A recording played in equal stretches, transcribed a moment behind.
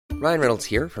Ryan Reynolds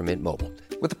here from Mint Mobile.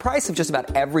 With the price of just about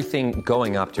everything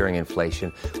going up during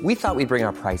inflation, we thought we'd bring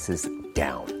our prices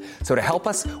down. So to help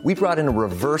us, we brought in a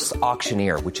reverse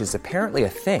auctioneer, which is apparently a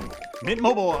thing. Mint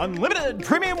Mobile Unlimited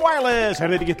Premium Wireless. How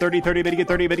to get 30, 30, bit to get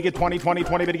 30, bit to get 20, 20,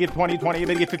 20, bit to get 20, 20,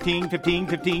 bit to get 15, 15,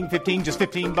 15, 15, just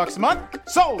 $15 a month?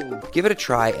 Sold! Give it a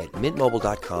try at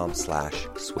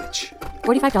mintmobile.com/switch.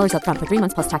 $45 up front for 3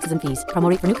 months plus taxes and fees. Promo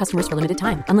rate for new customers for limited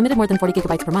time. Unlimited more than 40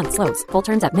 gigabytes per month. Slows full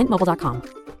terms at mintmobile.com.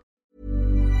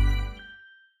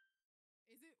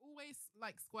 Is it always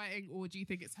like squirting, or do you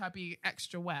think it's her being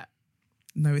extra wet?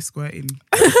 No, it's squirting.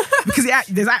 Because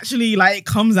there's actually like, it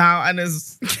comes out and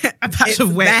there's a patch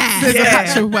of wet. There's a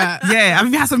patch of wet. Yeah, I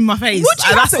mean, it has some in my face. What do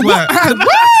you have to work?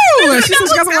 Woo! She said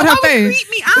she has some on her That would face.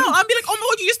 creep me out. I'd be like, oh my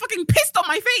God, you just fucking pissed on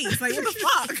my face. Like, what the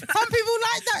fuck? Some people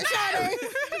like that, Charlie.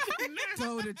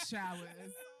 Golden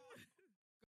showers.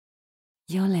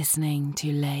 You're listening to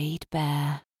Laid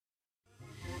Bare.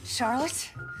 Charlotte,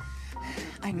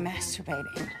 I'm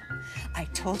masturbating. I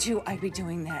told you I'd be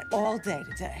doing that all day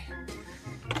today.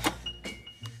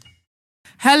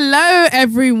 Hello,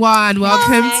 everyone.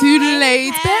 Welcome to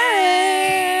Laid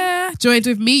Bare. Joined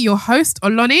with me, your host,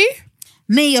 Oloni.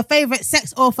 Me, your favourite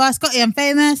sex author, Scotty and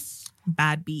Famous.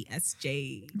 Bad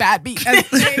BSJ. Bad B.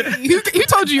 who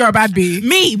told you you're a bad B?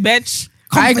 Me, bitch.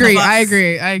 I agree. Confident I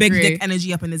agree. Big dick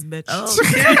energy up in this bitch.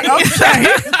 Okay.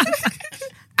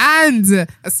 And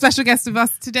a special guest with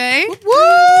us today,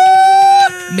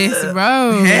 Miss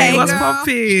Rose. Hey, what's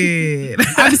poppin'?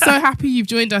 I'm so happy you've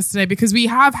joined us today because we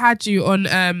have had you on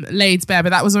Laid Bare,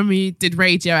 but that was when we did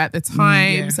radio at the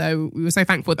time. Yeah. So we were so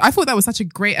thankful. I thought that was such a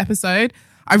great episode.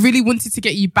 I really wanted to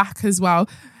get you back as well,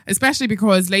 especially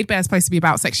because Laid Bare is supposed to be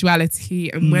about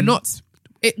sexuality and we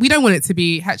don't want it to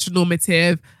be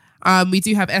heteronormative. We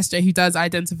do have SJ who does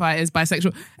identify as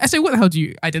bisexual. SJ, what the hell do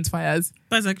you identify as?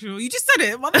 Bisexual. You just said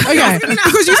it. Okay,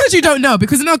 because you said you don't know.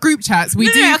 Because in our group chats,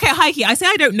 we do. No, okay, Heike, I say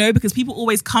I don't know because people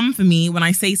always come for me when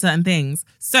I say certain things.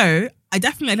 So I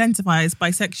definitely identify as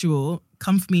bisexual.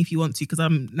 Come for me if you want to, because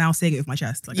I'm now saying it with my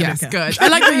chest. Like, yes, I don't care. good. I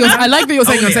like that you're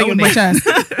saying I'm saying it with my chest.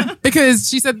 Because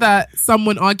she said that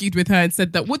someone argued with her and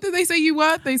said that, what did they say you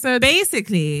were? They said...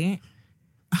 Basically...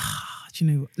 do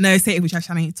you know? No, say it with your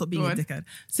chest, Shani. Stop being a dickhead.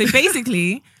 So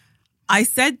basically... I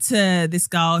said to this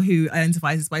girl who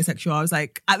identifies as bisexual, I was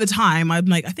like, at the time, I'm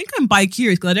like, I think I'm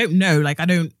bi-curious because I don't know. Like, I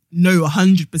don't know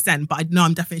 100%, but I know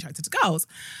I'm definitely attracted to girls.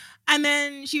 And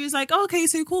then she was like, oh, okay,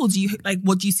 so cool. Do you, like,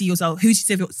 what do you see yourself, who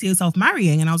do you see yourself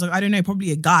marrying? And I was like, I don't know,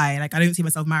 probably a guy. Like, I don't see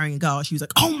myself marrying a girl. She was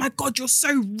like, oh my God, you're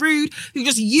so rude. You're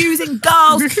just using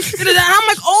girls. And I'm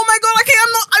like, oh my God, okay,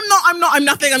 I'm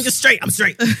nothing. I'm just straight. I'm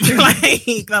straight.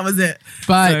 Like, that was it.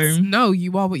 But no,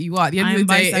 you are what you are. At the end of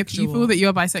the day, if you bisexual. feel that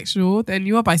you're bisexual, then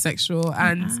you are bisexual.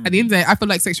 And at the end of the day, I feel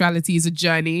like sexuality is a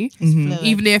journey.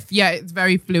 Even if, it's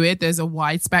very fluid, there's a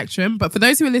wide spectrum. But for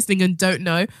those who are listening and don't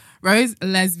know, Rose,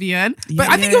 lesbian. But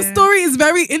I think your story is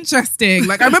very interesting.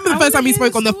 Like, I remember the first time we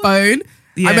spoke on the phone.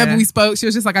 Yeah. I remember we spoke. She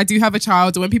was just like, "I do have a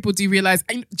child." And when people do realize,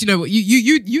 do you know what?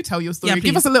 You tell your story. Yeah,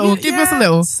 give please. us a little. Give us a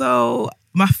little. So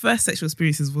my first sexual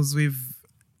experiences was with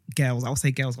girls. I would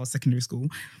say girls. I was secondary school,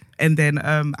 and then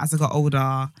as I got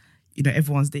older, you know,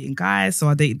 everyone's dating guys, so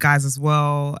I dated guys as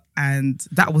well, and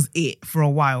that was it for a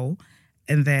while.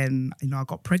 And then, you know, I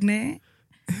got pregnant.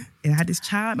 And I had this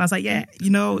child, and I was like, yeah, you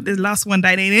know, the last one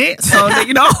that ain't it. So, like,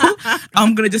 you know,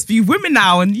 I'm going to just be women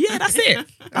now. And yeah, that's it.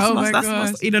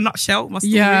 That's in a nutshell, my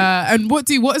story. Yeah. And what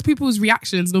is people's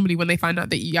reactions normally when they find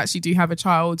out that you actually do have a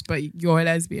child, but you're a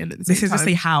lesbian at the same time? Just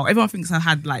say how. Everyone thinks I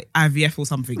had like IVF or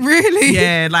something. Really?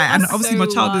 Yeah. Like, and That's obviously so my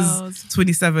child wild. is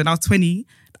 27. I was 20.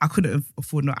 I couldn't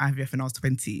afford no IVF when I was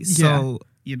 20. So,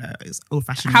 you know, it's old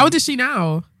fashioned. How old is she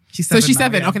now? She's 7 So she's now,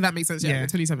 7. yeah. Okay, that makes sense. Yeah, Yeah.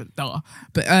 27. Duh.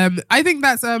 But I think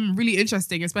that's really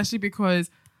interesting, especially because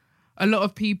a lot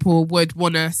of people would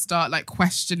want to start like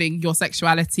questioning your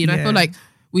sexuality. And I feel like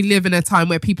we live in a time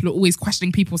where people are always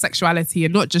questioning people's sexuality,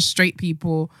 and not just straight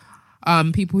people,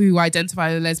 people who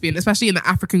identify as lesbian, especially in the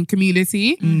African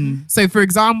community. So for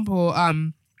example,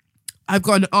 I've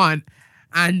got an aunt,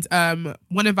 and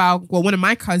one of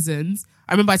my cousins,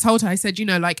 I remember I told her, I said, you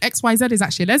know, like XYZ is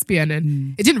actually a lesbian,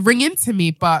 and it didn't ring into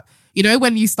me, but you know,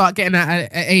 when you start getting at an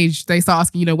age, they start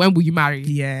asking, you know, when will you marry?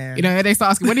 Yeah. You know, they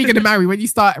start asking, when are you going to marry? When you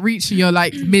start reaching your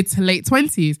like mid to late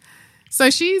 20s. So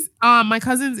she's, my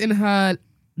cousin's in her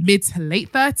mid to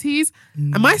late 30s.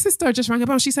 And my sister just rang a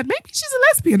bell. She said, maybe she's a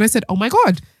lesbian. I said, oh my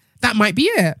God, that might be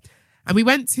it. And we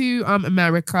went to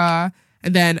America,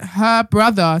 and then her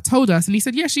brother told us, and he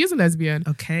said, yeah, she is a lesbian.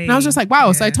 Okay. And I was just like,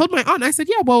 wow. So I told my aunt, I said,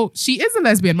 yeah, well, she is a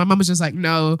lesbian. My mum was just like,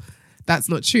 no, that's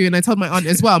not true. And I told my aunt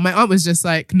as well. My aunt was just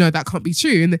like, no, that can't be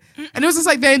true. And it was just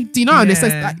like, then, do you know, and it's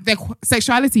like their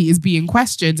sexuality is being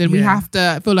questioned. And we have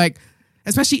to, I feel like,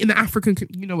 especially in the African,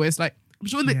 where it's like, I'm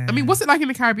sure I mean, what's it like in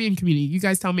the Caribbean community? You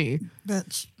guys tell me.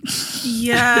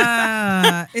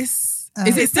 Yeah. Is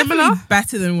it similar?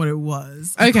 Better than what it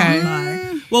was.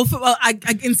 Okay. Well, I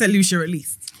insert Lucia at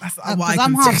least. That's what I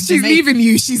can say. She's leaving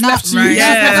you. She's left you. Right.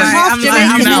 I'm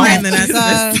half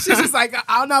Jamaican. She's just like,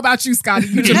 I don't know about you, Scotty.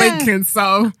 You're Jamaican,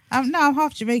 so. I'm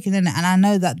half Jamaican, innit? And I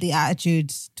know that the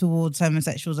attitude towards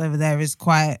homosexuals over there is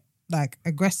quite like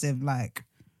aggressive. Like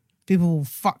people will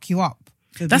fuck you up.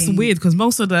 That's weird because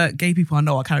most of the gay people I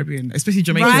know are Caribbean, especially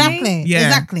Jamaican. Right?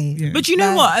 Exactly. Yeah. But you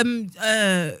know what?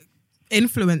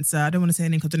 Influencer, I don't want to say her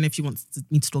name because I don't know if she wants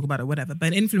me to talk about it or whatever,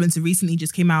 but an influencer recently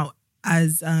just came out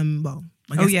as bisexual.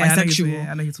 I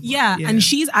know you're talking about. And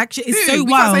she's actually, it's so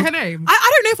we wild. Can't say her name.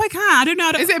 I don't know if I can. I don't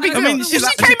know. Is it a big deal? I mean, she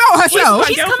came out herself.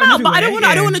 She's come out, but I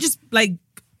don't want to just like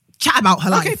chat about her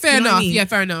life. Okay, fair enough. Yeah,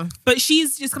 fair enough. But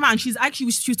she's just come out and she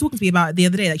was talking to me about it the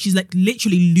other day. Like she's like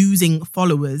literally losing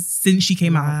followers since she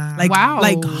came out. Like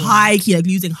like high key, like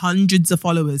losing hundreds of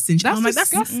followers since. That's I'm like,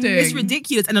 disgusting. It's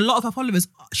ridiculous. And a lot of her followers,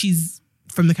 she's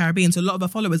from the Caribbean, so a lot of her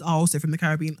followers are also from the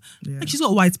Caribbean. Like she's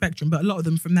got a wide spectrum, but a lot of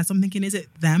them from there. So I'm thinking, is it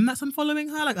them that's unfollowing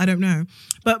her? Like I don't know.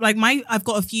 But like I've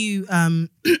got a few.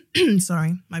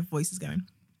 Sorry, my voice is going.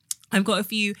 I've got a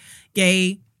few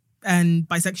gay and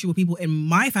bisexual people in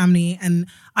my family, and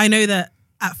I know that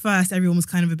at first everyone was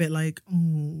kind of a bit like,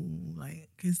 oh, like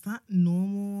is that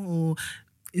normal or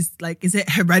is it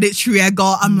hereditary?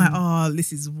 I'm like, oh,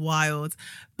 this is wild.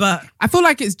 But I feel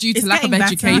like it's due to lack of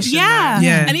education.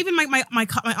 Yeah. And even my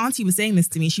auntie was saying this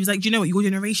to me. She was like, do you know what? Your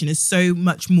generation is so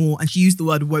much more, and she used the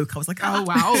word woke. I was like, oh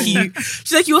wow.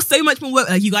 She's like, you're so much more woke.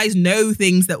 Like you guys know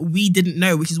things that we didn't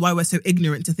know, which is why we're so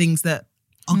ignorant to things that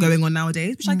are going on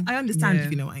nowadays. Which I understand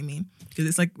if you know what I mean. Because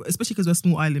it's like, especially because we're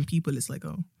small island people, it's like,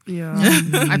 oh. Yeah.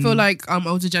 I feel like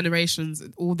older generations,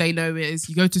 all they know is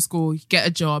you go to school, you get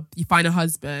a job, you find a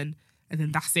husband, and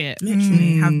then that's it.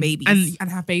 Literally have babies.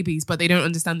 And have babies, but they don't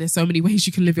understand there's so many ways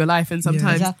you can live your life, and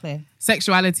sometimes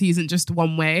sexuality isn't just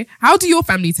one way. How do your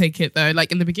family take it though?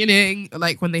 Like in the beginning,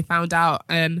 like when they found out,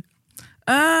 and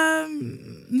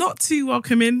not too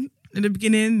welcoming in the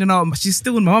beginning. My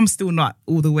mom's still not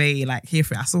all the way like here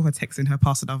for it. I saw her texting her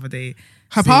pastor the other day.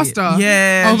 Her pastor?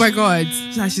 Yeah. Oh my God.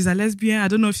 She's a lesbian. I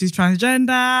don't know if she's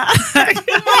transgender.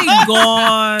 Oh my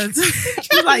God.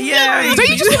 She's like, yeah. Don't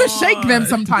you just want to shake them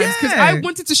sometimes? Because I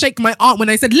wanted to shake my aunt when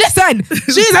I said, listen,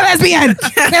 she's a lesbian.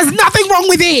 There's nothing wrong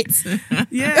with it.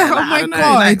 Yeah. Oh my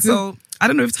God. Like, so I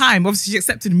don't know if time. Obviously, she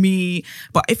accepted me.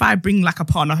 But if I bring like a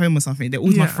partner home or something, they're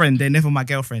always my friend. They're never my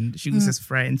girlfriend. She was just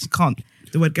friend.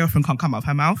 The word girlfriend can't come out of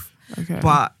her mouth. Okay.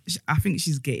 But I think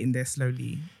she's getting there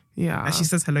slowly. Yeah. And she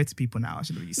says hello to people now. I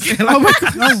should have used to. Oh my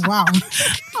God. Oh wow.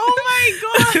 Oh my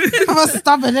God. I was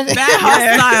stubborn, isn't it? That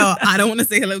hostile. I don't want to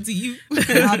say hello to you.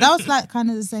 That was like kind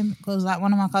of the same because like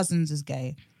one of my cousins is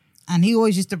gay. And he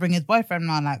always used to bring his boyfriend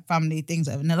around like family things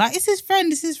over. And they're like, it's his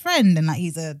friend. And like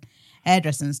he's a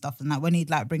hairdresser and stuff. And like when he'd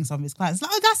like bring some of his clients,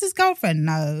 like, oh, that's his girlfriend.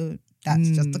 No, that's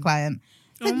just the client.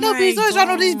 Like, no, but he's always around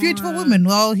all these beautiful women.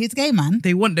 Well, he's gay, man.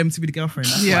 They want them to be the girlfriend.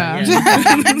 That's Yeah.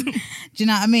 Do you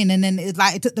know what I mean? And then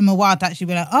it took them a while to actually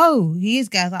be like, oh, he is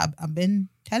gay. I was like, I've been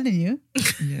telling you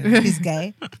he's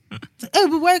gay. Like, oh,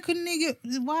 but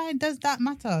why does that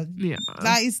matter? Yeah.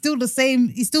 Like, it's still the same.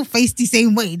 He still faced the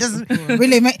same way. It doesn't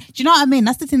really make... Do you know what I mean?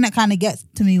 That's the thing that kind of gets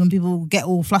to me when people get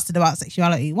all flustered about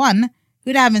sexuality. One,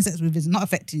 who they're having sex with is not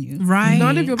affecting you. Right.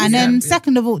 None of your business. And then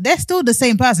second of all, they're still the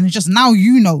same person. It's just now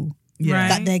you know Yeah.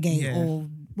 that they're gay or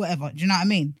whatever. Do you know what I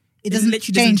mean? It doesn't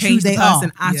literally change who the they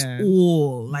person are. at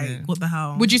all. Like, what the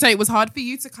hell? Would you say it was hard for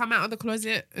you to come out of the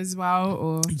closet as well?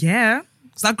 Or Yeah.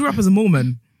 Because I grew up as a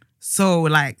Mormon. So,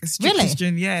 like, strict Really?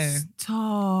 Christian, yeah.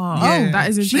 Stop. Oh, that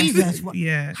is interesting. Jesus.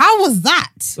 Yeah. How was that?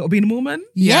 So, being a Mormon?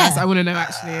 Yes, Yeah. I want to know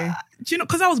actually. Do you know,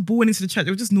 because I was born into the church, it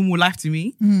was just normal life to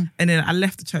me. And then I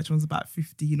left the church when I was about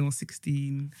 15 or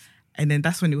 16. And then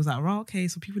that's when it was like, right, okay,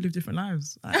 so people live different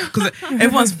lives. Because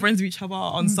everyone's friends with each other.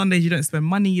 On Sundays, you don't spend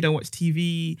money, you don't watch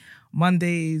TV.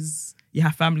 Mondays, you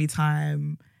have family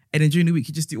time. And then during the week,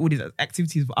 you just do all these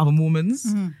activities with other Mormons.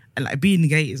 And like being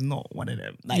gay is not one of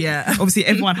them. Like, obviously,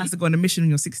 everyone has to go on a mission when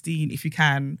you're 16 if you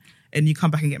can. And you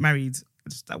come back and get married.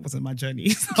 That wasn't my journey.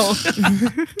 So.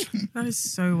 That is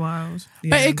so wild.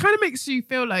 But it kind of makes you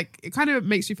feel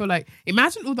like,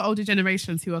 imagine all the older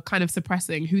generations who are kind of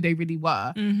suppressing who they really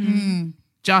were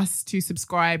just to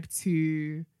subscribe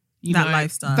to That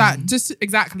lifestyle. That just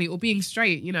exactly, or being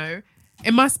straight, you know.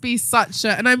 It must be such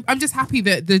a, and I'm just happy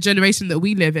that the generation that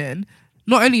we live in,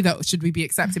 not only that should we be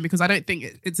accepting, because I don't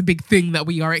think it's a big thing that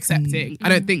we are accepting. I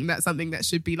don't think that's something that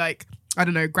should be like, I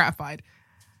don't know, gratified.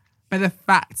 But the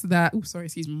fact that, oh, sorry,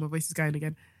 excuse me, my voice is going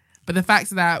again. But the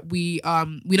fact that we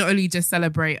not only just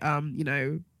celebrate,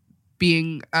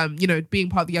 being part of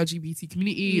the LGBT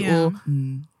community, or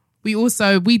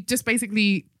we just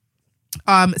basically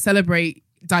celebrate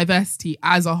diversity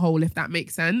as a whole, if that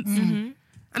makes sense.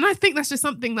 And I think that's just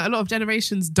something that a lot of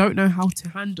generations don't know how to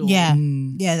handle. Yeah,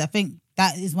 I think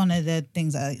that is one of the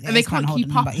things that and they can't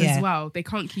keep up as well. They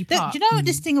can't keep up. Do you know what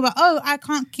this thing about, I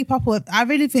can't keep up with? I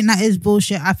really think that is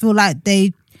bullshit. I feel like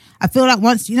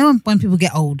once, when people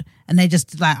get old and they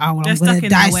just like, oh, well, I'm going to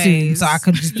die soon, so I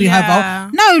can just be her.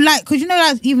 No, like, because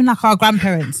like, even like our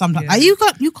grandparents sometimes, like,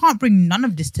 you can't bring none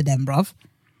of this to them, bruv.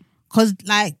 Because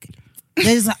like,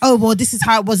 they're just like, oh, well, this is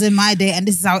how it was in my day and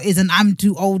this is how it is, and I'm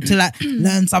too old to like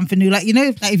learn something new. Like,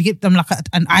 if you give them like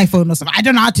an iPhone or something, I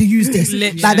don't know how to use this.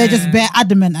 Like, they're just bare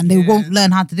adamant and they won't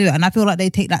learn how to do it. And I feel like they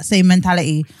take that same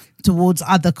mentality towards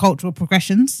other cultural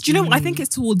progressions. Do you know what? I think it's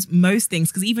towards most things,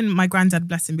 because even my granddad,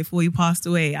 bless him, before he passed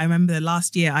away, I remember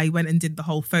last year I went and did the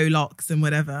whole faux locks and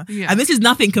whatever. And this is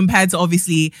nothing compared to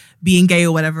obviously being gay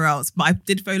or whatever else, but I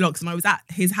did faux locks and I was at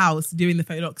his house doing the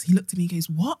faux locks. He looked at me and goes,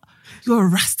 what? You're a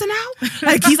Rasta now?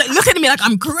 Like, he's like looking at me like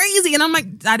I'm crazy, and I'm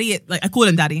like, Daddy, I call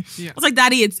him Daddy. I was like,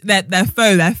 Daddy, it's they're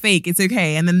faux, they're fake, it's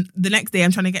okay. And then the next day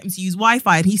I'm trying to get him to use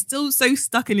Wi-Fi, and he's still so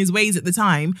stuck in his ways at the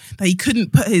time that he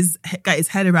couldn't get his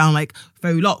head around like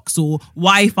faux locks or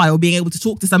Wi-Fi or being able to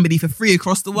talk to somebody for free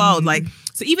across the world. Like,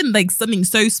 so even like something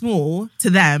so small to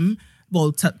them,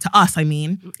 well, to us, I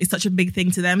mean, it's such a big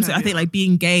thing to them. So I think like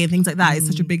being gay and things like that is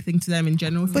such a big thing to them in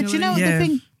general. But you know what the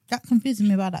thing that confuses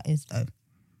me about that is, though?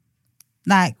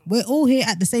 Like, we're all here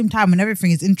at the same time when everything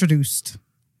is introduced.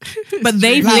 But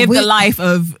they've lived the life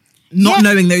of not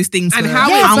knowing those things and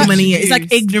how many years. It's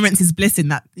like ignorance is bliss in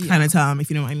that kind of term, if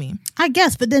you know what I mean. I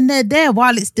guess, but then they're there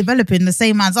while it's developing the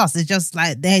same as us. It's just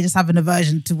like they're just having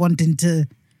aversion to wanting to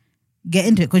get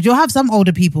into it. Because you'll have some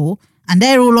older people and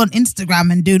they're all on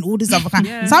Instagram and doing all this other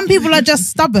kind. Some people are just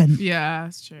stubborn. Yeah,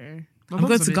 that's true. I'm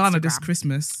going to Ghana this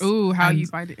Christmas. Oh, how are you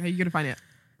going to find it?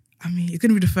 I mean, it's going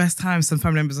to be the first time some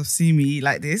family members have seen me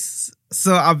like this.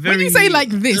 So I'm very... When you say like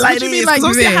this, what do you mean like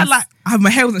this? My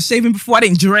hair wasn't shaving before. I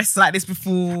didn't dress like this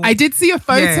before. I did see a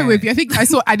photo with you. I think I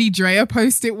saw Annie Drea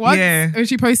post it once. And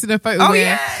she posted a photo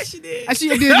she did.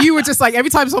 And you were just like,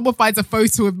 every time someone finds a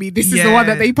photo of me, this is the one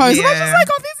that they post. And I was just like,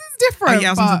 oh, this is different. I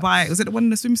was on Dubai. Was it the one in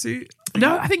the swimsuit?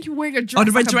 No, I think you were wearing a dress. Oh,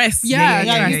 the red dress.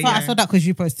 I saw that because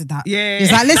you posted that. Yeah. It's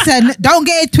like, listen, don't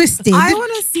get it twisted. I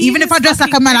want to see. Even if I dress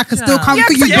like a man, I can still come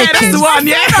for you bitches. Yeah, that's the one.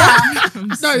 Yeah.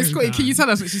 No, it's cool. Can you tell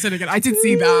us what she said again? I did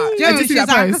see that. I did see that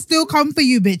post. I can still come for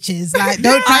you bitches. Like,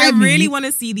 don't try me. I really want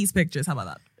to see these pictures. How about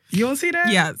that? You want to see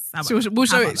that? Yes. We'll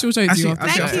show it to you. Thank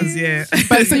you. Yeah.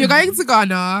 But so you're going to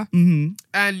Ghana,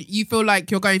 and you feel like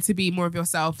you're going to be more of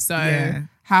yourself. So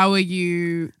how are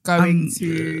you going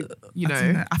to?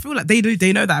 I feel like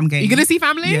they know that I'm gay. You're gonna see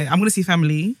family? Yeah, I'm gonna see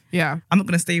family. Yeah, I'm not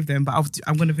gonna stay with them, but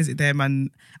I'm gonna visit them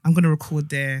and I'm gonna record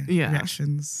their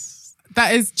reactions.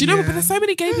 That is, do you know what? But there's so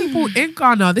many gay people in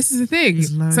Ghana. This is the thing.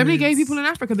 So many gay people in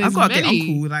Africa. There's I've got many. a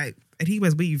gay uncle, like, and he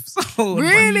wears weaves. So,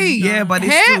 really? Yeah, but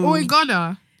here still, or in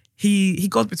Ghana? He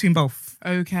goes between both.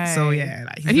 Okay. So yeah,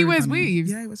 like, and he wears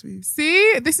weaves. Yeah, he wears weaves.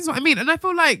 See, this is what I mean, and I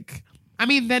feel like, I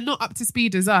mean, they're not up to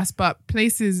speed as us, but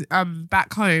places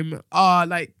back home are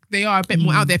like, they are a bit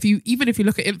more out there. Even if you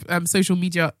look at social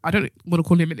media, I don't want to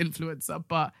call him an influencer,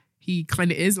 but he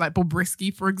kind of is, like Bob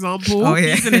Risky, for example. Oh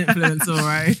yeah, he's an influencer,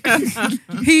 right?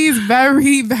 He's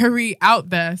very, very out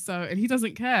there. So, and he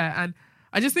doesn't care. And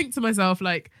I just think to myself,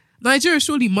 like, Nigeria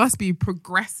surely must be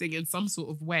progressing in some sort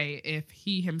of way if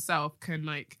he himself can,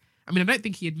 like, I mean, I don't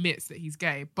think he admits that he's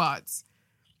gay, but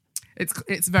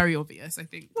it's very obvious, I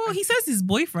think. Well, he says his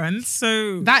boyfriend,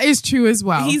 so that is true as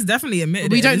well. He's definitely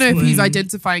admitted. We don't know if he's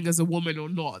identifying as a woman or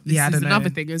not. This is another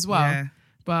know. thing as well. Yeah.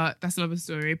 But that's another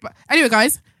story. But anyway,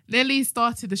 guys, Nelly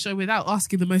started the show without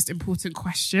asking the most important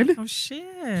question. Oh shit!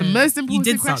 The most important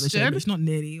you did question. Start the show, but it's not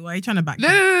nearly. Why are you trying to back?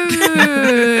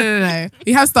 No.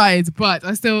 We have started, but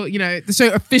I still, the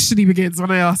show officially begins when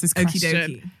I ask this question.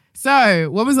 Okie dokie. So,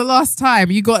 when was the last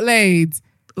time you got laid?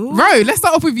 Ooh. Ro, let's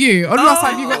start off with you. When was the last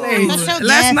time you got laid?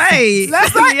 Last night.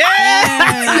 Last night.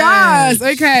 Yes.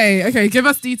 Okay. Give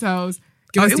us details.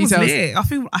 Was lit. I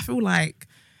feel like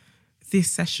this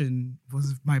session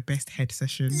was my best head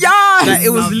session. Yes! Like, it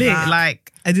was Love lit. that.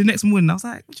 Like, and the next morning, I was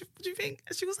like, what do you think?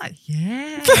 And she was like,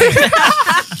 yeah.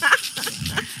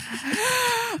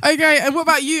 Okay, and what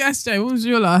about you, SJ? What was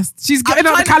your last? She's getting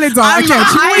out the trying- calendar. I'm Okay,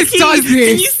 not she always high-key. does this.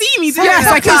 Can you see me? Yes,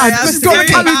 I can. I'm Let's go so to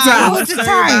calendar. bad. What's I'm the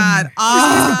so time? bad.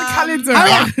 The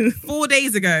calendar. 4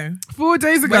 days ago. 4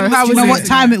 days ago. When was How you was You know it? what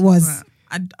time it was?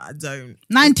 I don't.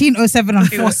 19:07 on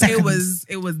 4 seconds.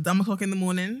 It was dumb o'clock in the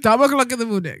morning. 12 o'clock in the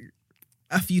morning.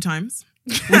 A few times.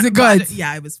 Was it good?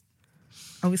 Yeah, it was.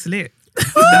 Oh, it's lit.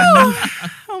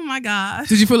 Oh my god.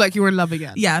 Did you feel like you were in love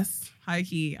again? Yes, high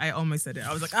key. I almost said it.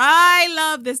 I was like, I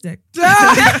love this dick.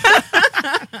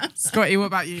 Scotty, what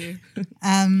about you?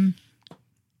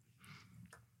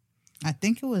 I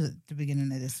think it was at the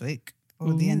beginning of this week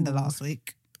or the end of last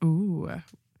week. Ooh.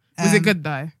 Was it good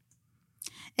though?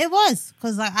 It was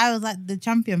because like I was like the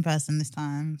champion person this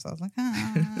time, so I was like,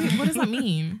 What does that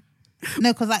mean?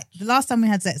 no, because like the last time we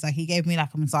had sex, like he gave me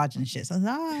like a massage and shit. So I was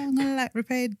like, I'm gonna like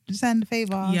return the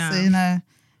favor. Yeah. So you know,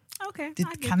 Okay. did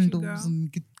I the get candles you, girl.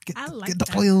 and get I like get the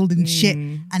that. oil and shit.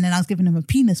 And then I was giving him a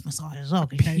penis massage as well.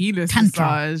 'cause, you know, Penis tantra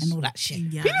massage. and all that shit.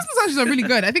 Yeah. Penis massages are really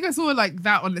good. I think I saw like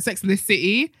that on the Sex in the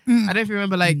City. I don't know if you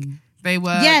remember, like they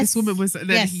were. Yes. This woman was, and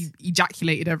then Yes. he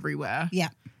ejaculated everywhere. Yeah.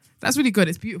 That's really good.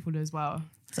 It's beautiful as well.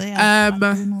 So yeah, I was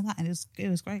Um, doing all that and it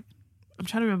was great. I'm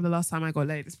trying to remember the last time I got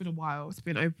laid. It's been a while. It's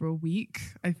been over a week,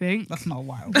 I think. That's not a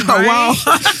while. Oh wow.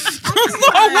 That's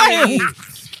not a while.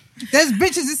 There's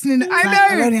bitches listening. I know.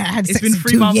 I've only had It's sex been in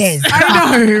 3 2 months. years.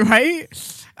 I know, right?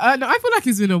 No, I feel like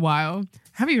it's been a while. I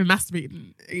haven't even masturbated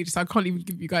in ages, so I can't even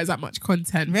give you guys that much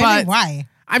content. Really? But Why?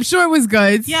 I'm sure it was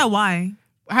good. Yeah, who I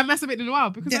haven't masturbated in a while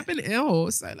because Yeah. I've been ill.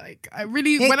 So like, I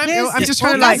really, It when I'm ill, I'm clears- just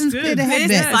trying to like, orgasms clear the head There's bit.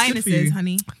 the good for sinuses, you.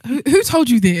 honey. who told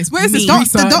you this? Where's this The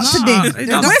research? doctor did.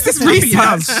 The Where's this doctor did.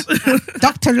 research?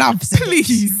 Dr. Love said it.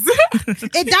 Please.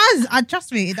 It does.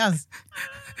 Trust me, it does.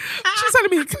 She's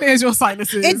telling me it clears your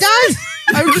sinuses. It does.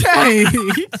 Okay.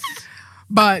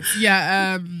 But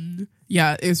yeah,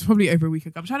 it was probably over a week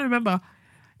ago. I'm trying to remember.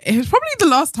 It was probably the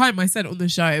last time I said it on the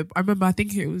show. I remember, I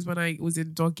think it was when I was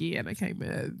in Doggy and I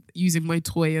came using my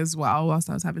toy as well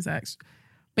whilst I was having sex.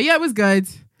 But yeah, it was good.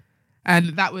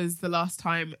 And that was the last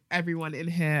time everyone in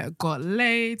here got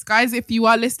laid. Guys, if you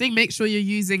are listening, make sure you're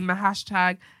using the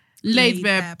hashtag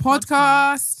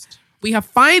LaidBearPodcast. We have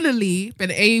finally been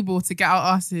able to get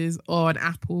our asses on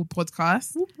Apple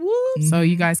Podcasts. So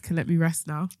you guys can let me rest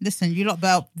now. Listen, you lot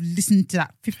better listen to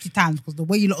that 50 times because the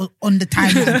way you lot are on the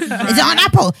timeline. Is it on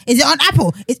Apple? Is it on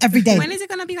Apple? It's every day. When is it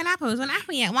going to be on Apple? It's on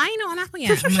Apple yet. Why are you not on Apple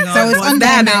yet? Oh my God. So it's What's on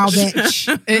that, there now, bitch?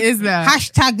 bitch. It is there.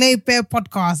 Hashtag Laid Bear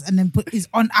Podcast and then put is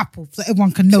on Apple so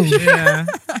everyone can know. Yeah.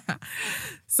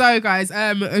 So guys,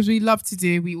 as we love to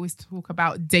do, we always talk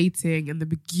about dating in the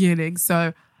beginning.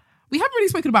 So we haven't really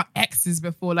spoken about exes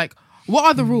before. Like, what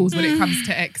are the rules when it comes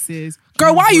to exes?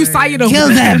 Girl, why are you sighing over Kill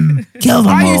them. Kill them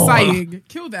Why are you all. sighing?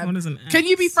 Kill them. What is an ex? Can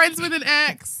you be friends with an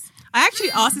ex? I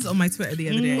actually asked this on my Twitter the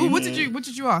other day. Ooh, what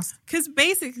did you ask? Because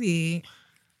basically,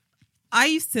 I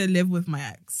used to live with my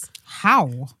ex.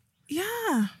 How?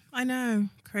 Yeah, I know.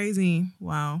 Crazy.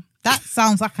 Wow. That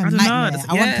sounds like a don't know. nightmare. That's-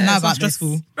 I want to know sounds about stressful.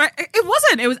 this. Right. It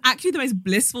wasn't. It was actually the most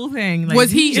blissful thing. Like,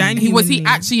 Was he genuinely-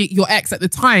 actually your ex at the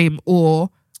time, or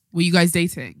were you guys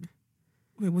dating?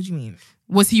 Wait, what do you mean?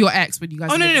 Was he your ex when you guys?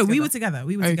 Oh, were no. living We together? were together.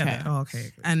 We were Okay. together. Oh,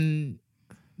 okay. And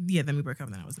yeah, then we broke up.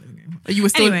 Then I was living with him. You were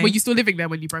still Anyway. were you still living there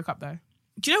when you broke up though?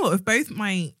 Do you know what? With both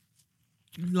my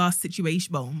last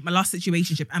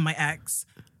situationship and my ex,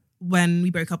 when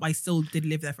we broke up, I still did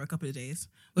live there for a couple of days.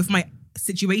 With my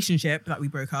situationship that we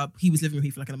broke up, he was living with me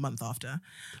for like a month after.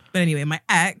 But anyway, my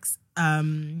ex,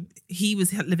 he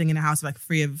was living in a house with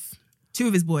like two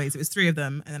of his boys. It was 3 of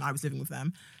them, and then I was living with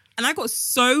them. And I got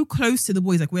so close to the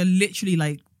boys, like we're literally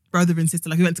like brother and sister.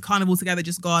 Like we went to carnival together,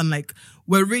 just gone. Like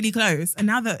we're really close. And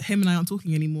now that him and I aren't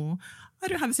talking anymore, I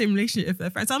don't have the same relationship if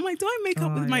they're friends. So I'm like, do I make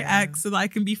up with my ex so that I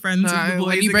can be friends with the boys?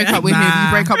 When you break again? up with him,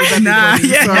 you break up with everybody. Nah.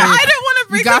 Yeah. So I don't want to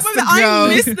break got up with to them. I go.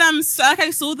 miss them. So like,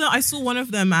 I saw one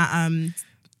of them at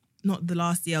not the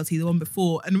last DLT, the one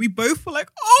before, and we both were like,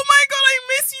 oh my God, I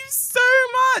miss you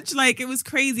so much. Like it was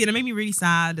crazy and it made me really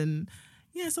sad. And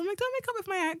yeah, so I'm like, do I make up with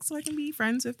my ex so I can be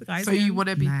friends with the guys? So again? you want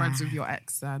to be friends with your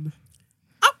ex then?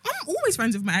 I'm always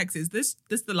friends with my exes. This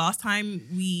the last time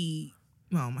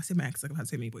I say my ex, like I've had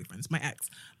so many boyfriends. My ex,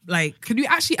 like, Can you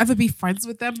actually ever be friends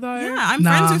with them though? yeah, I'm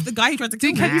Nah. friends with the guy who tried to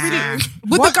kill me. Can you really? Nah.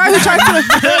 With the guy who tried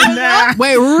to.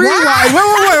 Wait, rewind.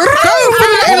 Don't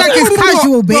feel it like it's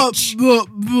casual,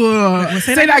 bitch.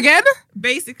 Say that again.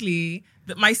 Basically,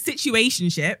 that my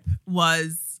situationship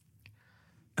was.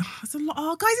 It's a guys,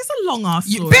 it's a long ass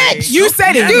story. Bitch, You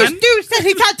said it. Dude said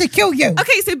he tried to kill you.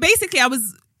 Okay, so basically, I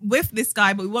was with this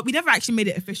guy, but we never actually made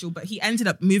it official. But he ended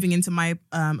up moving into my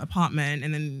apartment,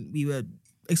 and then we were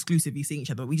exclusively seeing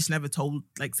each other. We just never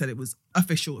said it was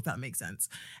official, if that makes sense.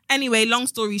 Anyway, long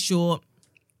story short,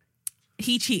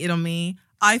 he cheated on me.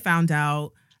 I found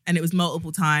out, and it was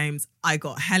multiple times. I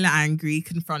got hella angry,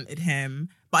 confronted him.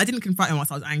 But I didn't confront him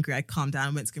once I was angry. I calmed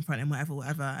down, went to confront him,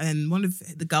 whatever. And then one of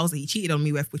the girls that he cheated on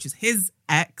me with, which is his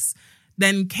ex,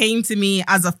 then came to me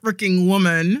as a freaking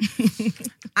woman.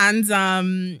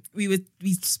 And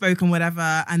we spoke and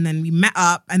whatever. And then we met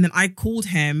up. And then I called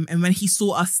him. And when he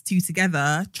saw us two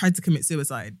together, tried to commit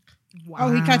suicide. Wow.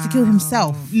 Oh, he tried to kill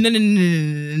himself. No.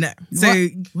 So,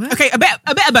 what? Okay, a bit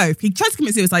of both. He tried to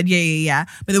commit suicide, yeah.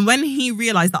 But then when he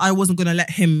realized that I wasn't going to let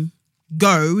him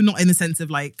go, not in the sense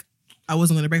of like, I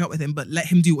wasn't going to break up with him, but let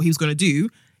him do what he was going to do,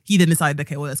 he then decided,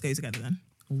 okay, well, let's go together then.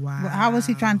 Wow. How was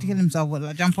he trying to kill himself? What,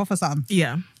 like jump off or something?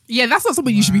 Yeah. Yeah, that's not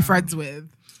someone you should be friends with.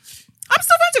 I'm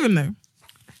still friends with him though.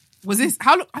 Was this,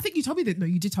 how long? I think you told me that. No,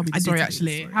 you did tell me the story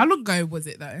actually. How long ago was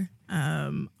it though?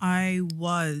 I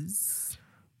was...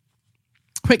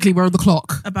 Quickly, we're on the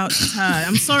clock. About to turn.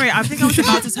 I'm sorry. I think I was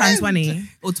about to turn 20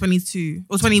 or 22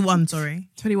 or 21. Sorry,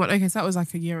 21. Okay, so that was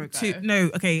like a year ago.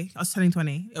 I was turning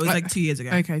 20. It was like 2 years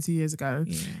ago. Okay, 2 years ago.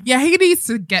 Yeah, he needs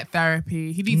to get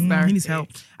therapy. He needs therapy. He needs help.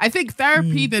 I think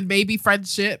therapy, then maybe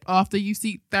friendship after you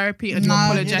seek therapy and you're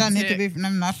apologetic. You don't need to be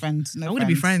not friends. I wouldn't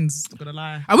be friends. I'm gonna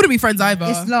lie. I wouldn't be friends either.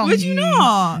 It's long. Would you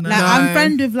not? Like I'm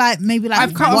friend with like maybe like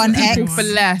I've cut one off people ex for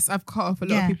less. I've cut off a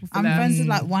lot of people for less. I'm friends with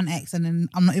like one ex, and then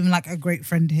I'm not even like a great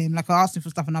friend to him. Like I asked him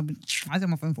for stuff, and I've been I was on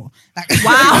my phone for like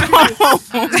wow.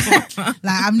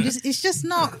 Like it's just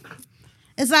not.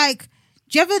 It's like,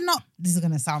 do you ever not? This is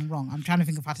gonna sound wrong. I'm trying to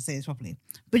think of how to say this properly.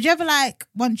 But do you ever like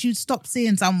once you stop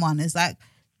seeing someone, it's like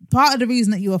part of the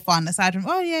reason that you were fun, aside from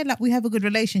like we have a good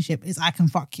relationship, is I can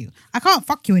fuck you. I can't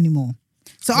fuck you anymore.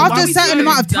 So after a certain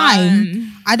amount of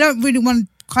time, I don't really want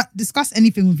to discuss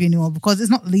anything with you anymore because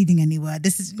it's not leading anywhere.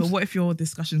 But what if your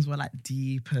discussions were like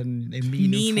deep and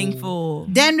meaningful?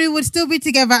 Then we would still be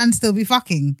together and still be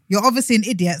fucking. You're obviously an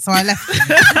idiot, so I left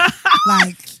you.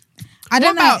 Like, I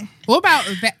don't know. What about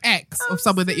the ex of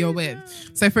someone that you're with?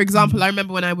 So, for example, I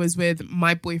remember when I was with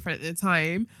my boyfriend at the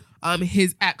time,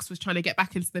 his ex was trying to get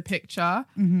back into the picture.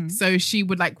 So she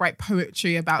would like write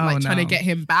poetry about trying to get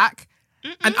him back.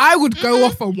 And I would go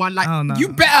off on one like, you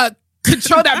better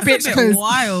control that bitch. That's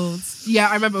wild. Yeah,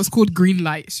 I remember it was called Green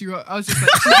Light. I was just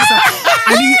like,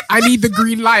 I need the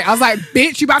green light. I was like,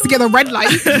 bitch, you about to get the red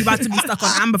light. You about to be stuck on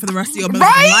amber for the rest of your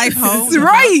life.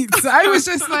 Right. I was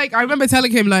just like, I remember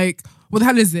telling him like, what the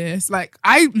hell is this? Like,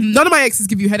 none of my exes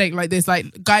give you headache like this.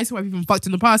 Like, guys who I've even fucked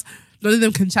in the past, none of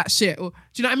them can chat shit. Or do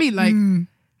you know what I mean? Like,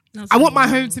 I want my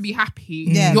home to be happy.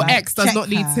 Yeah, your like, ex does not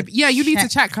need to. Yeah, you need to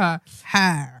check her.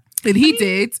 And he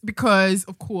did because,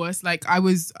 of course, like I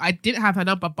didn't have her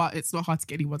number, but it's not hard to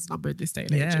get anyone's number in this day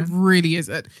and age. Yeah. It really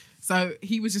isn't. So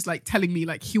he was just like telling me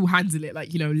like he'll handle it,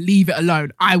 like, you know, leave it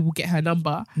alone. I will get her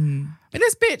number. And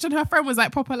this bitch and her friend was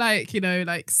like proper like, you know,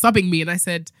 like subbing me. And I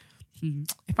said,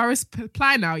 if I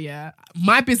reply now,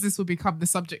 my business will become the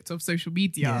subject of social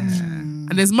media.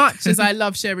 And as much as I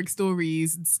love sharing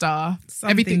stories and stuff,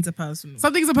 some things are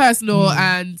personal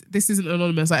and this isn't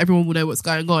anonymous. Like everyone will know what's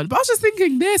going on. But I was just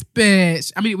thinking, this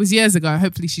bitch, I mean, it was years ago.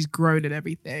 Hopefully she's grown and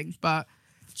everything. But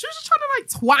she was just trying to like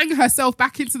twang herself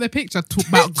back into the picture, talk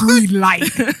about green light.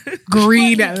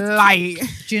 Green light.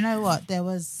 Do you know what? There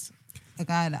was a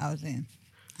guy that I was in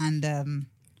and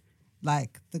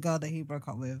like the girl that he broke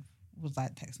up with was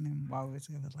like texting him while we were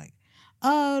together, like,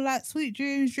 oh, like sweet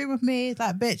dreams, dream of me. It's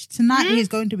like, bitch, tonight he's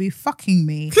going to be fucking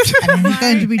me, and then he's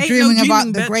going to be dreaming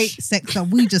about the great sex that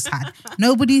we just had.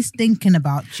 Nobody's thinking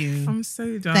about you. I'm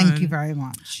so done. Thank you very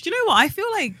much. Do you know what? I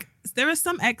feel like there are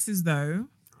some exes though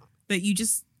that you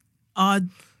just are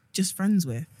just friends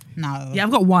with. No, yeah,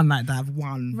 I've got one like that. I've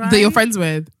one that you're friends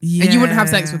with, and you wouldn't have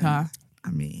sex with her.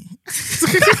 I mean.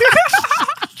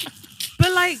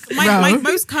 But like my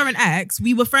most current ex,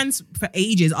 we were friends for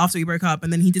ages after we broke up,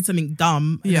 and then he did something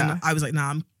dumb. And then I was like, nah,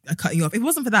 I'm cutting you off. If it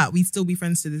wasn't for that, we'd still be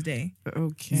friends to this day.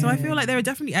 Okay. So I feel like there are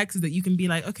definitely exes that you can be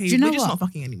like, okay, you know we're just not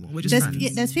fucking anymore. We're just friends.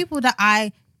 Yeah, there's people that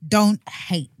I don't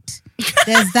hate.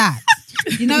 There's that.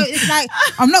 You know, it's like,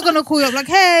 I'm not going to call you up like,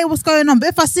 hey, what's going on? But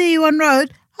if I see you on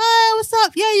road, hi, what's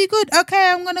up? Yeah, you good?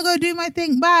 Okay, I'm going to go do my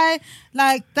thing. Bye.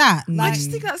 Like that. Like, I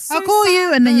just think that's so I'll call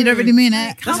you and then you don't really mean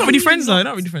it. That's not really friends though.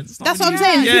 Not really friends. That's what I'm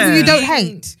saying. Yeah. People you don't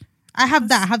hate. I have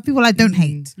that. I have people I don't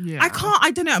hate. Yeah.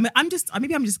 I don't know.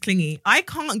 maybe I'm just clingy. I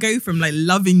can't go from like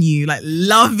loving you to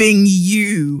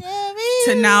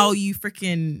now you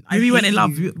freaking. Maybe you went in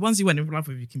love. Once you went in love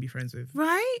with, you can be friends with.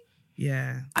 Right?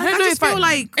 Yeah. I don't know just if feel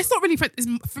like it's not really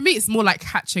for me. It's more like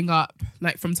catching up,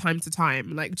 like from time to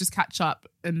time, like just catch up,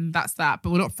 and that's that.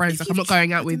 But we're not friends. Like I'm not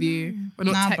going out with you. We're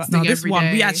not texting this every one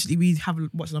day. we have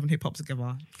watched Love and Hip Hop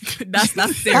together. that's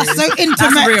serious. That's so intimate.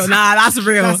 That's real. Nah, that's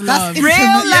real. That's love. Real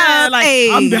love. love. Like Hey.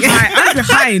 I'm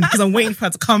behind because I'm waiting for her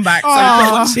to come back so I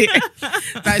can watch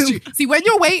it. That's true. See, when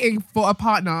you're waiting for a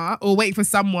partner or waiting for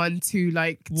someone to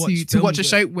like to watch a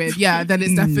show with, then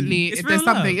it's definitely It's if real there's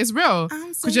something, love. it's real. I'm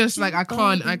Because just like I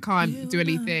searching can't do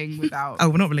anything without. Oh,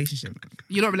 we're not relationship.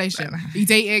 You're not in a relationship. Are you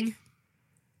dating?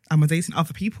 I'm dating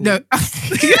other people. No.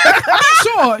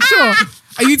 sure.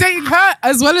 Are you dating her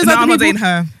as well as No, other I'm not people? dating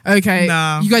her. Okay.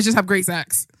 No. You guys just have great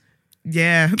sex.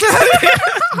 Yeah.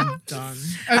 Done.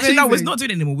 Actually, no, we're Amazing. not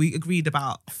doing it anymore. We agreed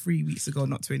about 3 weeks ago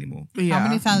not to anymore. Yeah. How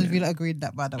many times have you like, agreed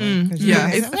that, by the way? 'Cause Yeah,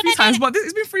 you- it's a few times, but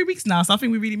it's been 3 weeks now, so I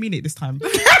think we really mean it this time.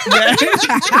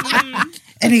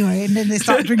 Anyway, and then they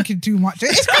start drinking too much.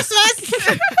 It's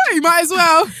Christmas. You might as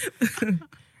well.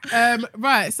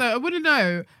 Right. So I want to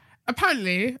know.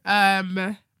 Apparently,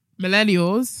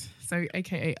 millennials, so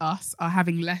AKA us, are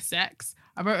having less sex.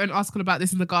 I wrote an article about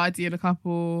this in The Guardian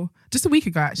just a week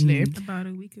ago, actually. About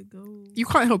a week ago. You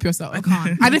can't help yourself. I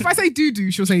can't. And if I say do,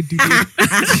 she'll say do.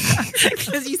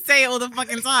 Because you say it all the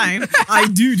fucking time. I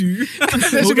do. And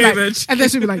then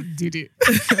she'll be like, do.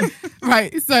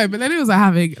 Right. So millennials are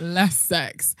having less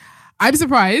sex. I'm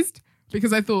surprised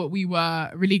because I thought we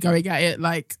were really going at it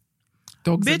like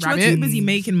dogs and Bitch, we're rabbits. too busy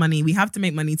making money. We have to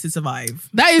make money to survive.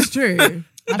 That is true.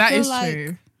 That feel is like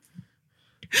true.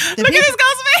 The people-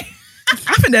 girl's me.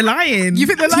 I think they're lying. You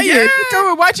think they're lying? Yeah.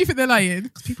 Go on, why do you think they're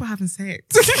lying? People are having sex.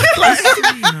 But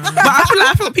I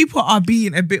feel like people are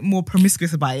being a bit more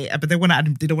promiscuous about it, but they don't want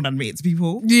to admit it to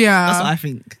people. Yeah. That's what I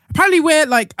think. Apparently we're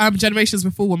like generations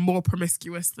before were more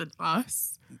promiscuous than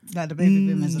us. like the baby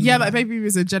boomers. and Yeah, all like that. baby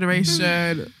boomers are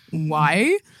generation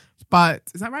Y. But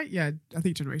is that right? Yeah, I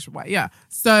think generation Y. Yeah.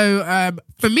 So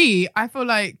for me, I feel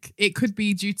like it could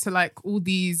be due to like all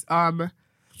these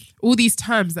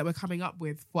terms that we're coming up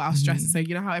with for our stress. So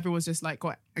you know how everyone's just like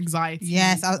got anxiety.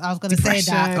 Yes, I was going to say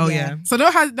that. depression. Oh, yeah. So no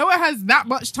one has that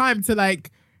much time to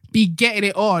like be getting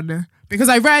it on, because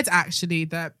I read actually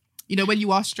that, you know, when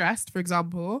you are stressed, for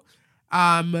example,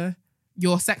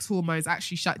 your sex hormones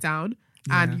actually shut down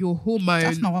and your hormone.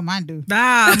 That's not what mine do.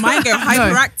 Nah, mine go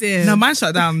hyperactive. No, mine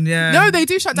shut down. Yeah. No, they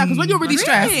do shut down because when you're really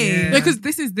stressed, Really? because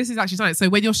this is actually science. So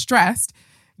when you're stressed,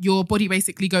 your body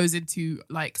basically goes into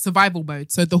like survival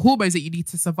mode. So the hormones that you need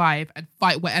to survive and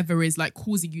fight whatever is like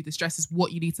causing you the stress is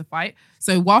what you need to fight.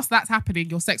 So whilst that's happening,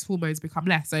 your sex hormones become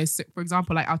less. So for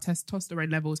example, like our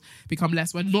testosterone levels become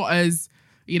less. We're not as,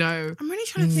 you know. I'm really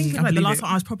trying to think of like the last time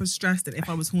I was proper stressed and if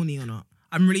I was horny or not.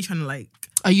 I'm really trying to like.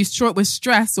 Are you sure it was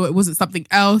stress or it wasn't something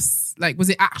else? Like, was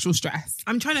it actual stress?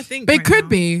 I'm trying to think. But right it could now.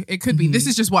 be. It could be. This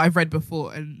is just what I've read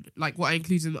before and like what I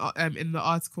included in the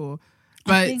article.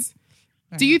 But think-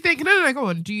 do you think? No. Go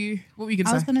on. What were you I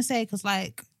gonna was say? going to say, because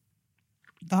like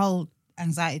the whole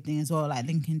anxiety thing as well, like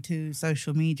linking to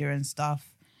social media and stuff,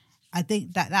 I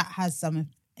think that has some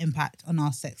impact on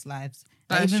our sex lives.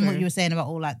 Like, That's even what true. you were saying about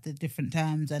all like the different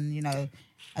terms, and you know,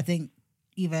 I think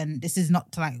even this is not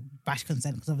to like bash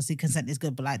consent, because obviously consent is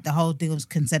good, but like the whole thing of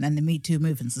consent and the Me Too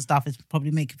movements and stuff is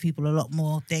probably making people a lot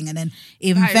more thing. And then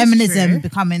even That is feminism true.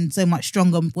 becoming so much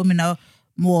stronger. Women are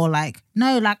more like,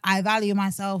 no, like I value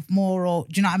myself more, or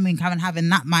do you know what I mean? Having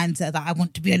that mindset that I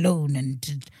want to be alone and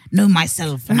to know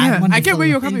myself. And Yeah, I'm wonderful. I get where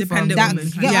you're coming from. Independent That, woman.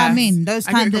 you get what I mean? Those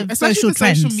I get kind where you're of coming- especially social the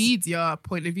trends. social media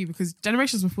point of view, because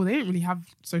generations before they didn't really have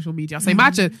social media. So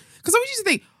imagine, because I always used to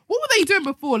think, what were they doing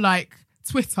before, like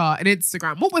Twitter and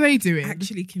Instagram? What were they doing?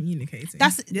 Actually communicating.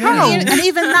 That's How? and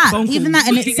even that Phone in calls.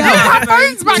 itself. They didn't have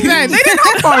phones back then. They didn't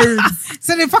have phones.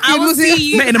 So they I fucking will was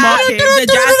see you Met in the market. at the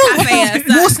jazz cafe at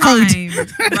a Morse certain code.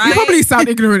 time, right? You probably sound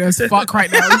ignorant as fuck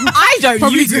right now. I don't.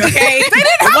 Probably You do, do. okay? They didn't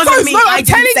have It wasn't phones. me. No, I I'm didn't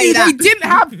telling say you, that. they didn't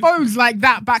have phones like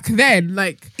that back then.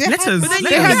 Like, Letters. But then They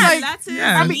you had, had like- letters.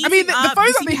 yeah. I mean, the up,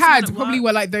 phones that meeting they had someone at probably work.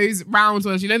 were like those round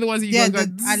ones. You know, the ones that you Yeah, go.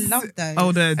 I love those.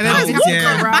 Oh, the And then dials, you What have yeah.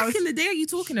 to go around. back in the day are you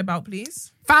talking about,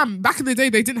 please? Fam, back in the day,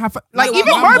 they didn't have like Like,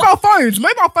 even what- mobile phones.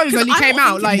 Mobile phones only I'm came not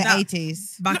out thinking like in the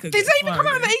 80s. Back They didn't even come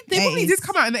out in the 80s. They probably 80s. did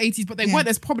come out in the 80s, but they Yeah. weren't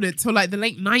as prominent till like the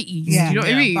late 90s. Yeah. Do you know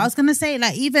what I mean? But I was gonna say,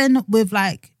 like, even with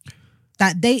like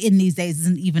that dating these days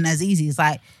isn't even as easy. It's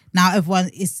like now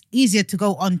it's easier to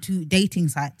go onto dating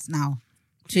sites now.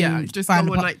 To Yeah, just find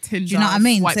go a on, par- like, Tinder, Do you know what I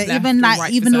mean? swipe So left even and like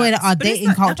right even for the way that sex. our But is dating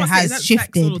that- culture that's what I say, has is that sex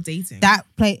shifted, or dating? that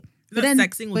play. But Is then, that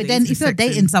sexing or but then dating? if you're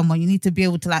dating someone, you need to be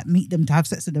able to like meet them to have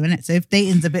sex with them, innit? So if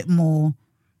dating's a bit more,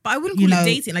 But I wouldn't you call know- it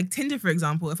dating. Like Tinder, for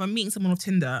example. If I'm meeting someone on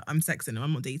Tinder, I'm sexting them.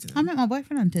 I'm not dating I them. met my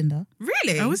boyfriend on Tinder.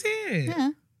 Really? I was here. Yeah.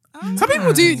 Some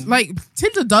people do, like,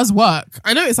 Tinder does work.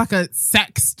 I know it's like a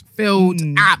sex-filled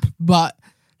app, but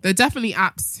there are definitely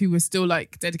apps who are still,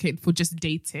 like, dedicated for just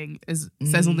dating, as it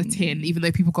says on the tin, even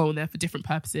though people go on there for different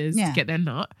purposes to get their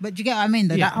nut. But do you get what I mean,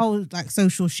 though? That whole, like,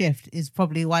 social shift is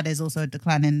probably why there's also a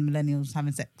decline in millennials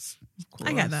having sex.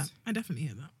 I get that. I definitely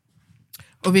hear that.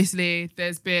 Obviously,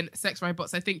 there's been sex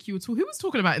robots. I think who was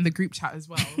talking about in the group chat as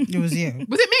well. It was you.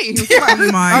 Was it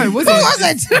me? Was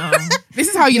it? This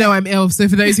is how you know I'm ill. So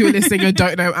for those who are listening and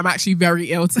don't know, I'm actually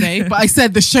very ill today. But I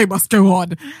said the show must go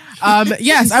on.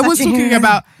 Yes, I was talking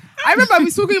about. I remember I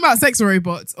was talking about sex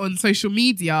robots on social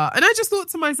media, and I just thought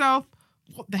to myself,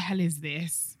 "What the hell is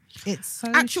this?" It's so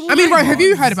actual. I mean, right? Have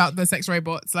you heard about the sex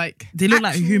robots? Like they look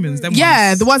like humans. Them yeah,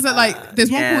 ones. the ones that like.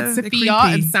 There's one called Sophia creepy.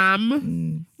 and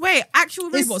Sam. Wait, actual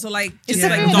robots or like it's just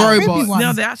like like dolls? robots.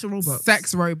 No, they're actual robots.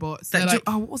 Sex robots. They're like,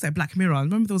 what was that? Black Mirror.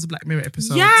 Remember there was a Black Mirror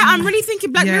episode? Yeah, I'm really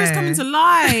thinking Black Mirror's coming to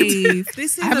life.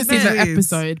 This is I haven't seen that the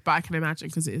episode, but I can imagine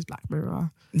because it is Black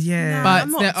Mirror. Yeah, But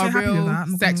I'm not there so are happy with real that,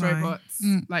 I'm not sex gonna lie. robots,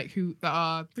 like who that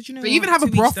are. But you know they what? even have a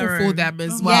To each brothel their for own. them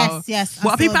as well. Yes.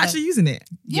 What, I are people saw actually using it?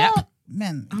 that. Yep.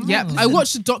 Man. Yep, I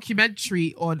watched a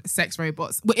documentary on sex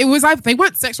robots. It was they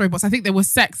weren't sex robots. I think they were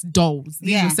sex dolls.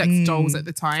 These were sex dolls at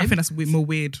the time. I think that's more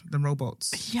weird than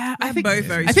robots. Yeah, They're I think both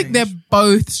very I think strange. they're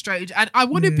both strange, and I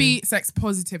want to be sex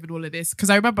positive in all of this because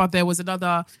I remember there was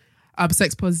another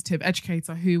sex positive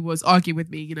educator who was arguing with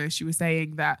me. You know, she was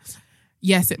saying that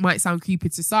yes, it might sound creepy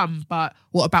to some, but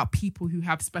what about people who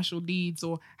have special needs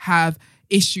or have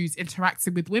issues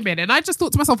interacting with women? And I just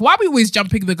thought to myself, why are we always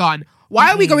jumping the gun?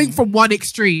 Why are we going from one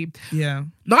extreme? Yeah.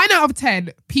 9 out of 10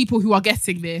 people who are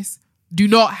getting this do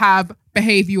not have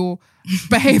behavioral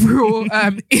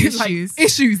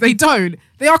issues. They don't.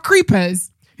 They are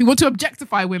creepers who want to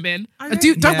objectify women and don't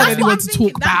want That's anyone what I'm to thinking.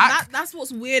 talk back. That's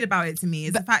what's weird about it to me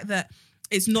is the fact that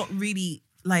it's not really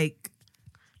like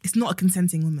it's not a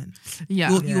consenting woman.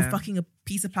 Yeah. You're fucking a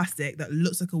piece of plastic that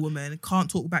looks like a woman, can't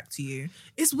talk back to you.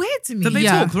 It's weird to me. Do they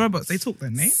Yeah. talk? The robots, they talk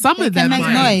then, eh? Some They of can them make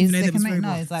might. noise. know They them can as make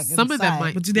robots. noise. Like Some of them inside.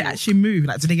 might. But do they actually move?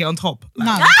 Like, do they get on top?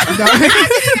 Like, No.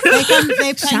 They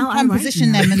can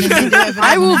position them and then they do whatever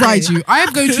I they will wanna ride do. you. I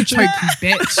am going to choke you,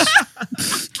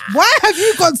 bitch. Why have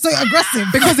you got so aggressive?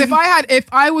 Because if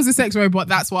I was a sex robot,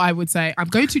 that's what I would say. I'm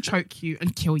going to choke you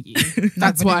and kill you.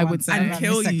 That's what I would say. And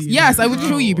kill you. Yes, I would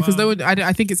kill you because no one.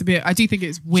 I think it's a bit. I do think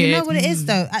it's Do weird. you know what it is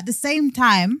though? At the same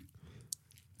time,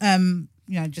 you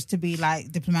know, just to be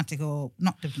like diplomatic or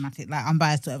not diplomatic, like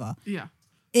unbiased, whatever. Yeah.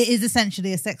 It is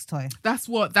essentially a sex toy. That's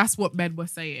what men were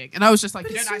saying, and I was just like,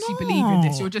 you don't actually believe in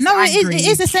this. You're just No, angry. it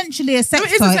is essentially a sex No,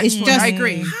 it is toy. a sex It's toy. just I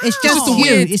agree. It's just a you.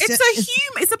 weird- It's a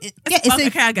human. it's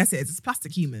okay, I guess it is. It's a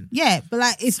plastic human. Yeah, but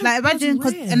like it's So like imagine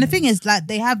weird. and the thing is like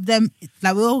they have them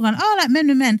like we're all going like men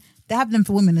with men. They have them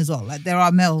for women as well. Like there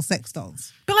are male sex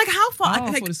dolls. But like how far? Oh, I like,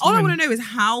 thought it was all I women. want to know is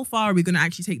how far are we going to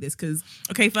actually take this? Because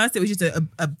okay, first it was just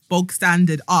a bog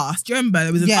standard ass. Do you remember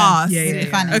there was an ass?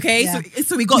 Yeah. Okay, Yeah.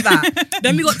 so we got that.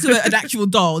 Then we got to an actual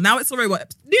doll. Now it's a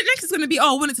robot. Next is going to be I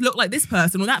want it to look like this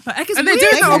person or that person. Like, it's And they're weird.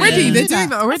 doing that already. Yeah. They're doing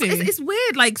that already. It's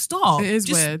weird. Like stop. It is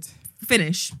Just weird.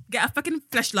 Finish. Get a fucking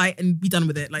fleshlight and be done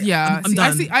with it. Like Yeah, I'm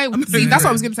done. I see. That's what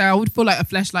I was going to say. I would feel like a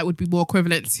fleshlight would be more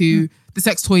equivalent to the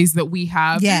sex toys that we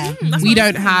have. Yeah. That's we what don't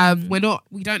I'm saying. have. We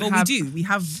don't Well, have. we do. We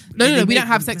have. No, they we don't make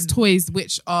have them sex and- toys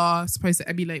which are supposed to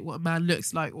emulate what a man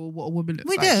looks like or what a woman looks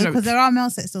We like. do You know, because there are male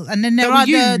sex dolls, and then there That are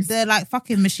we use. the like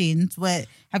fucking machines where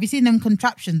have you seen them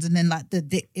contraptions and then like the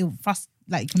dick it thrust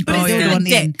like you can put But a it's dildo still a on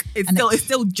the end. dick. It's and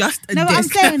still just a no, dick. but I'm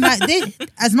saying like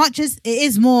as much as it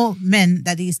is more men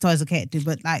that these toys are catered to,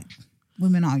 but like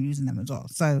women are using them as well.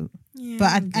 So, but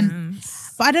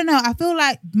I don't know. I feel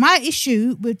like my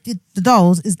issue with the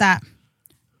dolls is that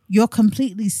you're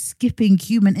completely skipping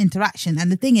human interaction. And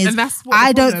the thing is, And that's what the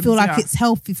I don't problem feel is, like yeah. it's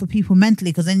healthy for people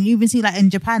mentally. Because then you even see like in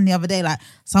Japan the other day, like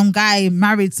some guy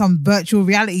married some virtual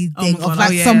reality thing my God. of like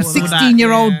Oh, yeah, some I saw that.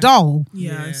 16-year-old Yeah. doll.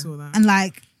 Yeah, I saw that. And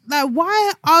like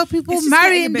why are people It's just getting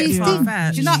marrying a bit these things?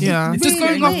 far-fetched. Do you know? Yeah, It's just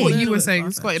really going off what weird. you were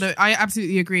saying, Scott. You know, I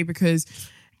absolutely agree because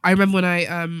I remember when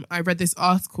I read this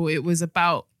article. It was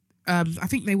about I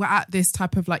think they were at this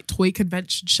type of like toy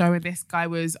convention show, and this guy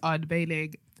was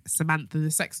unveiling Samantha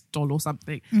the sex doll or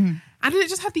something, and then it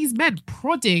just had these men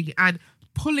prodding and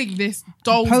pulling this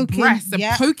doll's Poking, breast and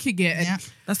yeah. poking it. And Yeah.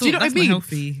 That's do you know not- what I that's not mean?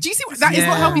 healthy. Do you see what that is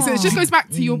not healthy? So it just goes back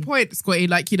to your point, Scotty.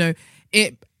 Like, you know,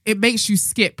 it makes you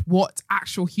skip what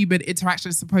actual human interaction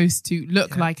is supposed to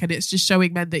look like, and it's just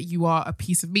showing men that you are a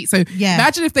piece of meat. So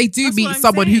imagine if they do That's meet what I'm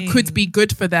someone who saying. could be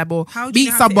good for them, or How do you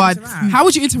meet know how to someone. interact? How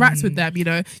would you interact with them? You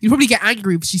know, you'd probably get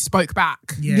angry if she spoke back.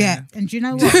 Yeah. And do you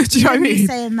know what? Do you know what I Me mean?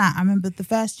 saying that, I remember the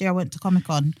first year I went to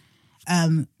Comic-Con,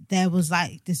 there was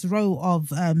like this row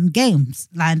of games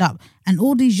lined up, and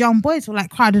all these young boys were like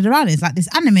crowded around it. It's like this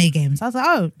anime game. So I was like,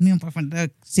 oh, me and my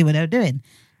boyfriend see what they were doing.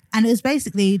 And it was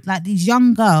basically like these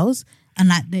young girls, and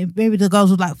like maybe the girls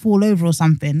would like fall over or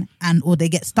something, or they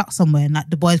get stuck somewhere, and like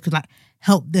the boys could like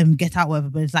help them get out, whatever.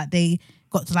 But it's like they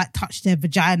got to like touch their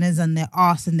vaginas and their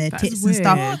arse and their tits and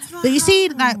stuff. But you see,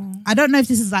 like, I don't know if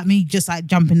this is like me just like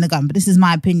jumping the gun, but this is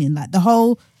my opinion. Like the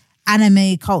whole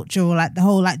anime culture, or like the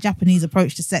whole like Japanese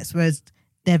approach to sex, whereas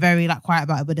they're very like quiet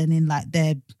about it, but then in like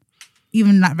their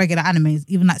even like regular animes,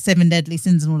 even like 7 Deadly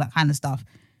Sins and all that kind of stuff.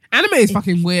 Anime is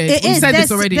fucking weird. It We've is. said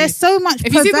this already. There's so much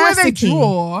if you see the way they perversity.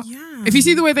 draw, if you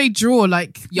see the way they draw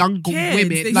like young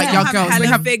women, like young girls, hella they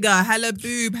have figure, hella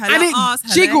boob, hella and it ass,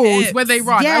 hella jiggles hips. when they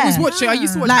run. I was watching. I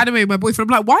used to watch anime with my boyfriend.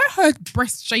 I'm like, why are her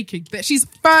breasts shaking? That she's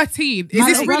 13. Is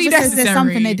this really necessary? There's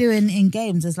something they do in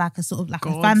games. There's like a sort of like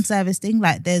a fan service thing.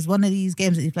 Like there's one of these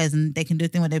games that he plays, and they can do a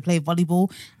thing where they play volleyball,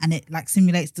 and it like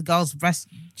simulates the girl's breast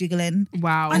jiggling.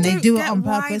 Wow, and they do it on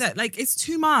purpose. Like it's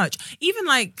too much. Even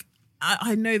like.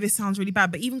 I know this sounds really bad,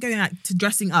 but even going like to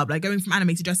dressing up, like going from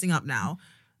anime to dressing up now,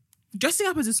 dressing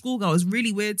up as a schoolgirl is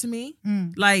really weird to me.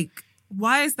 Like,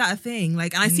 why is that a thing?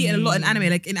 Like, and I see it a lot in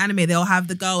anime. Like in anime, they'll have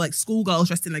the girl, like schoolgirls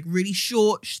dressed in like really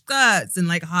short skirts and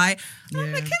like high. And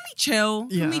I'm like, can we chill?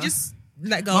 Can we just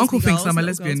let girls? My uncle be thinks girls, I'm a let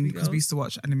lesbian girls be because we girls? used to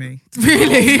watch anime.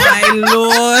 Really? My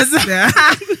lord.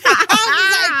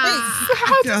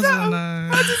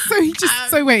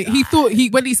 So wait, he thought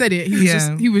when he said it,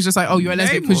 he was just like, oh, you're a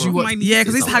lesbian because you watch. Yeah,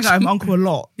 because I used to hang out with my uncle a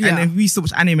lot, and then we used to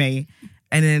watch anime.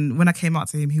 And then when I came out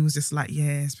to him, he was just like,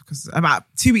 yes, because about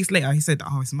 2 weeks later, he said,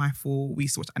 oh, it's my fault. We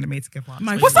used to watch anime together.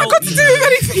 What's that got to do with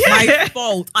anything? My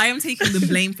fault. I am taking the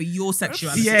blame for your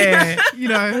sexuality. Yeah, you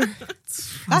know.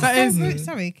 That's so rude.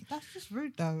 Sorry, that's just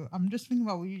rude though. I'm just thinking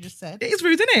about what you just said. It is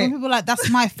rude, isn't it? When people are like, that's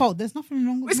my fault. There's nothing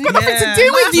wrong with It's me. got nothing to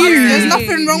do with you. There's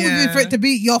nothing wrong with me for it to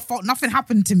be your fault. Nothing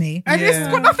happened to me. And this has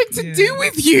got nothing to do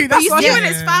with you. That's You why see when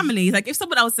it's family. Like if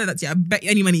someone else said that to you, I bet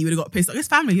you any money you would have got pissed. Like it's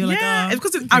family. You're like, It's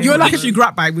because you're like you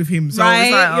grab bag with him. So right?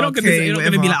 it's like, You're not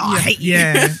gonna be like, oh, I hate you.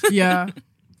 Yeah. Yeah.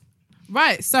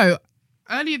 Right. So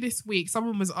earlier this week,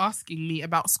 someone was asking me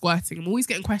about squirting. I'm always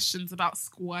getting questions about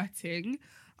squirting.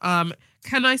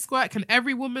 Can I squirt? Can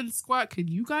every woman squirt? Can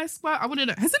you guys squirt? I want to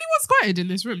know. Has anyone squirted in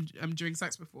this room during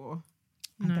sex before?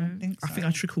 I don't think so. I think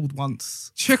I trickled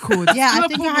once. Trickled. Yeah, I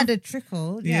think I had a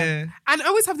trickle. Yeah. And I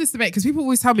always have this debate because people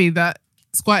always tell me that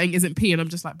squirting isn't pee, and I'm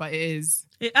just like, but it is.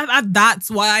 That's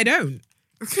why I don't.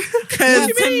 Because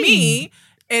to me,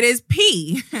 it is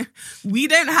pee. We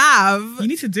don't have. You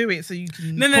need to do it so you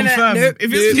can No, confirm no, if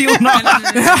it's pee or not.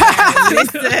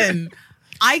 Listen,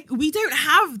 we don't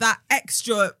have that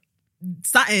extra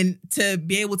something to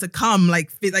be able to come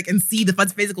like and see the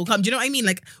physical come. Do you know what I mean?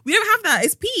 Like we don't have that.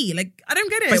 It's pee. Like I don't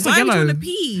get it. But it's Why not are we yellow. doing the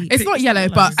pee? It's not yellow,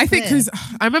 but I think clear. because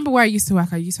I remember where I used to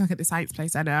work. I used to work at the science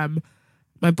place, and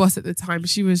my boss at the time,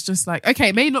 she was just like, okay,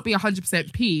 it may not be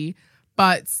 100% pee,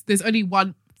 but there's only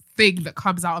one thing that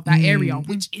comes out of that area,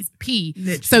 which is pee.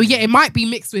 Literally. So yeah, it might be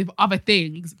mixed with other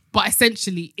things, but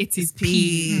essentially it is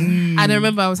pee. And I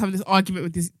remember I was having this argument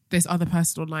with this other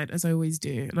person online, as I always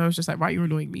do, and I was just like, right, you're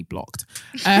annoying me, blocked.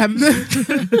 That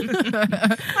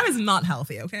is not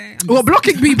healthy. Okay. Well,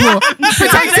 blocking people,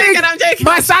 protecting I'm joking.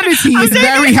 my sanity is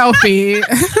very healthy.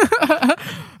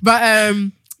 But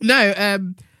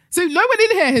no. So no one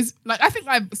in here has I think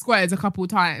I've squirted a couple of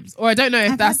times, or I don't know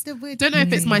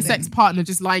if it's my sex partner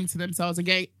just lying to themselves and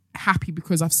getting happy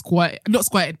because I've not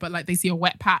squirted, but like they see a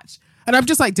wet patch, and I'm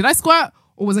just like, did I squirt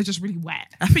or was I just really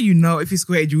wet? I think if you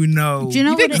squirted, you know. Do you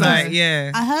know what it is?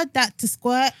 Yeah. I heard that to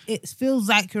squirt, it feels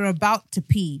like you're about to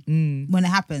pee when it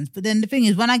happens. But then the thing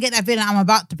is, when I get that feeling I'm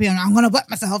about to pee, I'm going to wet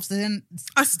myself, so then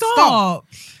I stop.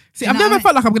 See, I've never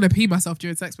felt like I'm going to pee myself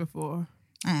during sex before.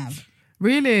 I have.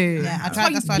 Really? Yeah, I That's tried. why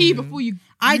That's you why pee I do. before you.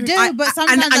 I do, but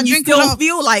sometimes I and you drink still a lot.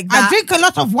 feel like that. I drink a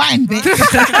lot of wine, bitch.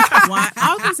 Wine.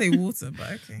 I was gonna say water,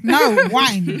 but okay. No,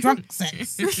 wine, drunk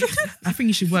sex. I think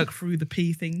you should work through the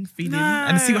pee thing, feeling,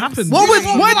 and see what happens. What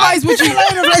advice would you?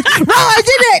 Bro, I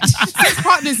did it. Sex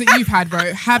partners that you've had,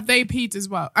 bro, have they peed as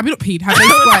well? I mean, not peed. Have they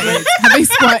squirted? Have they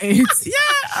squirted?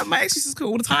 Yeah, my ex used to squirт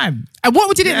all the time. And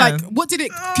what did it Yeah. like? What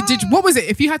was it?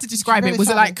 If you had to describe it, was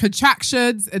it like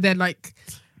contractions and then like?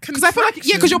 Because I feel like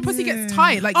because your pussy gets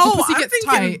tight, like your pussy gets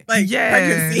tight. Like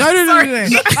pregnancy. No. Like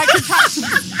contractions.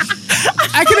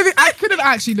 I could have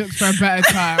actually looked for a better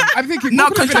term. I'm thinking No,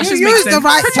 what could have been- contractions You makes used the sense.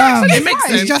 right term. It makes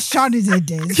sense. It's just Shawnee's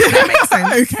ideas. It makes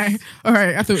sense. Okay, all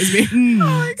right. I thought it was me.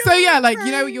 So yeah, like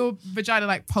your vagina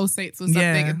like pulsates or something,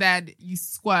 Yeah. and then you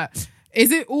squirt.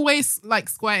 Is it always like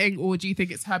squirting, or do you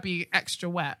think it's her being extra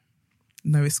wet?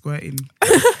 No, it's squirting.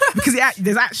 Because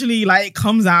there's actually like it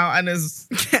comes out and there's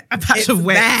a patch of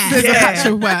wet. There's a patch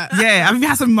of wet. Yeah, I mean, it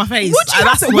has some in my face. What do you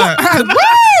have to work?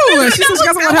 Woo! She said she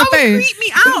has some on her face. Freak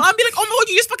me out. I'd be like, oh my god,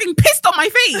 you just fucking pissed on my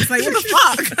face. Like, what the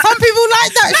fuck? Some people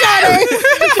like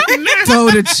that, Shadow.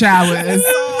 Golden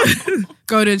showers.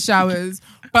 Golden showers.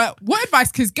 But what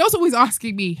advice? Because girls are always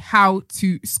asking me how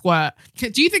to squirt.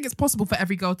 Do you think it's possible for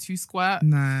every girl to squirt?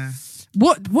 Nah.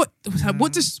 What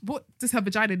does her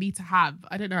vagina need to have?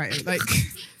 I don't know. Like,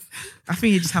 I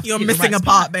think you just have to. You're hit the missing right a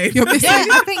part, spot. babe. you're missing. Yeah,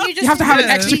 I think you have to have an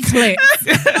extra You clip. have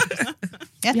You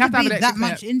have to to have be an that extra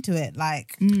much clip. into it,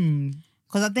 like,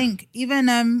 because I think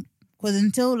even because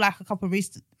until like a couple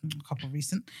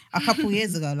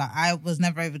years ago, like I was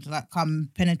never able to like come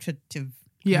penetrative.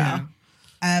 Yeah.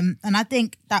 And I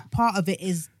think that part of it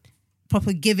is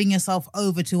proper giving yourself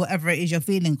over to whatever it is you're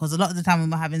feeling. Because a lot of the time when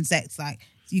we're having sex, like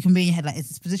you can be in your head like, is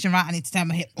this position right? I need to turn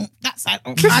my hip. Oh, that side.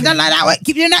 Oh, I don't like that way.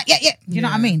 Keep doing that. Yeah. Do you know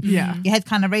what I mean? Yeah. Your head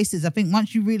kind of races. I think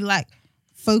once you really like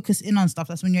focus in on stuff,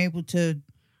 that's when you're able to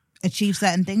achieve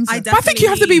certain things. But I think you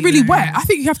have to be really wet. I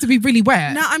think you have to be really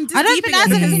wet. No, I'm I don't think that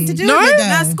has anything to do No? with it.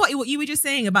 Now, though. Scotty, what you were just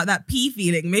saying about that pee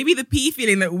feeling, maybe the pee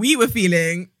feeling that we were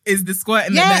feeling is the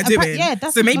squirting that they're doing. yeah,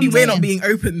 that's so what maybe I'm we're not saying. being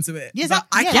open to it. Yes, But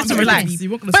I yeah, can't that's be what I'm relaxed. saying.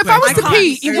 But if I was I to can't.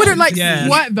 pee, it wouldn't like Yeah.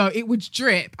 squirt though. It would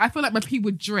drip. I feel like my pee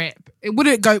would drip. It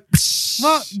wouldn't go.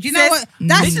 Well, do you know what?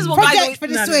 That's This is what guys project for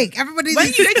always- this no, no. week. Everybody When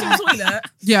needs you to go to the toilet,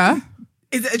 Yeah,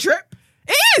 is it a trip?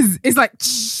 it is. It's like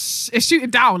it's shooting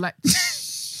down. Like it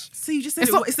So you just said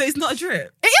It's not- so it's not a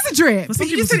drip. is a drip. But But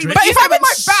you just said it-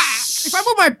 if I'm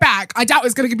on my back, I doubt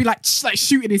it's gonna be like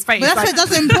shooting his face. But that's Like, what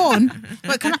does it in porn.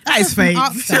 But can I, That is fake.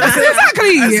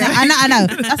 exactly. I know.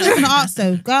 That's what I'm gonna ask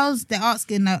though. Girls, they're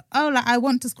asking like, oh, like I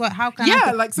want to squirt. How can I?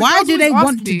 Yeah, do-" like so why girls do they always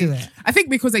want ask to me. do it? I think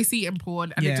because they see it in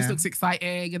porn and it just Yeah. looks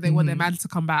exciting and they want their man to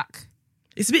come back.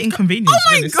 It's a bit inconvenient.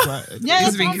 Oh my god! Yeah, it's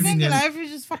that's a bit what I'm thinking. inconvenient. Like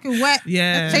everybody's just fucking wet.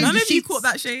 Yeah. Change None the of you sheets. caught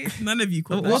that shade. None of you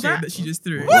caught What was that shade that? that she just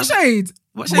threw. What shade?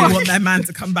 What shade want their man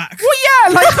to come back? Well,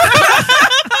 yeah, like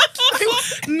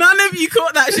None of you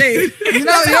caught that shade. You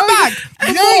know, come back.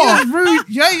 you know, you're just rude.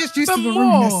 You're just used for to the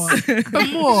more, rudeness. for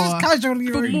more, Just casually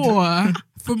for rude. more,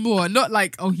 for more. Not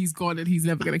like he's gone and he's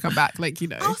never gonna come back. Like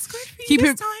I'll squirt for you keep this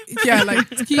him. time. Yeah, like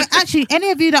keep. But actually,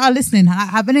 any of you that are listening,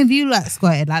 have any of you like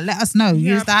squirted? Like, let us know.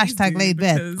 Yeah, Use the please hashtag do, laid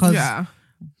bed. because- Because Yeah.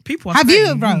 People are have you,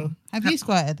 saying, bro? Have you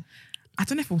squirted? I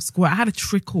don't know if it was squirt. I had a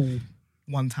trickle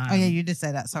one time. Oh yeah, you did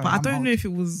say that. Sorry, But I I'm don't old. know if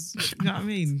it was. You know what I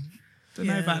mean? Don't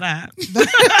know Yeah. about that.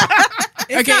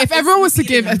 Okay, if everyone was to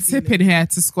give a feeling, tip in here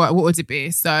to squirt, what would it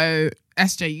be? So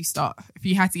SJ, you start. If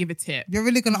you had to give a tip. You're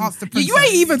really gonna ask the You, princess. you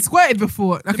ain't even squirted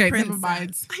before. Okay, never princess.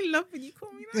 mind. I love when you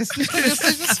call me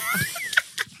that.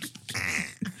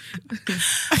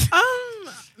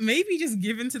 Maybe just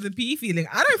give in to the pee feeling.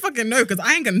 I don't fucking know because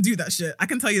I ain't gonna do that shit. I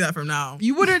can tell you that from now.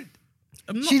 You wouldn't.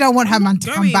 I'm not- She don't want her I'm man not to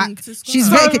come going back. to squirt. She's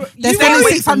So vacant. They're you spending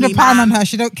wait for me, £600 on man. her.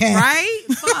 She don't care. Right?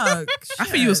 Fuck. I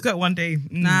think you will skirt one day.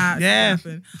 Nah, it's yeah. not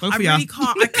gonna happen. Both I of ya. really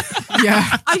can't.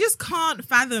 Yeah. I just can't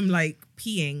fathom like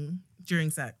peeing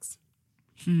during sex.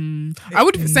 I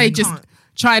would say just can't.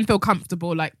 try and feel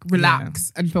comfortable, like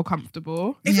relax and feel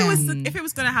comfortable. If Yeah. it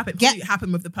was gonna happen, Get- it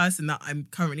happen with the person that I'm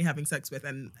currently having sex with,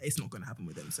 and it's not gonna happen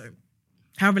with them. So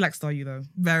How relaxed are you though?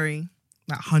 very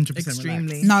Like 100%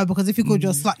 extremely. No, because if you called you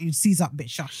a slut, you'd seize up,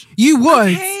 bitch. Shush. You would.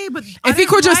 Okay, but If he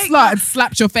called you a slut and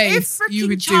slapped your face, if you freaking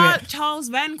would do it. Charles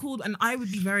Venn called, and I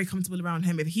would be very comfortable around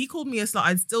him. If he called me a slut,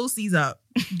 I'd still seize up.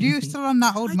 You still on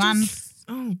that old man?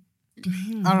 Oh.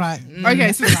 All right.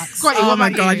 Okay, so Scotty, Oh what my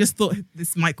about god! you? I just thought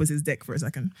this mic was his dick for a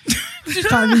second. Just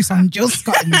trying to do some Jill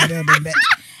Scott in the building,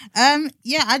 bitch.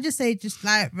 Yeah, I just say just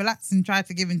like relax and try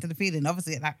to give into the feeling.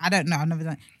 Obviously, like I don't know, I've never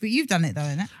done it, but you've done it though,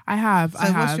 innit? I have. I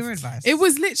So have. what's your advice? It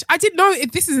was literally. I didn't know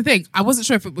if this is the thing. I wasn't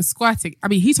sure if it was squirting. I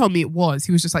mean, he told me it was.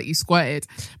 He was just like, you squirted.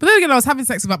 But then again, I was having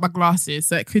sex without my glasses,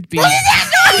 so it could be.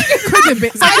 It could have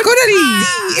been. So I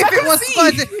couldn't see. if it was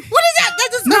squirted. What is that? That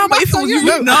does not But if it matter. was, You you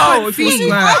know. would know if it was see.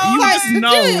 squirt. Oh, You would like, just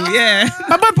know. Yeah.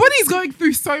 But my body's going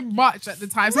through so much at the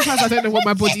time. Sometimes I don't know what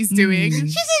my body's doing. She said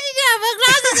you didn't have her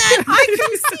glasses on. I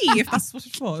can see if that's what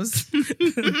it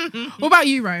was. What about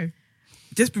you, Ro?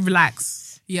 Just be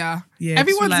relaxed. Yeah. Yeah,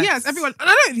 Everyone's, just relax. yes, everyone.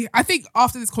 And I think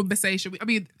after this conversation, I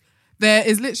mean, there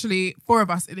is literally 4 of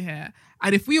us in here.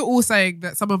 And if we are all saying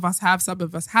that some of us have, some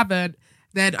of us haven't,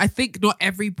 then I think not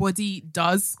everybody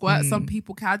does squirt. Some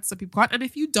people can, some people can't. And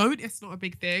if you don't, it's not a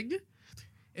big thing.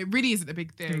 It really isn't a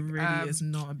big thing. It really is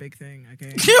not a big thing.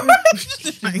 Okay.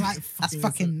 Like, that's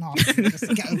fucking not. Just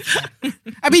get over it.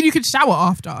 I mean, you can shower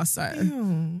after, so.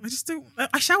 I just don't.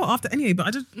 I shower after anyway, but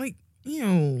I just like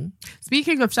Ew.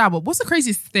 Speaking of shower, what's the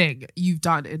craziest thing you've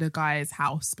done in a guy's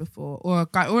house before, or a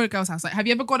girl's house? Like, have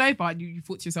you ever gone over and you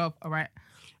thought to yourself, "All right,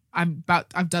 I've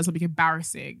done something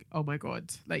embarrassing. Oh my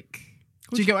god!" Like,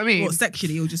 do you get what I mean? What,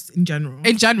 sexually or just in general?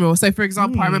 In general. So, for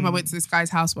example, I remember I went to this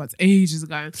guy's house once ages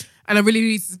ago, and I really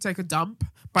needed to take a dump,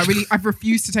 but I've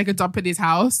refused to take a dump in his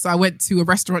house. So I went to a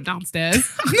restaurant downstairs.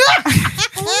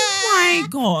 Oh my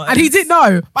god! And he didn't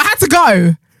know, but I had to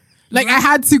go. Like, I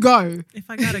had to go. If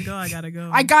I gotta go, I gotta go.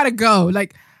 I gotta go.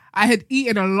 Like, I had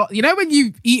eaten a lot. You know when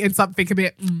you've eaten something a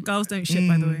bit... Girls don't shit,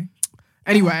 by the way.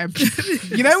 Anyway,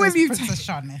 you know when you've...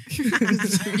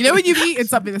 you know when you've eaten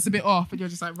something that's a bit off and you're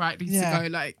just like, right, need to go.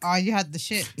 Like, oh, you had the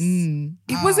shits.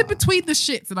 It was in between the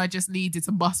shits and I just needed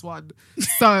to bust one.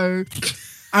 So...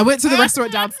 I went to the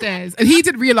restaurant downstairs and he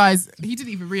didn't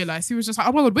even realize. He was just like,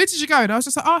 oh my God, where did you go? And I was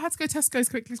just like, oh, I had to go to Tesco's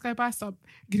quickly to go buy some.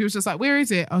 And he was just like, where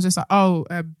is it? I was just like, oh,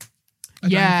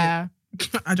 yeah.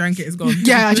 I drank it, it's gone.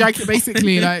 Yeah, I drank it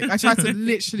basically. Like, I tried to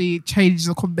literally change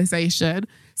the conversation.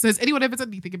 So has anyone ever done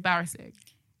anything embarrassing?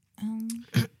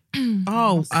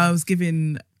 I was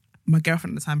giving my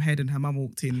girlfriend at the time head and her mum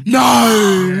walked in.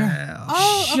 No! Yeah.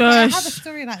 Oh, okay. I have a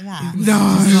story like that.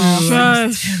 No. It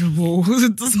was terrible. It was a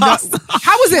disaster.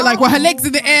 How was it? Like, were her legs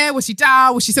in the air? Was she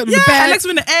down? Was she sitting on the bed? Her legs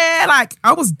were in the air. Like,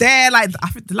 I was there. Like,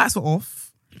 I think the lights were off.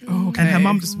 Okay. And her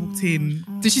mum just walked in.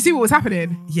 Did she see what was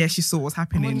happening? Yeah, she saw what was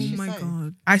happening. Oh my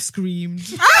God. I screamed.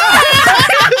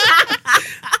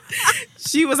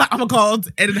 She was like, oh my God.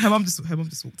 And then her mum just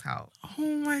walked out. Oh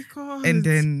my God. And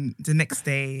then the next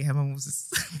day, her mum was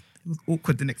just... It was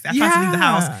awkward the next day. I tried to leave the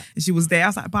house and she was there. I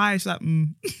was like, bye. She's like, Oh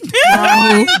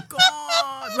my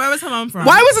God. Where was her mum from?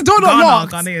 Why was the door not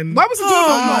locked? Ghanaian. Why was the door not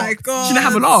locked? Oh my God. She didn't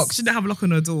have a lock. She didn't have a lock on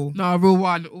her door. No, rule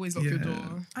one, always lock your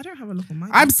door. I don't have a lock on my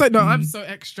door. I'm so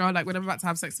extra. Like when I'm about to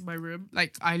have sex in my room,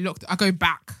 like I go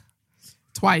back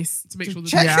twice to make sure the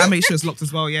door. Yeah, I make sure it's locked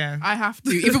as well, yeah. I have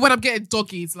to. Even when I'm getting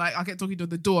doggies, like I get doggied on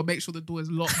the door, make sure the door is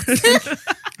locked.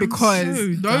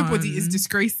 Because nobody is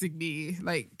disgracing me.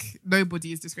 Like,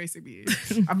 nobody is disgracing me.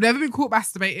 I've never been caught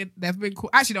masturbating.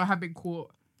 Actually, no, I have been caught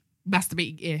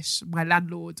masturbating-ish. My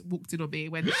landlord walked in on me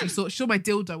when she saw my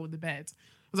dildo on the bed.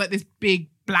 It was like this big,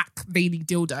 black, veiny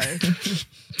dildo.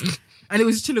 And it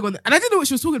was chilling on and I didn't know what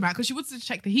she was talking about because she wanted to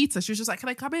check the heater. She was just like, can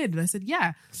I come in? And I said,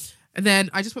 yeah. And then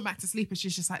I just went back to sleep and she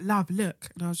was just like, love, look.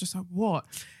 And I was just like, what?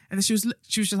 And then she was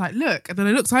just like, look. And then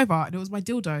I looked over and it was my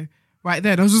dildo. Right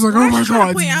then, I was just like, oh my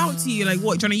God. Point out to you, like,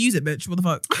 what, trying to use it, bitch? What the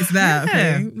fuck? It's there,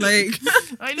 okay? Like,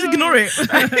 I just ignore it.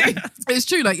 It's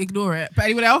true, like, ignore it. But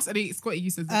anyone else? Scotty, you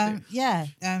said something. Yeah,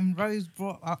 Rose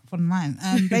brought up one of mine.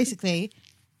 Basically,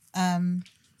 the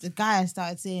guy I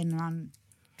started seeing around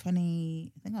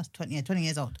 20, I think I was 20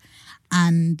 years old.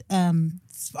 And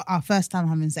our first time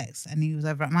having sex, and he was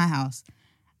over at my house.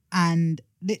 And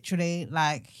literally,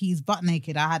 like, he's butt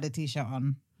naked. I had a t-shirt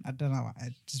on. I don't know,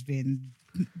 just being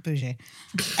bougie.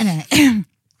 Anyway,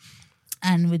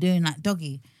 and we're doing like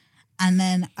doggy. And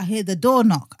then I hear the door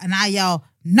knock and I yell,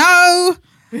 no!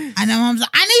 And then Mum's like,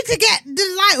 I need to get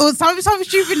the light or some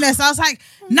stupidness. I was like,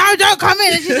 no, don't come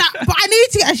in. And she's like, but I need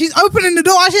to get, and she's opening the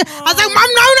door. I was like, Mum,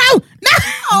 no.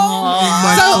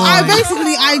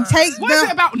 I take what is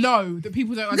it about no that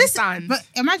people don't understand? But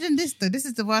imagine this though. This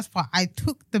is the worst part. I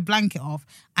took the blanket off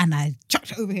and I chucked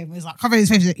it over him. It was like covering his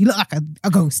face. He looked like a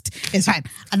ghost. It's fine.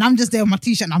 And I'm just there with my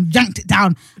t-shirt and I've yanked it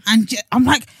down. And I'm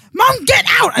like, Mum, get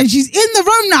out! And she's in the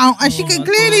room now, and she can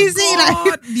clearly see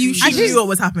like she knew what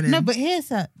was happening. No, but here's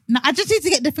her. No, I just need to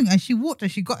get the thing, and she walked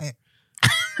and she got it.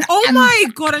 Oh my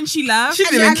God! And she left. She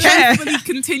didn't care. She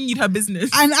continued her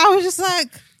business. And I was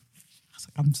like,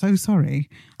 I'm so sorry.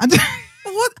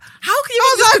 What? How can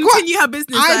you just continue her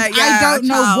business? I don't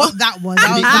know what that was.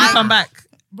 I was like, come back.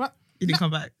 But, you didn't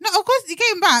come back. No, of course he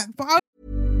came back. But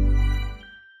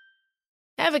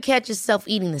Ever catch yourself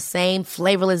eating the same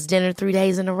flavorless dinner 3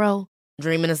 days in a row?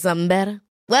 Dreaming of something better?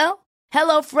 Well,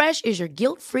 HelloFresh is your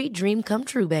guilt-free dream come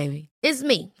true, baby. It's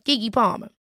me, Keke Palmer.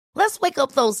 Let's wake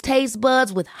up those taste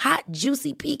buds with hot,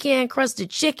 juicy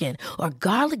pecan-crusted chicken or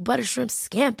garlic butter shrimp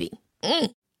scampi.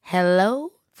 Hello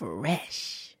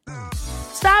Fresh.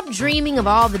 Stop dreaming of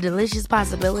all the delicious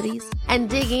possibilities and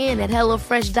dig in at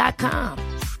HelloFresh.com.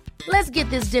 Let's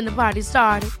get this dinner party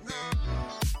started.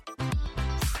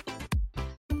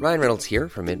 Ryan Reynolds here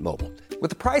from Mint Mobile. With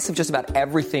the price of just about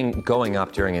everything going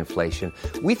up during inflation,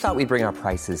 we thought we'd bring our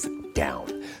prices down.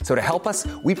 So to help us,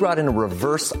 we brought in a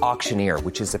reverse auctioneer,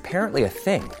 which is apparently a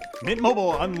thing. Mint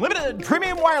Mobile Unlimited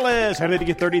Premium Wireless. How to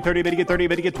get 30, 30, bit to get 30,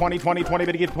 bit to get 20, 20, 20,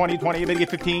 bit to get 20, 20, bit to get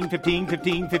 15, 15,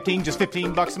 15, 15, just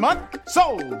 $15 a month?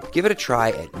 Sold! Give it a try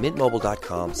at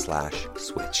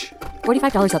mintmobile.com/switch.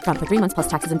 $45 up front for 3 months plus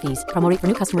taxes and fees. Promo rate for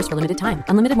new customers for limited time.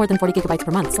 Unlimited more than 40 gigabytes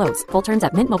per month. Slows full terms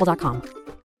at mintmobile.com.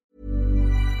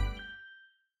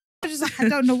 I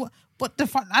don't know what the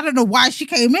fuck. I don't know why she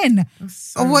came in,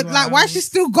 so or what, like why she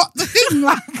still got the thing.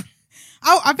 Like,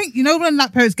 I think when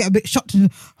like parents get a bit shocked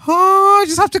and I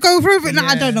just have to go through it. No,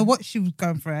 I don't know what she was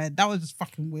going for. That was just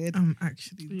fucking weird. I'm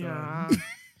actually done.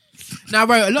 Now,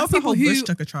 bro, a lot of That's the people whole who Bush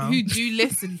Tucker trial. do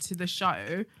listen to the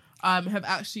show have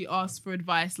actually asked for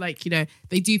advice. Like,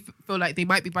 they do feel like they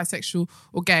might be bisexual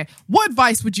or gay. What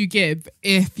advice would you give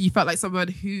if you felt like someone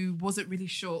who wasn't really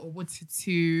sure or wanted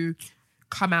to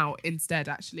come out instead,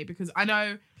 actually? Because I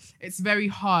know it's very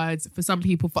hard for some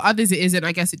people. For others, it isn't.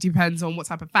 I guess it depends on what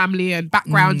type of family and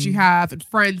background you have and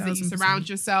friends that you surround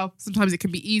yourself. Sometimes it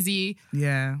can be easy.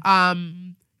 Yeah.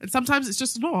 And sometimes it's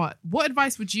just not. What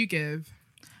advice would you give?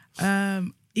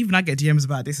 Even I get DMs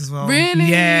about this as well. Really?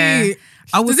 Yeah.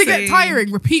 Does it get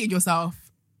tiring repeating yourself?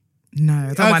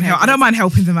 No, I don't mind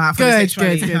helping them out. Good.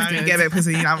 Get a bit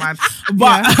pussy, you know, man.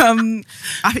 But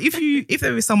I think if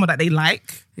there is someone that they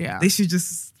like, they should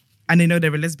just, and they know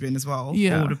they're a lesbian as well,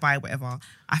 or a bi, whatever.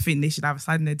 I think they should have a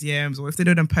slide in their DMs, or if they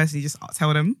know them personally, just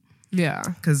tell them. Yeah,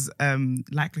 because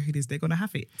likelihood is they're gonna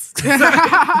have it.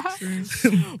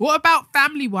 What about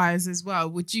family wise as well?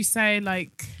 Would you say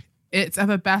like it's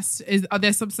ever best? Are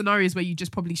there some scenarios where you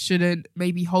just probably shouldn't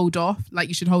maybe hold off? Like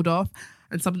you should hold off,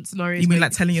 and some scenarios. You mean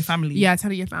like telling your family? Yeah,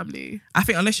 telling your family. I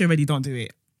think unless you're ready, don't do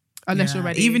it. Unless you're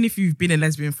ready, even if you've been a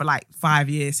lesbian for like 5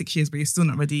 years, 6 years, but you're still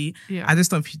not ready. Yeah. I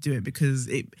just don't think you do it because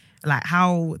it. Like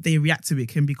how they react to it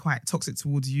can be quite toxic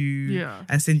towards you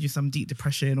and send you some deep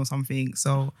depression or something.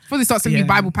 So before they start sending you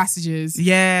Bible passages.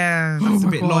 Yeah, that's a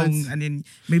bit long. And then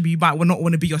maybe you might not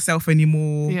want to be yourself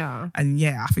anymore. Yeah. And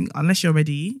I think unless you're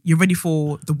ready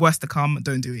for the worst to come,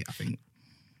 don't do it, I think.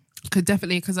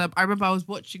 Because I remember I was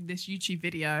watching this YouTube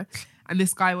video and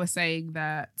this guy was saying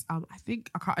that, I'm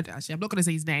not going to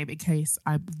say his name in case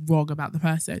I'm wrong about the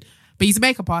person, but he's a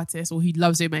makeup artist or he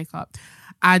loves doing makeup.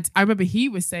 And I remember he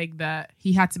was saying that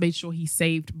he had to make sure he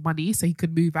saved money so he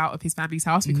could move out of his family's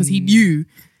house because he knew,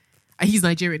 and he's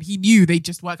Nigerian, he knew they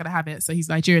just weren't going to have it. So he's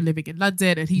Nigerian living in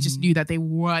London and he just knew that they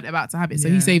weren't about to have it. So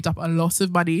he saved up a lot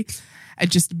of money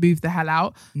and just moved the hell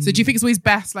out. So do you think it's always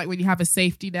best like when you have a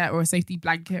safety net or a safety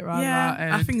blanket rather?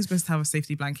 Yeah, I think it's best to have a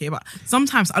safety blanket. But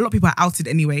sometimes a lot of people are outed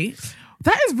anyway.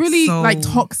 That is really like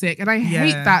toxic and I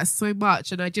hate that so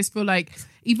much. And I just feel like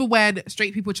even when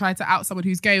straight people try to out someone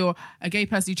who's gay or a gay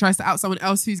person who tries to out someone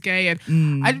else who's gay, and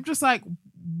I'm just like,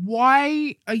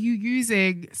 why are you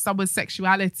using someone's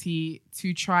sexuality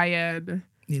to try and...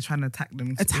 You're trying to attack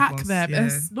them. Yeah.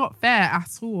 It's not fair at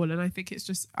all. And I think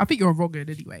I think you're wrong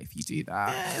anyway if you do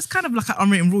that. Yeah, it's kind of like an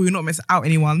unwritten rule. You're not meant to out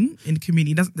anyone in the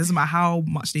community. Doesn't matter how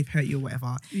much they've hurt you or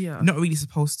whatever. Yeah. You're not really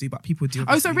supposed to, but people do.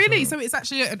 Oh, so really? So it's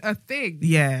actually a thing?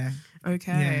 Yeah.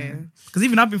 Okay. Because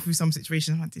even I've been through some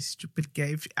situations like this stupid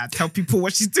gay. I tell people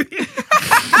what she's doing.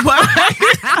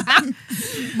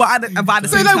 but at the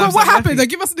same time, what happened? Like,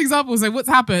 give us an example. So what's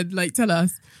happened? Like, tell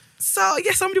us. So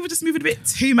somebody was just moving a bit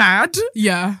too mad.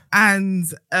 Yeah. And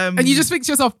you just think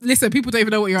to yourself, listen, people don't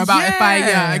even know what you're about.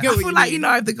 I feel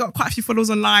like, they got quite a few followers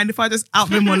online. If I just out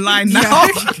them online now,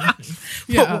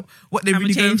 what they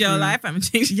really change your life, I'm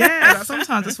changing. Yeah, sometimes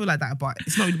I just feel like that, but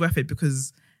it's not really worth it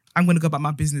because I'm going to go about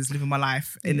my business, living my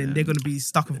life, and then they're going to be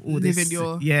stuck with all this. Living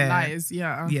your lies.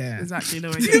 Yeah. Exactly. No,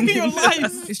 living your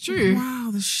lives. It's true. Wow,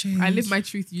 the shame. I live my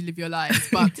truth, you live your lives.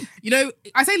 But,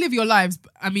 I say live your lives,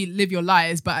 I mean live your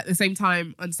lives, but at the same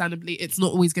time, understandably, it's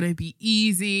not always going to be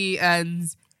easy. And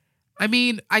I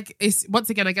mean, it's once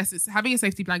again, I guess it's having a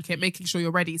safety blanket, making sure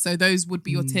you're ready. So those would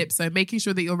be your tips. So making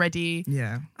sure that you're ready.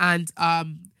 Yeah. And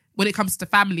when it comes to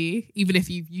family, even if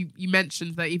you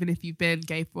mentioned that even if you've been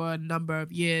gay for a number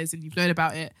of years and you've known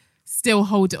about it, still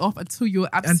hold it off until you're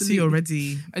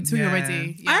ready. Until you're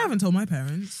ready. Yeah. I haven't told my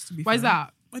parents, to be Why fair. is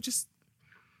that?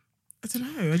 I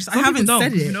don't know. I haven't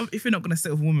said it. If you're not going to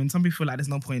sit with a woman, some people feel like there's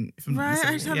no point. If I'm right,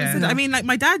 I just haven't yeah. said it. I mean, like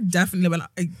my dad definitely,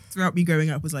 throughout me growing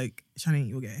up, was like, Shani,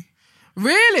 you're gay.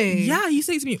 Really? Yeah, you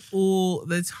say it to me all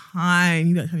the time.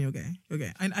 You're like, Shani, you're gay. You're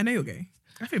gay. I know you're gay.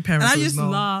 I think parents. And I just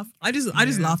laughed. I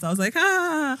just laughed. I was like,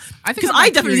 I think because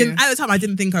I definitely didn't, at the time I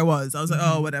didn't think I was. I was like,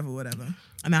 oh, whatever.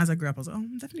 And then as I grew up, I was like, oh,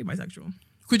 I'm definitely bisexual.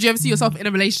 Could you ever see yourself in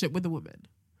a relationship with a woman?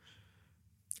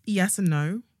 Yes and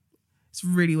no. It's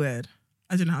really weird.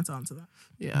 I don't know how to answer that.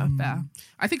 Yeah, fair.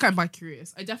 I think I'm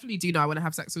bi-curious. I definitely do know I want to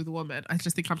have sex with a woman. I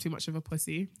just think I'm too much of a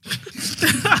pussy.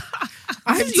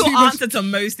 I That's your answer to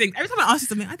most things. Every time I ask you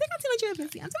something, I think I'm too much of a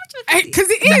pussy. I'm too much of a pussy. Because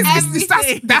it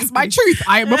is. That's my truth.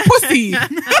 I am a pussy.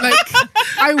 Like,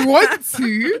 I want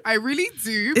to. I really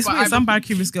do. It's but weird. Some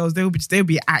bicurious girls, they'll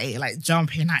be at it, like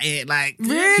jumping at it, like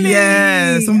really.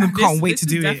 Yeah, some of them can't wait to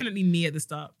do it. Definitely me at the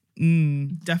start.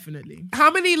 Definitely.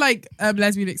 How many like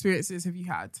lesbian experiences have you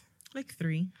had? Like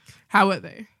 3. How were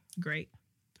they? Great.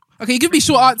 Okay, you give me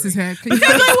short answers here. Can you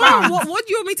what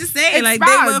do you want me to say? It's Like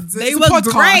bad. they It's a were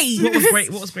podcast.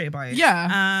 great. What was great about it?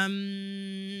 Yeah.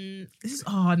 This is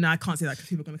no, I can't say that because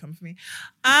people are gonna come for me.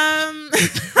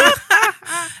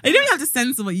 You don't even have to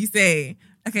censor what you say.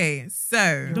 Okay,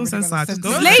 so Don't censor. Just go.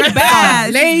 laid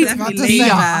back. Laid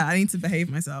back. I need to behave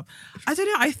myself. I don't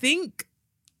know. I think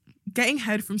getting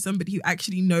head from somebody who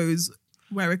actually knows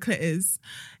where a clit is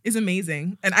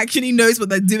amazing and actually knows what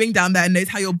they're doing down there and knows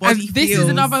how your body And this feels. is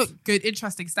another good,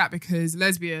 interesting stat because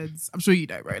lesbians, I'm sure you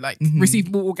know, right? Like receive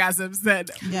more orgasms than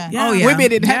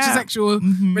women in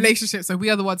heterosexual relationships. So we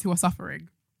are the ones who are suffering.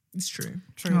 It's true.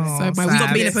 True. Oh, so my sad.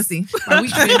 Stop being a weakness. pussy. My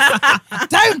weakness.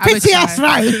 Don't pity us,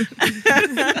 right?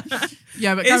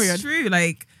 Yeah, but carry on. It's true.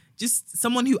 Like just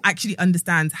someone who actually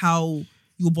understands how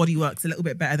your body works a little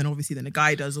bit better than obviously than a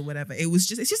guy does or whatever. It's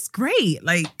just great.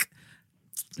 Like,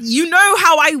 you know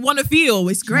how I want to feel.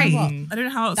 It's great. You know what? I don't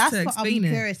know how else That's to what explain I'm it.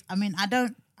 curious. I mean, I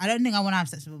don't think I want to have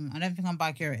sex with women. I don't think I'm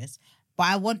bi-curious. But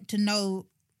I want to know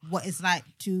what it's like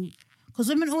to... Because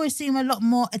women always seem a lot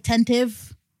more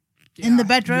attentive in the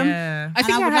bedroom. Yeah. I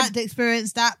think I would like to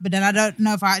experience that, but then I don't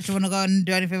know if I actually want to go and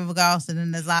do anything with a girl. So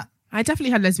then there's that. I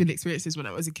definitely had lesbian experiences when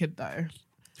I was a kid though.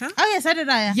 Oh, yes, so did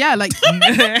I. Yeah, like, listen,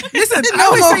 I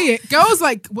always say it. Girls,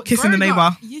 like, Kissing the growing neighbour.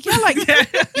 up, yeah, like,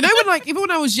 you know, when, like, even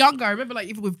when I was younger, I remember, like,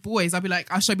 even with boys, I'd be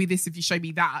like, I'll show me this if you show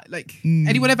me that. Like,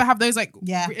 anyone ever have those, like,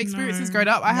 experiences growing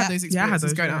up? I had those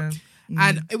experiences growing up.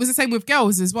 And it was the same with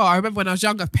girls as well. I remember when I was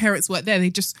younger, parents weren't there.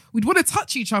 We'd want to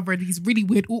touch each other in these really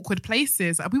weird, awkward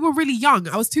places. And we were really young.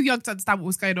 I was too young to understand what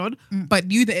was going on, but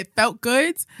knew that it felt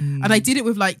good. And I did it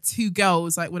with, like, 2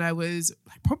 girls, like, when I was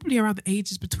like, probably around the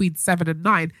ages between 7 and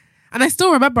 9. And I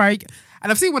still remember, and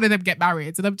I've seen one of them get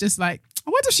married, and I'm just like, I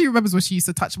wonder if she remembers when she used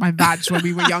to touch my vag when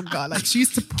we were younger. Like, she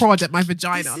used to prod at my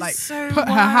vagina, like, put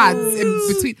her hands in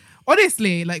between.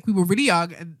 Honestly, like, we were really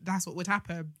young, and that's what would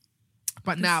happen.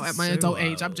 But now, at my adult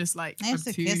age, I'm just like, I I'm used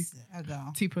to kiss a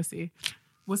girl. too pussy.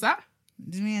 What's that?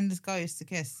 Me and this girl used to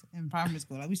kiss in primary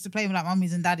school. Like, we used to play with like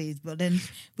mummies and daddies, but then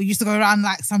we used to go around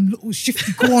like some little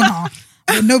shifty corner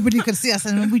where nobody could see us,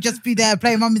 and we'd just be there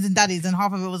playing mummies and daddies, and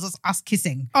half of it was just us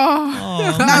kissing.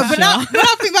 Oh, no, but now, when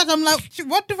I think back, I'm like,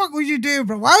 what the fuck was you doing,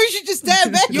 bro? Why was you just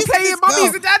there, man? You're playing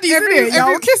mummies and daddies, isn't it?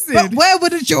 Y'all kissing. But where were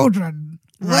the children?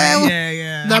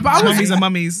 Yeah. No, but I was mummies and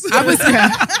mummies.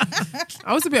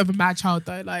 I was a bit of a mad child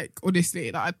though. Like,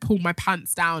 honestly, like, I'd pull my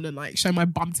pants down and like show my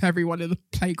bum to everyone in the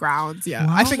playground. Yeah,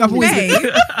 wow. I think I've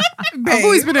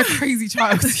always been a crazy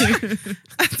child.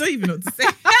 I don't even know what to say.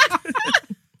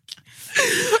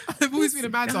 I've always been a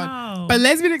mad one. But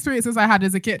lesbian experiences I had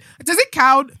as a kid, does it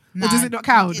count or does it not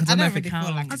count? I don't really feel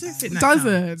like I don't think it that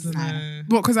doesn't. No.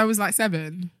 What? Because I was like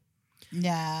 7.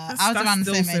 Yeah, I was around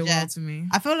the same age. Yeah. To me.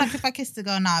 I feel like if I kissed a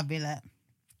girl now, I'd be lit.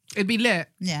 It'd be lit.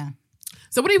 Yeah.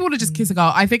 So what do you want to just kiss a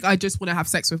girl? I think I just want to have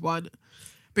sex with one.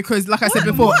 Because like I said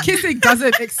before, kissing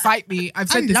doesn't excite me. I've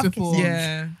said this before. Kissing.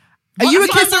 Yeah. Are you a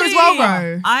kisser as well,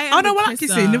 bro? I know, when I'm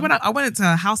kissing. When I went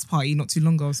to a house party not too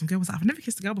long ago, some girl was like, I've never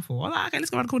kissed a girl before. I was like, okay, let's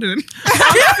go around the corner then.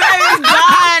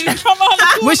 Come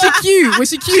on. Was she cute? Was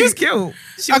she cute? She was cute.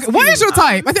 Okay, what is your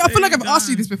type? I feel like I've asked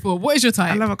you this before. What is your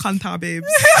type? I love a cunt, babes.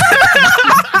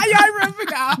 Yeah, I remember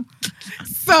now.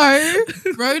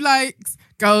 So, bro likes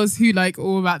girls who like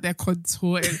all about their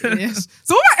contouring-ish.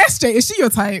 So what about SJ? Is she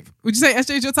your type? Would you say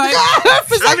SJ is your type?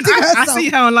 I see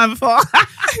her online before.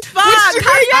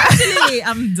 Actually,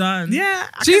 I'm done. Yeah.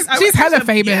 She's hella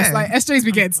famous. Yeah. Like, SJ's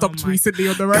been getting stopped recently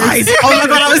on the road. Guys, Oh my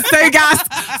god, I was so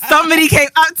gassed. Somebody came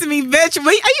up to me, bitch.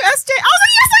 Are you SJ? I was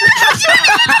like, yes, I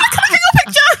am. Can I get your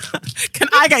picture? Can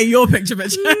I get your picture,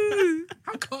 bitch?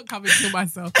 I can't come and kill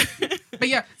myself. But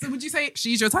yeah, so would you say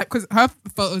she's your type? Because her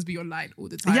photos be online all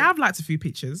the time. Yeah, I've liked a few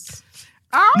pictures.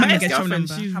 Oh, My get your ex-girlfriend,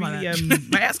 number. she's How about really,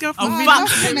 my ex-girlfriend. Oh, fuck.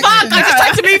 I just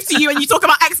tried to move to you and you talk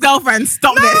about ex-girlfriends.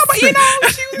 Stop this. But you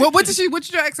know, what did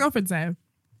your ex-girlfriend say?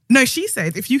 no, she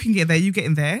said, if you can get there, you get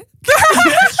in there.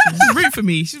 She's root for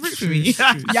me. She's root for me.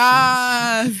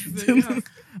 Yes.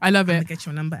 I love it. Get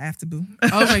your number after, boo.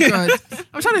 Oh my god.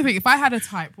 I'm trying to think. If I had a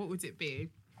type, what would it be?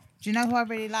 Do you know who I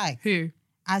really like? Who?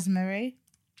 Asmarie.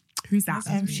 Who's that?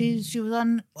 She was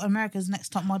on America's Next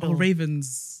Top Model. Or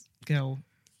Raven's girl.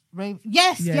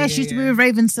 Yes, she used to be with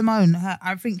Raven Simone.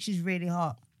 I think she's really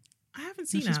hot. I haven't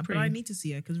seen She's her, but pretty. I need to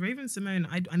see her because Raven Simone,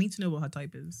 I need to know what her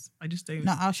type is. I just don't.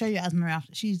 No, I'll show you Asmaria.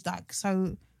 She's like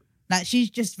so, like she's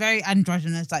just very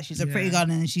androgynous. Like she's a pretty girl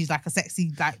and she's like a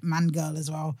sexy like man girl as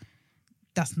well.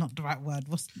 That's not the right word.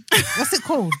 What's it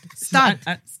called? Stud.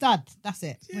 Stud. That's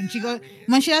it. When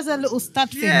she has a little stud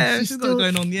thing. Yeah, she's got it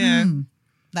going on. Yeah.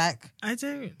 Like I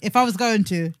don't. If I was going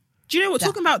to. Do you know what?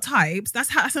 Talking about types,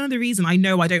 that's another reason I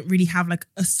know I don't really have like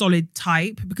a solid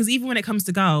type because even when it comes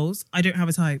to girls, I don't have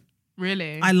a type.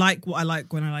 Really? I like what I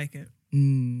like when I like it.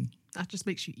 That just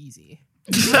makes you easy.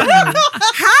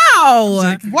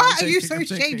 How? Why are you so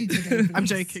shady today? I'm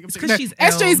joking. Because she's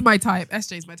SJ's my type.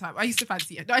 SJ's my type. I used to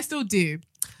fancy it. No, I still do.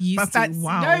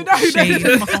 Wow. No. Shade.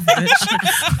 Fuck off,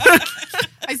 bitch.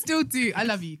 I still do. I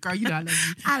love you, girl. You know I love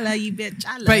you. I love you, bitch.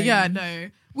 I love But yeah, you. no.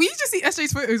 We used to see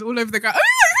SJ's photos all over the ground. Oh,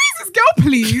 who is this girl,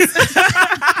 please?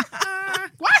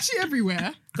 Why is she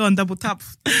everywhere? Go on, double tap.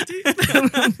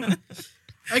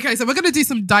 Okay, so we're going to do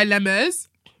some dilemmas.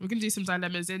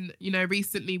 And,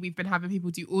 recently we've been having people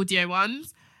do audio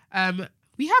ones.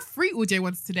 We have 3 audio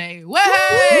ones today. Way!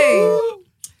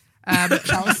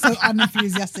 That was so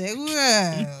unenthusiastic.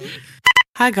 Whoa.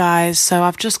 Hi guys, so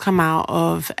I've just come out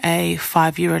of a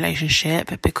 5-year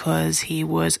relationship because he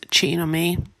was cheating on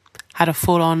me. Had a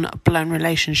full-on blown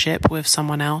relationship with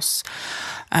someone else.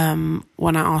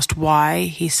 When I asked why,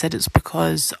 he said it's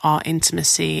because our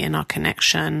intimacy and our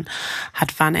connection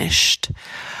had vanished.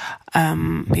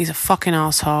 He's a fucking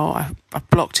asshole. I've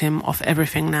blocked him off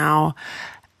everything now,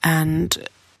 and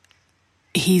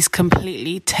he's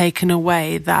completely taken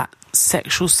away that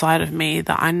sexual side of me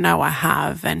that I know I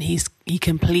have, and he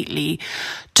completely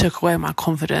took away my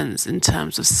confidence in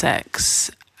terms of sex.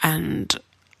 And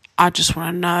I just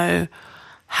want to know,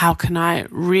 how can I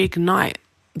reignite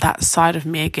that side of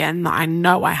me again that I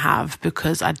know I have,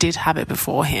 because I did have it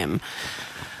before him.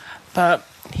 But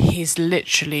he's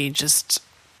literally just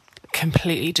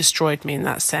completely destroyed me in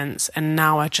that sense, and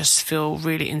now I just feel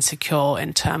really insecure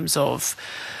in terms of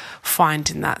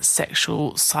finding that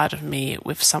sexual side of me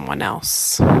with someone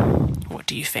else. What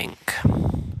do you think?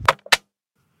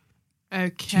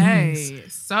 Okay,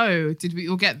 Jeez. so did we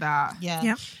all get that?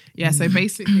 Yeah. So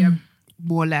basically,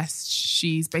 more or less,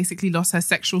 she's basically lost her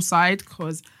sexual side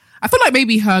because I feel like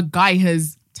maybe her guy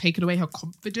has taken away her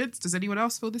confidence. Does anyone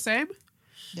else feel the same?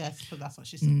 Yes, but that's what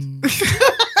she said.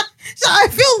 So I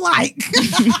feel like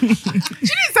She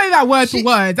didn't say that word for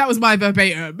word. That was my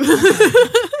verbatim.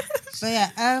 So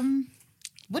yeah,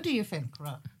 what do you think,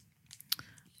 Ra?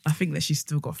 I think that she's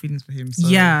still got feelings for him. So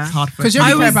Yeah. it's hard for her. Because you to-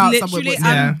 only care about literally,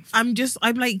 someone.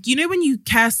 I'm like, you know, when you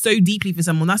care so deeply for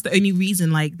someone, that's the only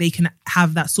reason like they can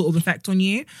have that sort of effect on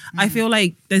you. I feel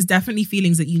like there's definitely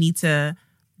feelings that you need to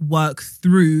work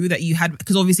through that you had,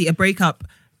 because obviously a breakup,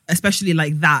 especially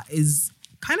like that, is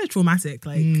kind of traumatic.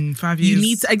 Like 5 years. you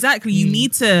need to you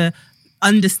need to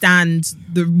understand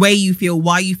the way you feel,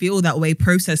 why you feel that way,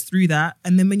 process through that,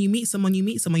 and then when you meet someone.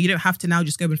 You don't have to now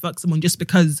just go and fuck someone just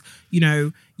because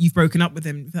you've broken up with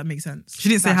him, if that makes sense. She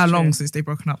didn't say That's how true. long since they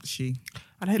broken up. Did she?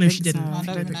 I don't No, think she didn't. so. I I don't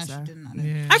don't know. think so. She didn't.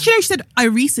 Yeah. Actually, no, she said I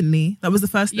recently. That was the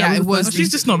first. Yeah, that it was. the-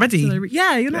 She's just not ready.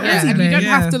 Yeah, you're not Yeah, ready. and you don't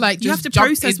Yeah. have to You have just to jump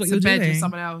process what into you're bed doing. with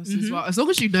someone else as well. As long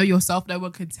as you know yourself, no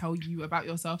one can tell you about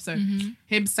yourself. So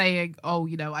him saying, "Oh,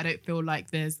 I don't feel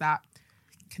like there's that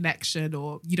connection,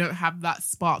 or you don't have that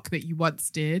spark that you once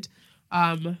did."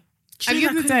 At the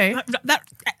end of the day,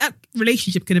 that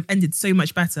relationship could have ended so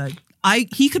much better.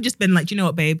 He could just been like, "Do you know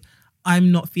what, babe?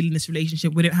 I'm not feeling this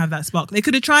relationship. We don't have that spark." They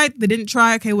could have tried. They didn't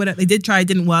try. Okay, whatever. They did try. It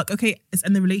didn't work. Okay, let's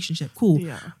end the relationship. Cool.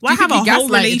 yeah. Why have a whole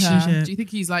relationship? Her? Do you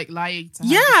think he's like lying to her?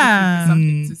 Yeah.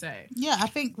 Something to say. Yeah, I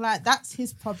think like that's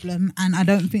his problem, and I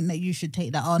don't think that you should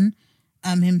take that on.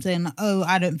 Him saying, like, "Oh,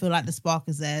 I don't feel like the spark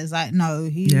is there." It's like, no,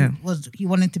 he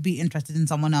wanted to be interested in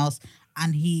someone else,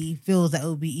 and he feels that it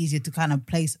would be easier to kind of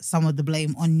place some of the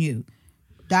blame on you.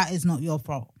 That is not your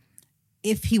fault.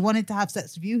 If he wanted to have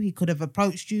sex with you, he could have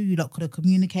approached you. You lot could have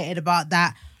communicated about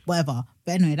that, whatever.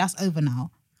 But anyway, that's over now.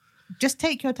 Just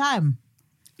take your time.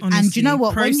 Honestly, and do you know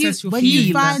what? When you process your find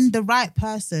feelings. the right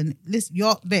person, listen,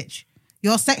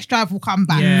 your sex drive will come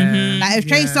back. Yeah. Like if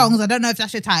Trey Songz, I don't know if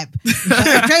that's your type. But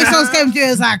if Trey Songz came to you,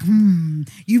 it's like,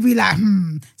 you be like,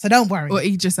 So don't worry. Or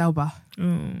Idris Elba.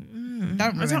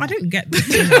 Don't worry. I don't get this.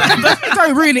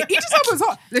 Don't really. Idris Elba's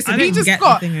hot. Listen, I don't he just get the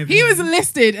got. thing over He here. was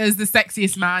listed as the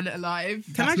sexiest man alive.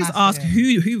 Can I That's just nice ask to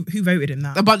hear. who voted in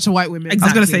that? A bunch of white women. I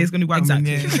was going to say it's going to be white women,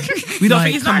 Exactly. yeah. We don't Like,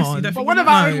 think he's come nice. on. You don't But think what he's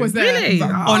about nice? him was there? Really?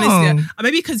 Oh. Honestly,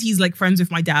 maybe because he's like friends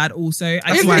with my dad. Also,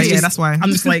 I Is feel like he? Yeah, just- that's why.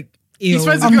 I'm just like, ew. He's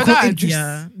friends with your dad.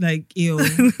 Yeah, like ew. I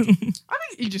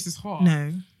think Idris is hot.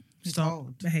 No, He's stop.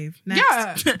 old. Behave.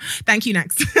 Next. Yeah. Thank you.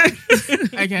 Next.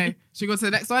 Okay. Should we go to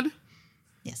the next one?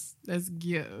 Yes. Let's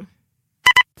go.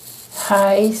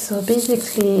 Hi, so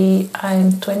basically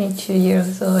I'm 22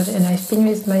 years old and I've been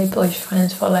with my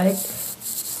boyfriend for like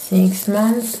 6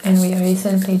 months and we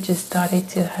recently just started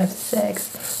to have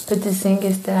sex. But the thing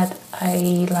is that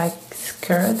I like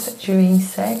skirt during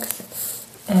sex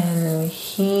and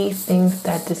he thinks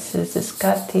that this is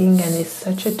disgusting and it's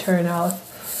such a turn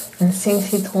off. And since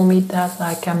he told me that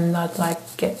like I'm not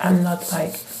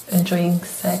enjoying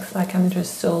sex, like I'm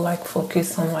just so like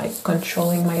focused on like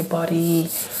controlling my body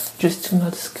just to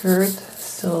not skirt.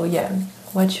 So yeah,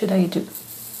 what should I do?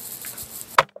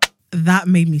 That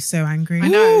made me so angry. I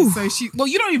know. So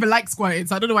you don't even like squirting,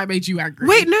 so I don't know why it made you angry.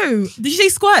 Wait, no. Did she say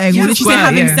squirting or did she say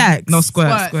having sex? No,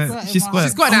 squirt. She's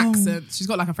got an accent. She's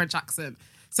got like a French accent.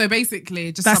 So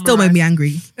basically, just that still made me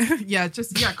angry.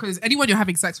 because anyone you're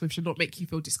having sex with should not make you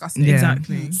feel disgusting. Yeah.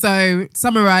 Exactly. So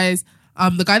summarize.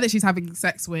 The guy that she's having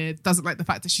sex with doesn't like the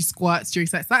fact that she squirts during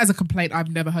sex. That is a complaint I've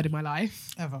never heard in my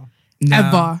life. Ever.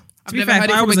 I've never heard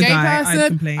it from a gay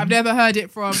person. I've never heard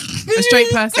it from a straight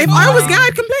person. If I was gay,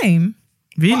 I'd complain.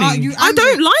 Really? I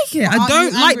don't like it. I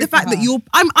don't like the fact that you're.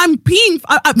 I'm peeing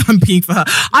for her.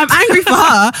 I'm angry for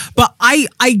her, but I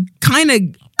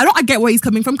get where he's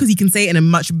coming from because he can say it in a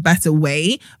much better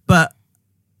way. But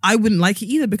I wouldn't like it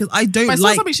either because I don't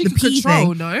like something she the can pee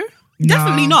control. thing. No.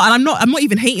 Definitely not. And I'm not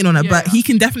even hating on her, but he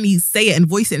can definitely say it and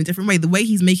voice it in a different way. The way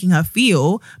he's making her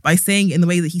feel by saying it in the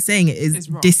way that he's saying it is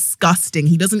disgusting.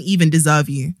 He doesn't even deserve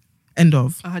you. End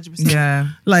of. 100%. Yeah.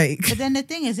 But then the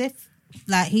thing is, if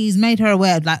like he's made her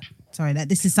aware of that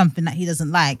this is something that he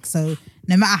doesn't like, so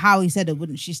no matter how he said it,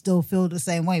 wouldn't she still feel the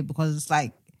same way? Because it's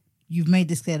like, you've made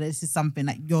this clear that this is something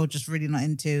that you're just really not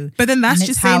into. But then that's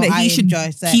just saying that he should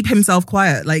keep himself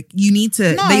quiet. Like, you need to,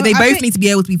 they both need to be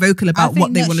able to be vocal about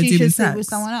what they want to do in sex. With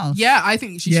someone else. Yeah, I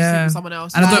think she should sleep with someone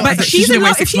else. But if she's in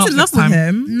love with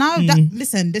him. No,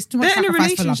 listen, there's too much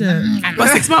sacrifice for love. But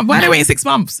 6 months, why are they waiting 6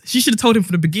 months? She should have told him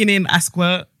from the beginning, I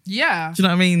squirt. Yeah. Do you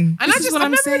know what I mean? And I've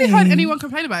never really heard anyone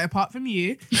complain about it apart from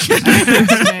you.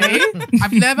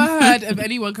 I've never heard of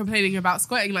anyone complaining about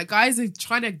squirting. Like, guys are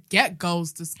trying to get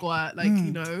girls to squirt. Like,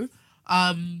 you know.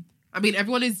 I mean,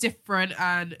 everyone is different,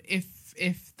 and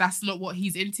if that's not what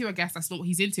he's into, I guess that's not what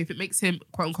he's into. If it makes him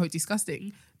quote unquote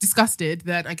disgusted,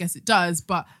 then I guess it does.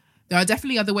 But there are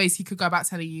definitely other ways he could go about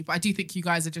telling you. But I do think you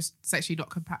guys are just sexually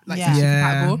not sexually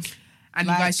compatible. And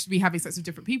you guys should be having sex with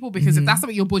different people because if that's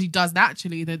something your body does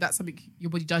naturally, then that's something your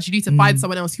body does. You need to find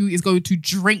someone else who is going to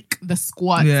drink the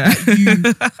squat that you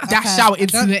dash out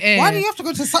into the air. Why do you have to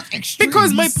go to such extremes?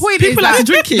 Because my point is people like to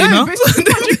drink it, you know?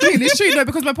 It's true. No,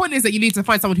 because my point is that you need to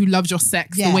find someone who loves your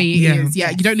sex the way it is. Yeah,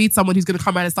 you don't need someone who's going to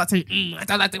come around and start saying, I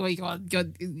don't like the way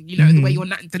the way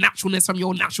the naturalness from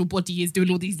your natural body is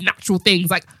doing all these natural things.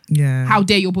 Like, how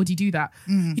dare your body do that?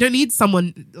 You don't need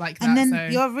someone like that. And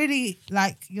then you're really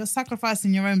you're sacrificing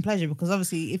your own pleasure because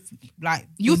obviously if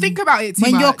you think about it too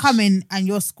when much. You're coming and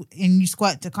you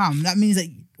squirt to come, that means that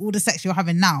all the sex you're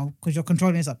having now because you're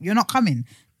controlling yourself, you're not coming.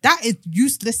 That is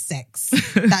useless sex.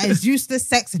 That is useless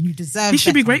sex, and you deserve. He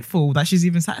should be grateful that she's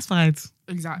even satisfied.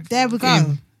 Exactly. There we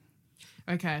go.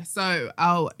 Okay, so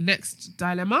our next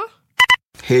dilemma.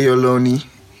 Hey, Yoloni,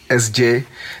 SJ,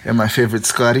 and my favorite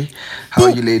Scotty. How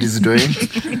are you ladies doing?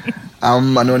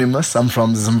 I'm anonymous. I'm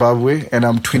from Zimbabwe and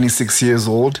I'm 26 years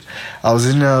old. I was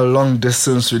in a long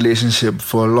distance relationship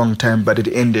for a long time, but it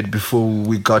ended before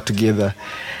we got together.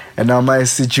 And now my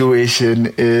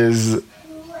situation is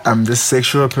I'm this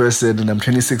sexual person and I'm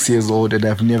 26 years old and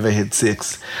I've never had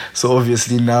sex. So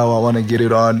obviously now I want to get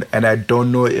it on, and I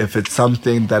don't know if it's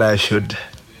something that I should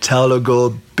tell a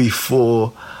girl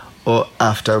before or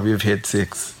after we've had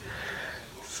sex.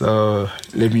 So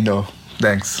let me know.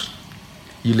 Thanks.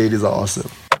 You ladies are awesome.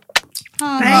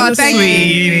 Oh, thank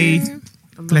you.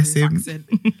 Bless him.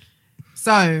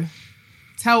 So,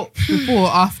 tell before or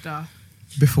after?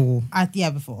 Before.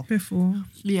 Before.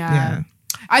 Yeah.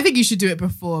 I think you should do it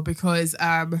before because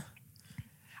I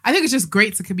think it's just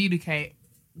great to communicate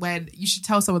when you should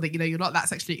tell someone that, you're not that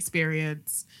sexually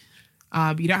experienced.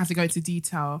 You don't have to go into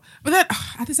detail. But then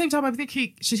at the same time, I'm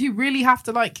thinking, should he really have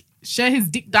to share his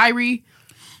dick diary?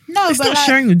 No, it's not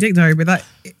sharing your dick diary, but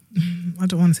I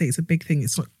don't want to say it's a big thing.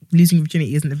 It's not, losing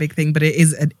virginity isn't a big thing, but it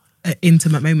is an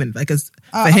intimate moment because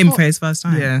for him, for his first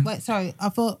time. Yeah. Wait, sorry. I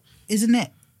thought, isn't it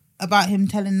about him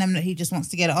telling them that he just wants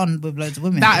to get it on with loads of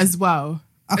women? That as well.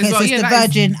 Okay, so it's the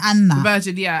virgin and that. The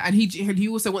virgin, yeah. And he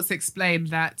also wants to explain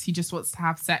that he just wants to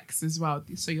have sex as well.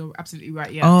 So you're absolutely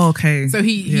right, yeah. Oh, okay. So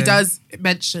he does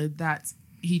mention that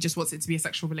he just wants it to be a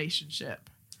sexual relationship.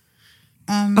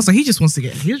 So he just wants to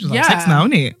get sex now,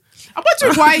 isn't it? I'm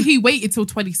wondering why he waited till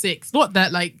 26. Not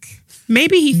that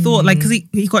Maybe he thought like because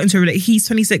he got into a he's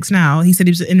 26 now. He said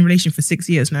he was in a relation for 6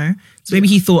 years now. So maybe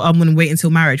he thought I'm gonna wait until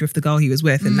marriage with the girl he was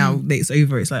with, and now that it's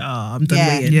over, it's like I'm done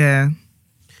waiting. Yeah.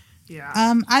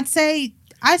 I'd say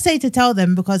to tell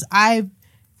them, because I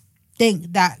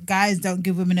think that guys don't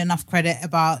give women enough credit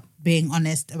about being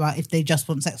honest about if they just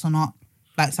want sex or not.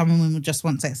 Like some women just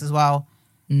want sex as well.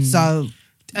 So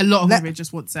a lot of women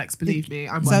just want sex, believe me.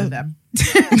 I'm one of them.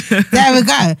 There we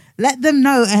go. Let them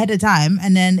know ahead of time,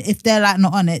 and then if they're like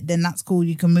not on it, then that's cool.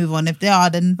 You can move on. If they are,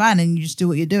 then fine, and you just do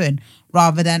what you're doing.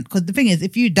 Rather than, because the thing is,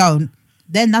 if you don't,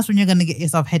 then that's when you're gonna get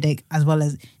yourself headache as well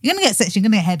as you're gonna get sex. You're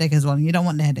gonna get headache as well. And you don't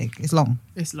want the headache. It's long.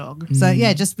 It's long. So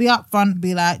yeah, just be upfront.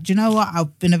 Be like, do you know what?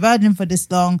 I've been a virgin for this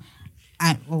long,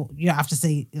 and well, you don't have to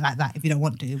say it like that if you don't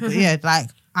want to. But yeah, like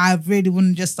I really want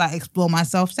to just like explore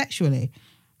myself sexually.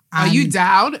 Are you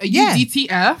down? Are you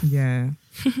DTF? Yeah.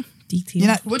 DTF. You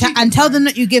know, and tell them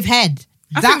that you give head.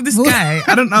 I think this guy,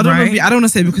 I don't know, I don't want to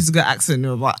say because he's got an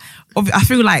accent, but I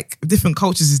feel like different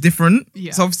cultures is different.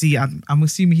 Yeah. So obviously, I'm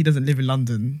assuming he doesn't live in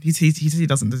London. He says he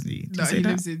doesn't, doesn't he? No, he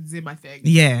lives in Zim, I think.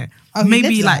 Yeah. Oh,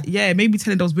 maybe like, maybe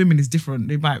telling those women is different.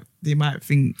 They might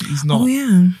think he's not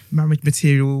marriage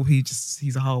material.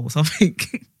 He's a hoe or something.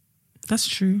 That's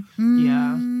true.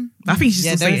 Yeah. I think he should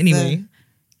still say it anyway.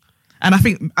 And I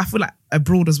feel like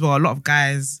abroad as well, a lot of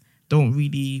guys don't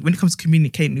really, when it comes to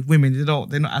communicating with women, they're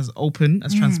not as open,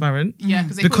 as transparent. Yeah,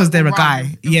 because they're a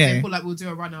guy. They feel like we'll do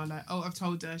a runner, like, oh, I've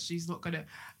told her, she's not gonna.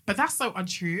 But that's so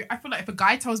untrue. I feel like if a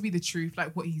guy tells me the truth,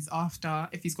 like what he's after,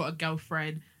 if he's got a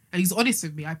girlfriend, and he's honest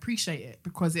with me, I appreciate it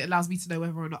because it allows me to know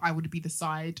whether or not I would be the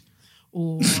side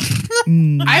or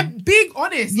I'm being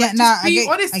honest. Yeah, like, be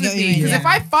honest with me. Because if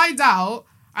I I find out,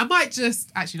 I might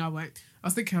just actually no, I won't. I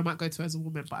was thinking I might go to her as a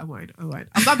woman, but I won't.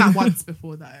 I've done that once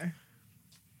before though.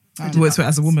 You went to it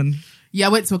as a woman? Yeah, I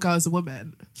went to a girl as a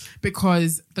woman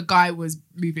because the guy was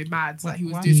moving mad. Like he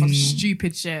was doing some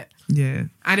stupid shit. Yeah.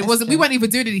 And it wasn't, we weren't even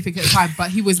doing anything at the time,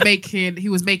 but he was making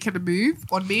a move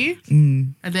on me.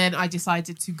 And then I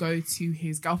decided to go to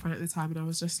his girlfriend at the time, and I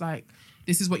was just like,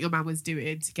 this is what your man was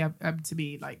doing to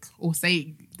me, like, or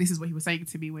saying, this is what he was saying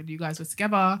to me when you guys were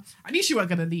together. I knew she weren't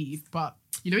going to leave, but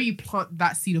you know, you plant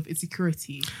that seed of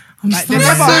insecurity. Like, they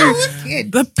never,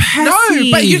 the petty.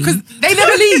 no, but because they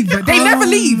never leave. They never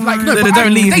leave. Like, no, they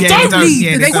don't leave. They don't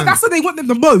leave. Yeah, That's when they want them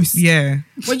the most. Yeah.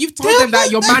 When you've told them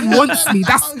that your man wants me,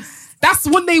 that's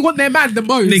when they want their man the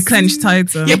most. They clench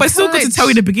tighter. Yeah, but it's still good to tell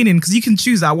you in the beginning because you can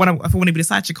choose that if I want to be the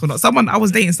side chick or not. I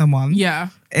was dating someone. Yeah.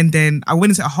 And then I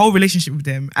went into a whole relationship with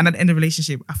them. And at the end of the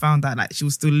relationship, I found out like she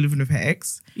was still living with her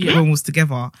ex. Yeah. Everyone was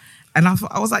together. And I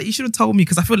was like, you should have told me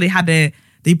because I feel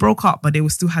they broke up, but they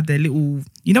still had their little,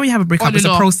 you know, when you have a breakup, it's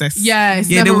a process. Yeah,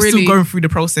 they were still going through the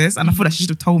process. And I thought that she should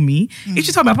have told me. If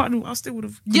she told me, I still would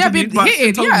have. Yeah, been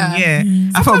hitting. Yeah.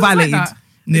 I felt violated. Like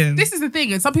yeah. This is the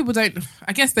thing, and some people don't.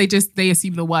 I guess they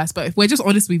assume the worst. But if we're just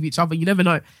honest with each other, you never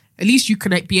know. At least you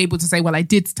can be able to say, "Well, I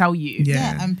did tell you."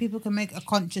 Yeah, and people can make a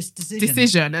conscious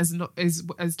decision as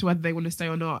to whether they want to stay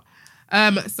or not.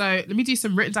 So let me do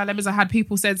some written dilemmas. I had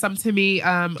people send some to me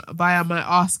via my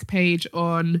Ask page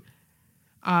on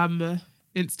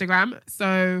Instagram.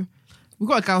 So we've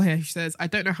got a girl here who says, "I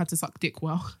don't know how to suck dick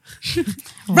well."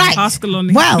 Right. Ask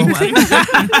Aloni. Well.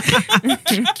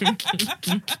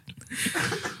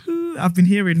 I've been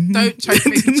hearing. Don't choke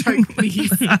me, choke please.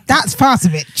 That's part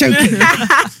of it. Choking.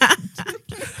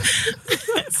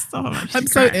 I'm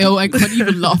so ill, I can't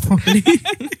even laugh properly.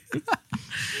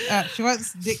 She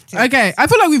wants dick tips. Okay, I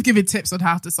feel like we've given tips on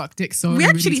how to suck dick. So we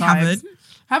actually haven't.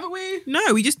 Haven't we?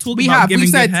 No, we just talked we about have. giving We've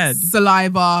said good head.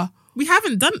 Saliva. We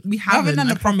haven't done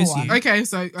I promise one. you. Okay,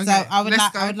 so I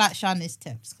would like Shani's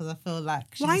tips because I feel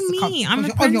like she's why the me? I'm a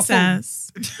because you're on your phone.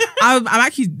 princess. I'm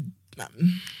actually.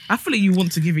 I feel like you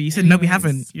want to give it. You said no, we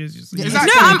haven't. Exactly.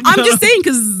 No, I'm just saying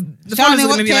because the followers are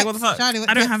going to be like, what the fuck? Shani,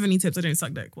 I don't have any tips. I don't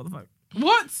suck dick. What the fuck?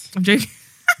 What? I'm joking.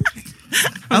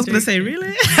 I was going to say,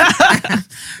 really?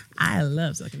 I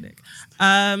love sucking dick.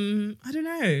 I don't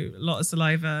know. A lot of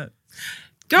saliva.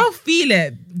 Go feel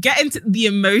it. Get into the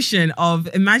emotion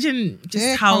of imagine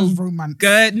just how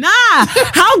good. Nah,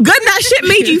 how good that shit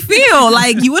made you feel.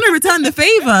 Like you want to return the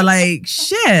favor. Like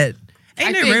shit.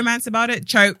 Ain't no romance about it.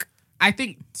 Choke. I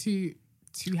think to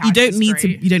you don't need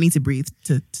to breathe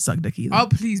to suck dick either. Oh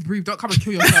please breathe! Don't come and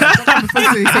kill yourself. Don't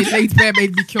come and say Laid Bear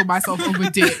made me kill myself over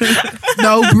dick.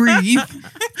 No, breathe.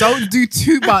 Don't do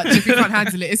too much if you can't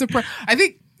handle it. I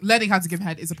think learning how to give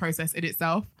head is a process in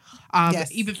itself.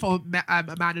 Yes. Even for a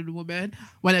man and a woman,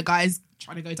 when a guy's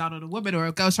trying to go down on a woman or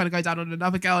a girl's trying to go down on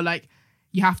another girl, like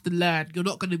you have to learn. You're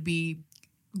not going to be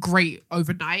great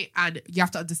overnight, and you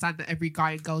have to understand that every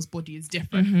guy and girl's body is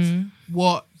different.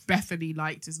 What Bethany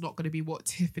liked is not going to be what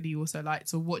Tiffany also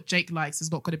likes, or what Jake likes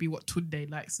is not going to be what Tunde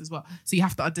likes as well. So you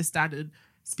have to understand and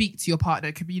speak to your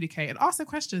partner, communicate, and ask them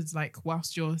questions like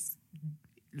whilst you're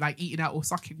like eating out or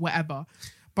sucking, whatever.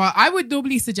 But I would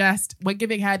normally suggest when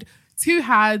giving head, 2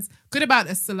 hands, good amount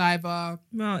of saliva.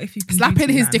 Well, if you can slapping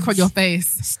his dick on your face.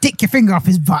 Stick your finger up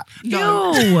his butt.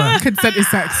 No. Consent is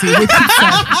sexy. With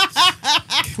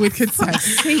consent. With consent.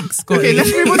 Okay, let's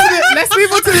move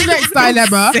on to the next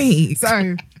dilemma.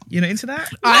 So, you're not into that?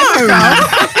 I'm a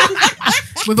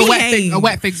girl with a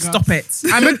wet finger. Stop it.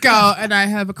 I'm a girl and I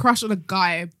have a crush on a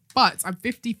guy, but I'm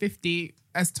 50-50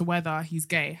 as to whether he's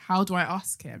gay. How do I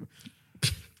ask him?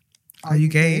 Are you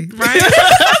gay? Right?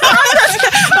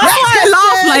 That's why I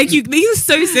laugh. Like, these are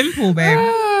so simple, babe.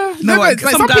 No, but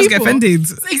some guys get offended.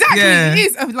 Exactly. Yeah. It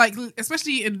is like,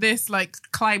 especially in this like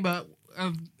climate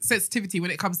of sensitivity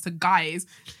when it comes to guys.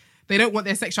 They don't want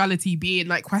their sexuality being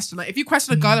like questioned. Like if you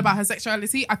question a girl about her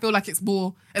sexuality, I feel like it's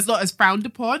not as frowned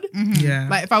upon. Yeah.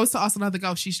 Like if I was to ask another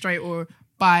girl, she's straight or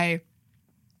bi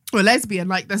or lesbian,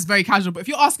 like that's very casual. But if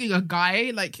you're asking a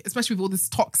guy, like especially with all this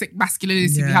toxic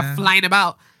masculinity we have flying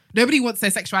about, nobody wants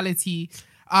their sexuality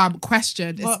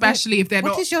questioned, especially if they're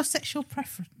not. What is your sexual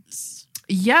preference?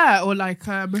 Yeah, or like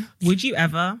would you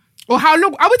ever? Or how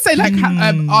long? I would say like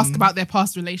ask about their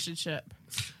past relationship.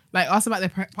 Like ask about their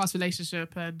past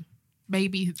relationship and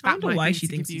maybe I wonder why she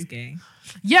thinks he's gay.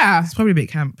 Yeah. It's probably a bit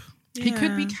camp. He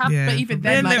could be camp, Yeah, but even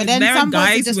probably. then, like, But then there are some boys are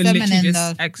guys just who are literally feminine,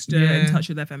 just though. extra in touch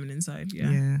with their feminine side.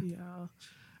 Yeah.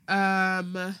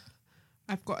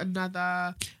 I've got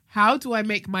another. How do I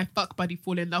make my fuck buddy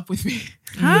fall in love with me?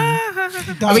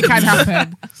 It can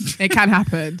happen. It can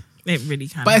happen. It really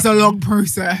can. But it's a long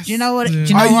process. Do you know what? Are Do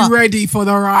you know you what? ready for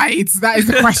the rides? That is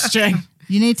the question.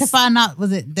 You need to find out,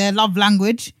 was it their love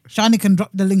language? Shani can drop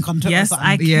the link onto it. Yes, or something.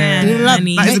 I can. Do the love,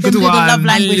 honey. That is a make good them do the love one.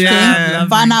 language Yeah. thing. Love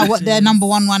Find out what languages. their number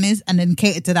one is, and then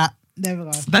cater to that. There we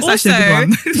go. That's Also, actually a good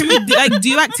one. can we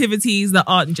do activities that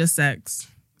aren't just sex?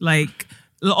 Like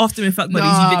often with fuck buddies,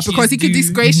 you Nah, literally because he just could do-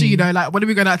 disgrace you, you know, like when are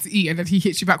we going out to eat? And then he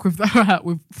hits you back with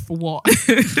for what?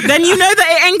 Then you know that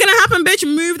it ain't gonna happen, bitch.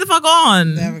 Move the fuck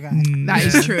on. There we go. That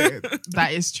is true.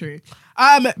 That is true.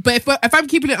 But if I'm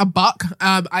keeping it a buck,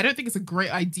 I don't think it's a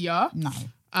great idea. No.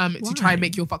 To try and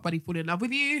make your fuck buddy fall in love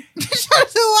with you.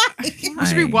 Why? What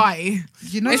do you mean, why?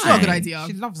 You know It's not a good why? idea.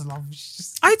 She loves love. She's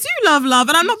just... I do love love,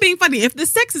 and I'm not being funny. If the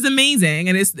sex is amazing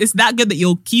and it's that good that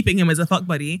you're keeping him as a fuck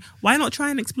buddy, why not try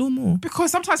and explore more? Because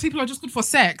sometimes people are just good for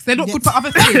sex. They're not good for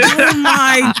other things. Oh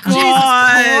my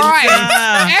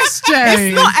god, Jesus Christ. SJ.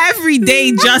 It's not every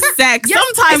day just sex. Yes,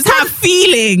 Sometimes it's have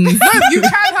feelings. No, you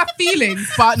can have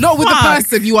feelings, but not with the Fuck.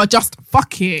 person you are just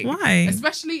fucking. Why?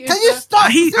 Especially if Can you stop?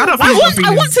 I don't I feel want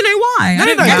feelings. to know why. No, I no,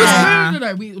 don't no,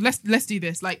 get it. no. Let's do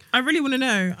this. Like I really want to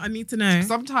know. I need to know.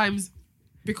 sometimes,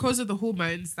 because of the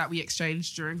hormones that we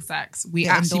exchange during sex, we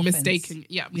Yeah, actually endorphins.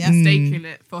 mistaken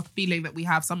it for feeling that we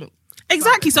have some.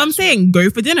 Exactly. So I'm saying go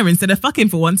for dinner instead of fucking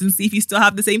for once and see if you still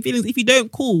have the same feelings. If you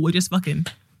don't, cool. We're just fucking.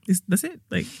 That's it.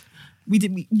 Like we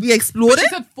explored But she it.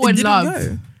 said fall It in didn't love.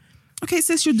 go. Okay,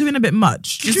 sis, you're doing a bit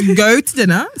much. Just go to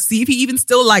dinner, see if you even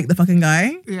still like the fucking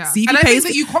guy. Yeah. See if And he I think pays.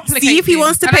 that you complicate See if he things.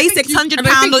 wants to And I pay think you- £600 and I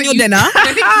think on that your you- dinner. and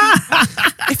I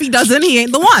think If he doesn't, he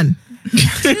ain't the one.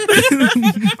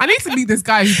 I need to meet this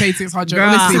guy who paid 600. Girl,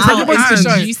 Honestly, bring him on the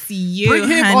show. you see you, Bring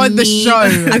him on the honey.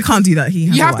 show. I can't do that. He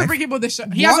has You a have wife. to bring him on the show.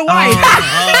 He has a wife.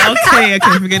 Okay,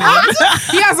 forget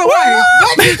it. He has a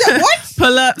wife. What?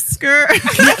 Pull up skirt. Did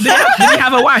he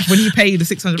have a wife when he paid the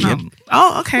 £600?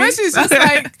 Oh, okay. Where she's just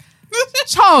like,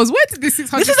 Charles, where did this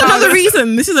 600? This is another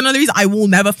reason. This is another reason I will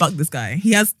never fuck this guy.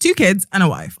 He has 2 kids and a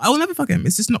wife. I will never fuck him.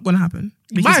 It's just not going to happen.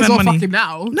 You might as well fuck him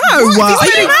now. No, are you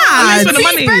mad?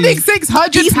 He's spending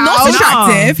 £600. He's not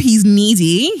attractive. He's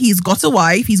needy. He's got a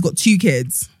wife. He's got 2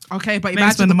 kids. Okay, but Make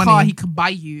imagine spend the the car money. he can buy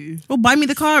you. Well, buy me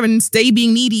the car and stay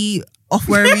being needy off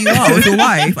wherever you are with your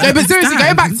wife. I No, but seriously, understand.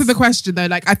 going back to the question though,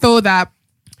 like I feel that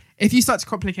if you start to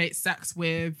complicate sex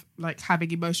with like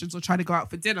having emotions or trying to go out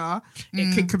for dinner,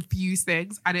 it can confuse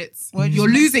things, and it's you're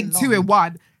losing 2 in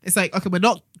 1. It's like, okay, we're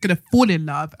not gonna fall in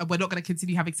love and we're not gonna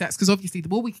continue having sex, because obviously the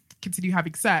more we continue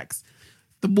having sex,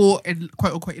 the more in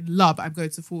quote unquote in love I'm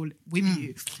going to fall with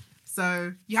you.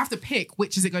 So you have to pick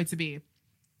which is it going to be.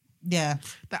 Yeah.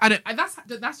 And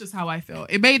that's just how I feel.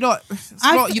 It may not. It's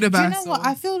I not fe- universal. Do you know what?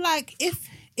 I feel like if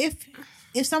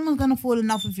someone's gonna fall in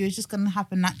love with you, it's just gonna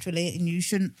happen naturally, and you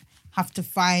shouldn't have to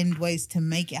find ways to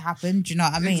make it happen. Do you know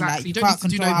what I mean? Exactly. Like You you don't can't need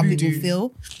to do control no how voodoo. people feel.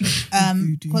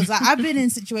 Because like, I've been in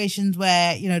situations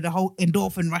where, you know, the whole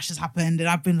endorphin rush has happened, and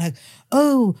I've been like,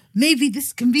 oh, maybe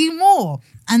this can be more.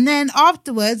 And then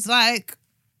afterwards, like,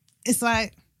 it's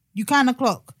like you kind of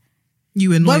clock.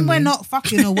 You annoy When me. we're not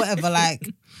fucking or whatever, like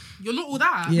You're not all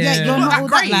that. Yeah, you're not all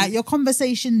that. great. Like your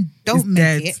conversation don't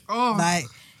make it. Oh. Like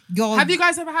you're. Have you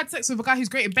guys ever had sex with a guy who's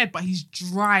great in bed, but he's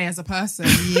dry as a person?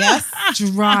 Yes.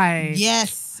 Dry.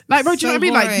 Yes. Like, bro, do you know what I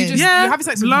mean? Like, you you're having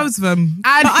sex with loads of them.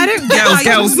 And But I don't get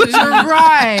girls.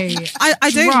 Dry.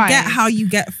 I don't Dry. get how you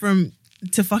get from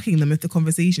to fucking them if the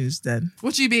conversation's dead.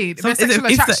 What do you mean? So If there's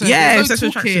sexual if the- attraction. yeah, there's no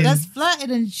sexual talking. attraction. That's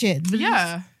flirting and shit.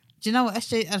 Yeah. Do you know what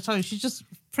SJ? I told you, she's just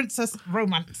princess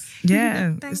romance.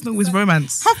 Yeah, it's not always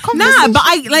romance. Have Nah, conversations. but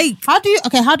I like.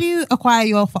 How do you acquire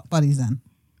your fuck buddies then?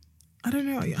 I don't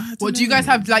know. What, do you guys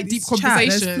have like deep There's chat,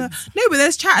 there's conversations? flirt. No, but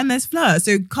there's chat and there's flirt.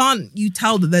 So can't you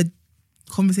tell that the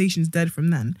conversation's dead from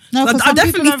then? No, So 'cause I some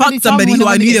definitely people don't really fucked tell me somebody when who they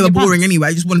I wanna knew get they in were your boring pants. anyway.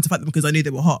 I just wanted to fuck them because I knew they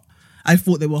were hot. I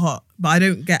thought they were hot, but I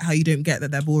don't get how you don't get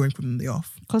that they're boring from the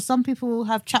off. Because some people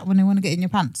have chat when they want to get in your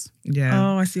pants. Yeah.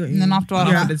 Oh, I see what you And mean. then after all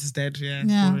Yeah, that, this is dead. Yeah.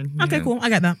 Yeah. boring, Okay, yeah. cool. I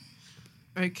get that.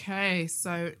 Okay,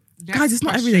 so next Guys, it's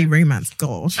not question. everyday romance.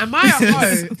 God. Am I a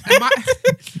hoe?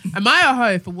 Am I a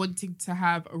hoe for wanting to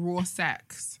have raw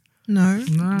sex? No.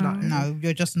 no,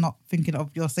 you're just not thinking of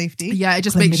your safety. Yeah, it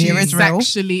just makes you Chlamydia is real.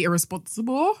 sexually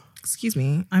irresponsible. Excuse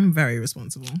me. I'm very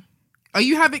responsible. Are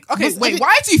you having? Okay, What's- wait.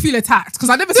 Why do you feel attacked? Because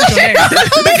I never said your name. Because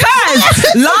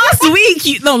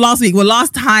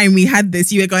last time we had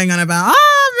this, you were going on about,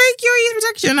 make your use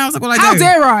protection. I was like, well, I How do.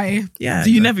 dare I? Yeah.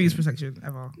 Do you never use protection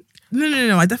ever?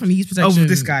 No. I definitely use Oh, protection. with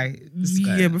this guy.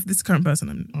 Yeah, with this current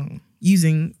person, I'm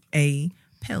using a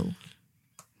pill.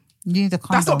 You need a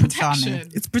condom, That's not Shani.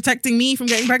 protection. It's protecting me from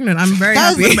getting pregnant. I'm very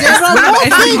That's- happy. there's a lot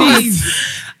of things.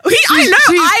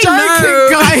 I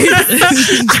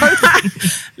know.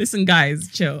 Listen, guys,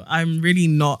 chill. I'm really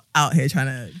not out here trying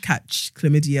to catch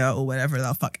chlamydia or whatever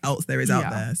the fuck else there is out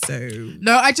there. So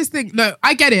No, I just think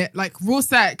I get it. Like raw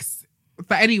sex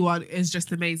for anyone is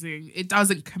just amazing. It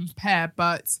doesn't compare,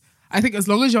 but I think as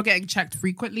long as you're getting checked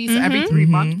frequently, so every 3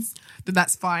 months, then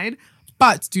that's fine.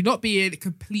 But do not be in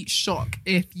complete shock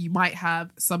if you might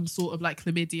have some sort of like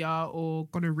chlamydia or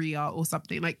gonorrhea or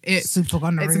something. Like it's Super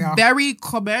gonorrhea. It's very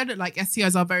common. Like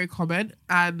STIs are very common,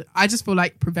 and I just feel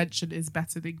like prevention is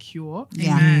better than cure.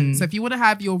 Yeah. So if you want to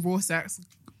have your raw sex,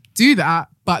 do that,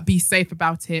 but be safe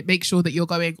about it. Make sure that you're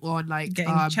going on like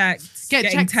getting checked, get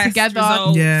getting checked test together.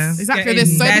 results, Yeah. Exactly. getting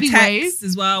There's so their many text ways.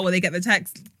 as well, where they get the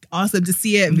text, ask them to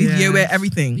see it, video it,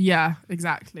 everything. Yeah,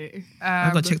 exactly.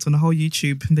 I got checked on the whole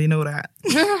YouTube. They know that.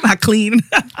 I clean.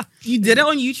 You did it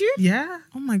on YouTube? Yeah.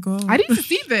 Oh my god! I need to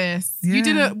see this. You Yeah.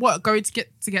 did it. What? Going to get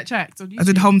checked on YouTube? I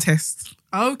did home test.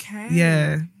 Okay.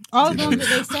 Yeah. Oh, no, but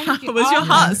they send you. Was your oh,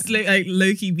 heart like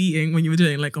low key beating when you were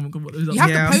doing like, oh my god, what was that? You have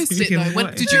Yeah, I to was post it thinking, though.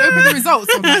 what? Did you open the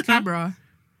results on that camera?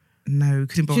 No,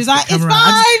 couldn't bother She's with like, the it's camera.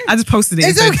 fine. I just posted it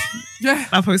It's instead. okay. Yeah.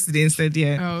 I posted it instead,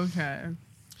 yeah. Okay.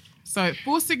 So,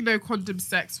 forcing no condom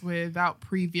sex without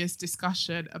previous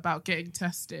discussion about getting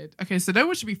tested. Okay, so no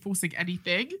one should be forcing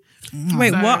anything.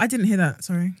 Wait, So- what? I didn't hear that.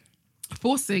 Sorry.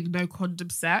 Forcing no condom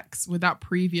sex without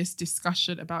previous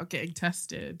discussion about getting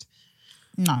tested.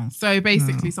 No. So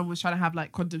basically, someone's trying to have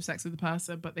like condom sex with the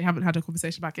person, but they haven't had a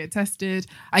conversation about getting tested.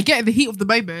 I get in the heat of the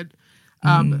moment.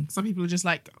 Some people are just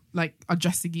like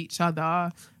undressing each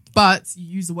other, but you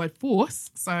use the word force,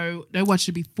 so no one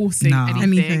should be forcing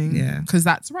anything, Yeah. because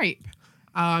that's rape.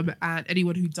 And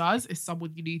anyone who does is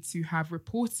someone you need to have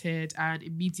reported and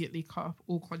immediately cut off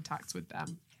all contact with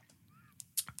them.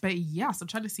 But yes, I'm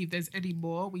trying to see if there's any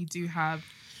more. We do have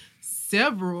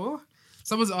several.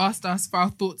 Someone's asked us for our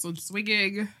thoughts on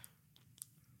swinging.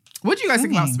 What do you guys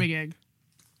think about swinging?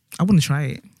 I want to try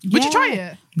it. Would you try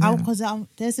it? Because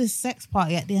there's this sex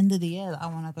party at the end of the year that I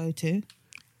want to go to.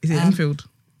 Is it Enfield?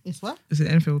 It's what? Is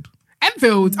it Enfield?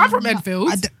 Enfield. I'm from Enfield.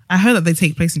 I heard that they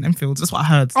take place in Enfield. That's what I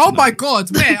heard. Oh my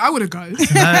God, where? I want to go.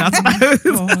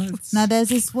 Now there's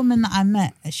this woman that I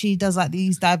met. She does like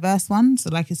these diverse ones.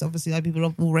 So like it's obviously like people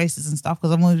of all races and stuff.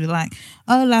 Because I'm always like,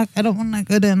 oh, like I don't want to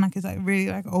go there. And like it's like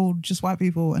really like old, just white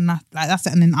people. And that's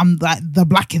it. And then I'm like the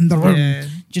black in the room. Yeah. Do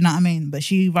you know what I mean? But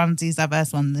she runs these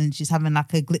diverse ones, and she's having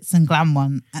like a glitz and glam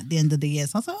one at the end of the year.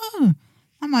 So I was like, oh,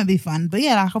 that might be fun. But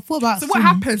yeah, like I thought about. So what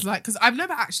happens? Like, because I've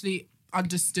never actually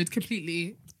understood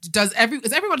completely. Is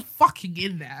everyone fucking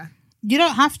in there? You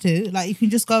don't have to. Like you can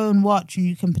just go and watch, and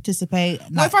you can participate.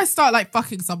 What if I start like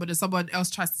fucking someone and someone else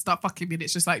tries to start fucking me and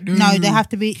it's just like No, they have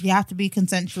to be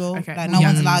consensual. Okay. Like no Yeah,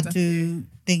 one's no, allowed definitely. to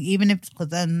think, even if, because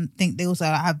then think they also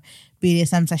like, have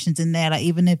BDSM sessions in there. Like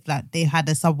even if like they had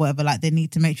a sub, whatever, like they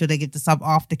need to make sure they give the sub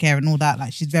aftercare and all that.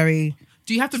 Like she's very.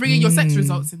 Do you have to bring in your sex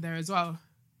results in there as well?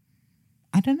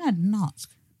 I don't know. I didn't ask.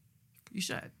 You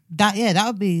should. That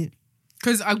would be.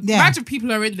 Because imagine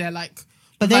people are in there like,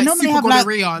 But they like, normally super have like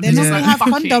gonorrhea and they they're normally just, have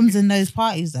like, fucking. condoms in those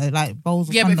parties though, like bowls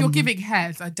of Yeah, condoms. but if you're giving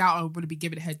head, I doubt I would be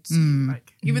giving head to you.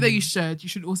 Like, even though you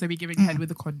should also be giving head with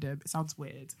a condom. It sounds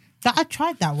weird. I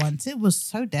tried that once. It was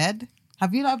so dead.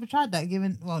 Have you ever tried that?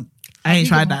 I ain't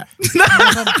tried that.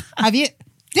 Have you?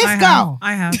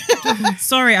 I have.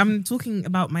 Sorry, I'm talking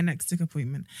about my next dick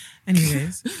appointment.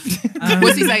 Anyways.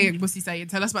 What's he saying? What's he saying?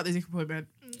 Tell us about the dick appointment.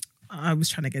 I was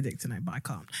trying to get dick tonight, but I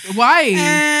can't.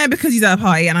 Why? Because he's at a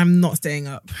party and I'm not staying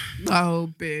up. Oh,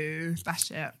 boo. That's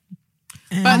shit.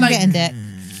 But But I'm like, getting dick.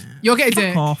 you're getting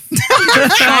dick. Fuck off.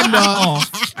 I'm not.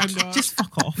 off. I'm not. Just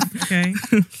fuck off, okay?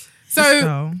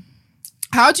 So,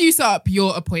 how do you set up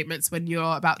your appointments when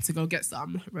you're about to go get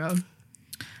some, bro?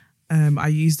 I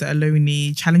used the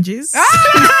Aloni challenges. Have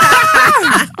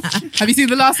you seen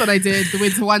the last one I did? The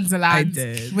Winter Wonderland. I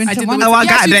did. Winter I did the Wonderland.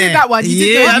 Winter, I got you there. did that one.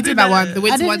 You did that one. The I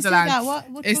Winter didn't Wonderland. see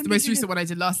that. Which It's one the did most you recent do? one I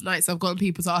did last night. So I've gotten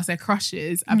people to ask their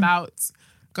crushes about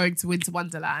going to Winter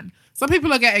Wonderland. Some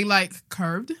people are getting like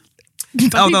curved.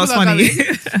 That was funny.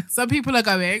 Some people are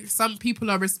going. Some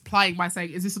people are replying by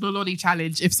saying, "Is this an Oloni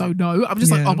challenge? If so, no." I'm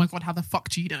just like, "Oh my god, how the fuck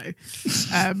do you know?"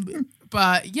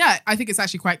 But yeah, I think it's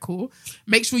actually quite cool.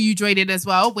 Make sure you join in as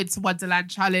well. Winter Wonderland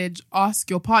challenge. Ask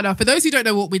your partner. For those who don't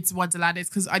know what Winter Wonderland is,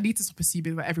 because I need to stop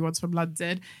assuming that everyone's from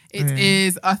London. It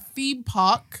is a theme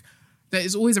park that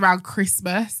is always around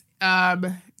Christmas.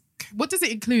 What does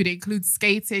it include? It includes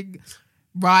skating,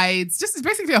 rides. It's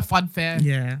basically a fun fair.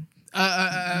 Yeah.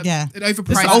 Yeah. An overpriced,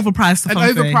 It's an overpriced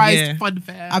fun fair, yeah. fun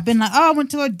fair. I've been like, I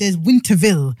went to there's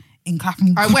Winterville in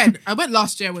Clapham. I went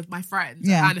last year with my friend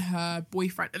and her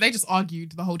boyfriend, and they just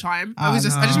argued the whole time. I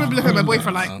just remember looking at my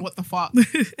boyfriend like, what the fuck?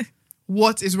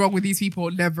 What is wrong with these people?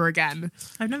 Never again.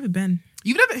 I've never been.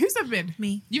 Who's never been?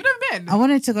 Me. You've never been? I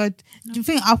wanted to go. Do you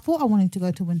think I thought I wanted to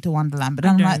go to Winter Wonderland, but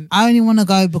I'm like, I only want to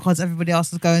go because everybody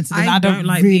else is going. So then I don't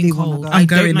like really being want to cold. go. I'm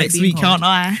going next week, aren't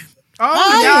I?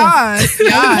 Oh,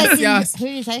 yes. Who are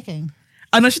you taking?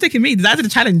 Oh no, she's taking me. That's the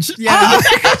challenge. Yeah.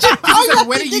 She's like,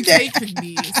 when are you taking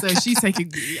me? So she's taking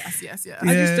me. Yes.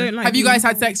 I just don't like. Have you guys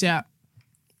had sex yet?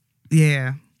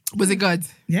 Yeah. Was it good?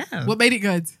 Yeah. What made it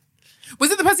good?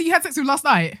 Was it the person you had sex with last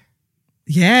night?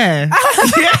 Yeah.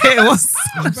 Yeah, it was.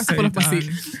 I'm That's so full of pussy.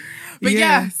 done. But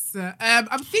Yeah. yes,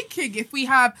 I'm thinking if we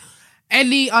have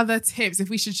any other tips, if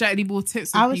we should share any more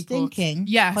tips with I was people. thinking,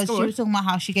 Yes, because go she on. was talking about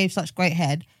how she gave such great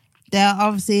head. There are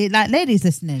obviously like ladies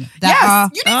listening. Yes,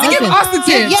 you need to give us the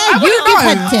tips. Yeah, I you give wouldn't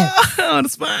her know. tips. On the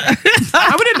spot.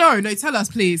 I wouldn't know. No, tell us,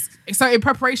 please. So in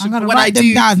preparation I'm for gonna when I write them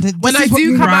do, down. This when I is what do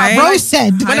you come write. out, Rose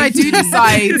said. when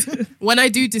I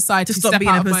do decide to stop step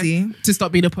being out a of my- pussy. to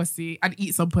stop being a pussy and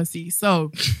eat some pussy.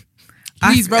 So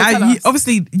please, bro, tell us.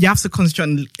 Obviously, you have to concentrate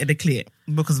on the clit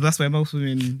because that's where most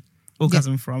women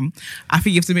orgasm from. I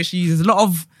think you have to make sure there's a lot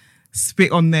of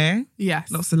spit on there. Yes.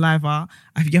 A lot of saliva.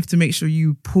 I think you have to make sure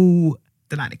you pull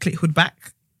the clit hood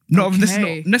back. Not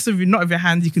necessarily not with your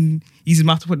hands. You can use your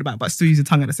mouth to put it back, but still use your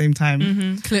tongue at the same time.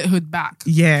 Clit hood back.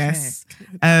 Yes.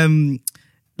 Okay.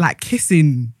 Like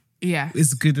kissing. Yeah.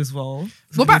 Is good as well.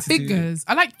 What about fingers?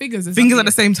 I like fingers. As Fingers well. at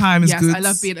the same time is yes, good. I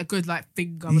love being a good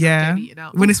finger. When I'm Yeah. getting eaten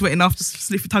out. When it's wet enough, just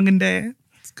slip your tongue in there.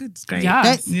 It's good. It's great.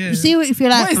 Yes. Yeah. You see if you're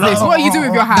like, What is this? What do you do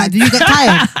with your hand? Do you get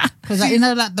tired? Because you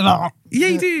know, like the. Yeah,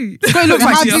 you do. It looks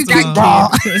like How she's do you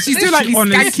skanky. She's doing like these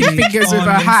Honestly, skanky fingers with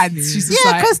her hands. She's just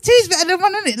Yeah, like, because two's better than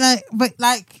one, isn't it? Like, but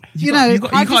like, you know, you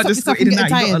how do can't just stop do it in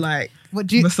yourself and from out. getting You gotta tired? What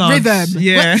do you massage. Rhythm.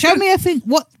 Yeah. Show me a thing.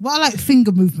 What are like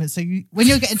finger movements? So you when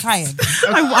you're getting tired,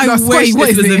 I No, wish Scotty, what this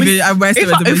is was a this? video. I wish there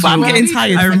was a If I'm visual. getting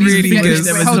tired, I from these really fingers, wish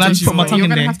there was I'll a just put my visual. tongue you're in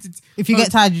gonna there. have to. if you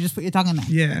get tired, you just put your tongue in there.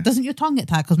 Yeah. Doesn't your tongue get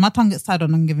tired? Because my tongue gets tired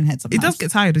when I'm giving head It sometimes. does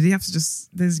get tired. You have to use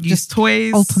Just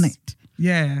toys. alternate.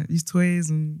 Yeah, use toys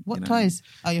and What toys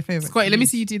are your favorite? Scotty, let me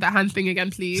see you do that hand thing again,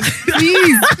 please.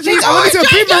 Please. I want to do a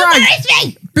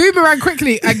boomerang. Boomerang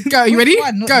quickly and go. You ready?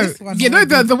 one, not Go. this one, You know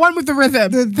the one with the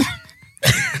rhythm.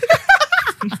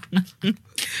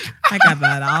 I got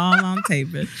that all on tape,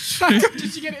 bitch.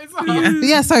 Did you get it as well?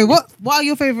 Yeah. So what are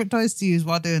your favorite toys to use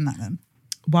while doing that then?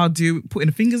 while putting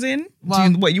the fingers in.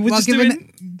 What you were while just giving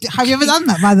doing? Have you ever done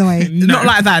that, by the way? Not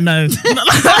like that, no.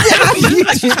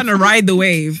 She's trying to ride the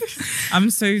wave. I'm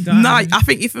so done. No, I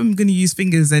think if I'm gonna use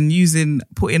fingers and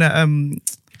putting a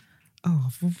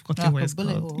I've forgotten what it's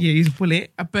bullet called. or- Yeah, use a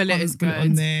bullet. A bullet is Put it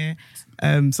on good. there.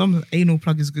 Some anal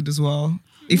plug is good as well.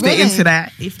 If Really? they're into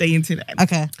that. If they're into that.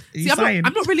 Okay. Are you See, I'm saying?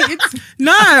 not really into.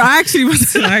 No, I actually was.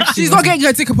 She's not getting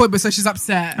her tick appointment, so she's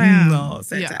upset. No,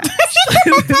 say Yeah. that.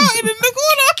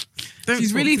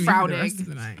 She's really frowning.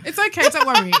 It's okay. Don't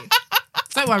worry.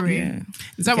 Don't worry.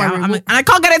 Don't Yeah, worry. and I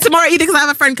can't get it tomorrow either because I have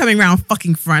a friend coming round.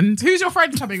 Fucking friend. Who's your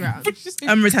friend coming around?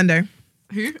 Rotendo.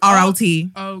 Who?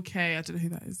 RLT. Okay, I don't know who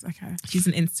that is. Okay. She's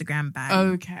an Instagram bag.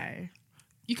 Okay.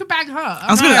 You can bang her.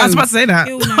 I was about to say that.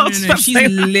 Ew, no. She's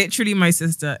literally my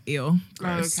sister. Ew.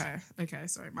 Gross. Okay.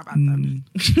 Sorry, my bad then.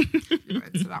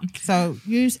 So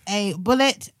use a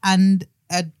bullet and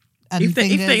if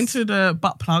they're into the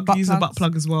butt plug, use a butt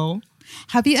plug as well.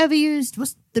 Have you ever used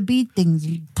what's the bead things?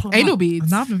 Anal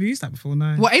beads. No, I've never used that before.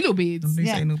 No. What, anal beads? I've never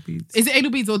used anal beads. Is it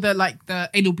anal beads or the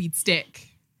anal bead stick?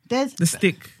 There's the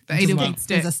stick. The anal bead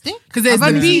stick. There's a stick? Because there's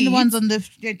I've the only seen bead, the ones on the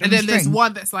and then there's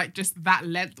one that's like just that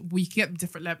length. We can get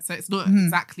different lengths, so it's not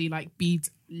exactly like bead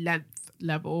length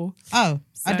level. Oh,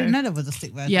 So- I didn't know there was a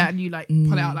stick version. Yeah, and you like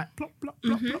pull it out like plop, plop,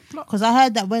 plop, plop, plop. Because I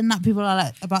heard that when like people are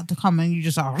like about to come and you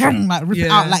just like rip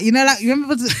it out, like you know, like you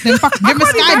remember them fucking sky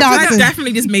That dancers?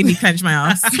 definitely just made me clench my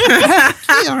ass. I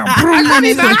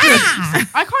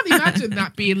can't imagine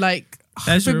that being like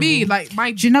That's for me. horrible. Like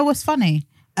my, Do you know what's funny?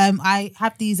 I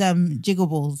have these jiggle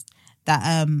balls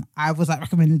that I was like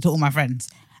recommending to all my friends,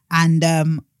 and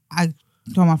I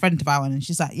told my friend to buy one, and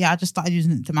she's like, "Yeah, I just started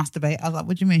using it to masturbate." I was like,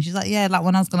 "What do you mean?" She's like, "Yeah, like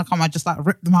when I was gonna come, I just like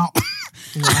ripped them out."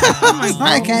 I was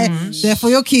like, "Okay, they're for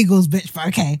your Kegels, bitch." But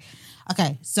okay.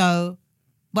 So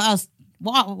what else?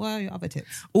 What are your other tips?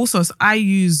 Also, so I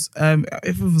use if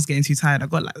everyone's getting too tired, I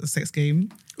got like the sex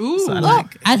game. Ooh, so I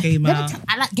like I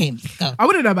like games. Go. I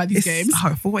wouldn't know about these games. I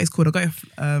forgot what it's called. I got it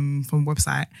from a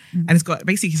website, and it's got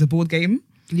basically it's a board game.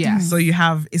 Yeah. So you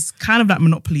have it's kind of like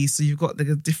Monopoly. So you've got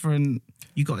the different.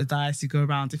 You got the dice. You go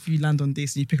around. If you land on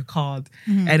this, and you pick a card,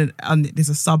 and there's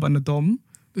a sub and a dom.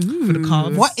 For the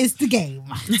cards. What is the game?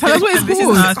 Tell us what it's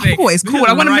called. I forgot what it's called.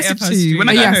 I want to message to you when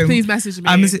I get home. Please message me.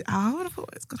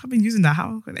 I've been using that.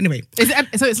 How? Anyway.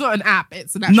 So it's not an app.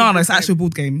 It's an actual it's an actual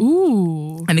board game.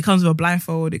 Ooh. And it comes with a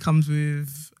blindfold. It comes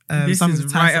with This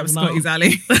is right up Scotty's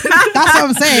alley. That's what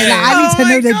I'm saying. Like, I need to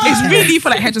know the It's really for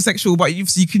like heterosexual, but you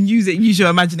can use it, use your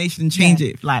imagination and change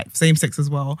it, like same sex as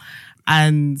well.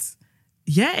 And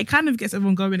yeah, it kind of gets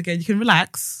everyone going again. You can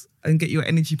relax and get your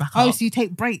energy back up. Oh, so you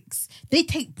take breaks. They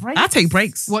take breaks. I take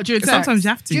breaks. What, during sex? Sometimes you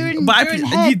have to. During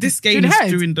This game is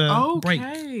during the break.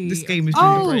 This game is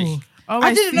during the break.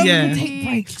 I didn't know Yeah. we could take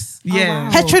breaks.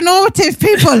 Yeah. Heteronormative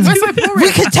people.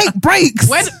 We can take breaks.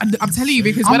 I'm telling you,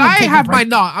 because I'm when gonna I take a have my break.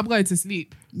 nut, I'm going to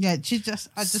sleep. Yeah, I just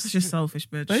Such a selfish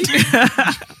bitch. It's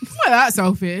not that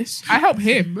selfish. I help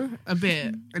him a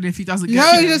bit, and if he doesn't get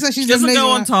No, it, he doesn't. She She's doesn't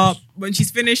go on top. When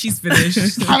she's finished, she's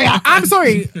finished. I'm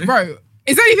sorry, bro.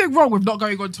 Is there anything wrong with not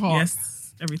going on top?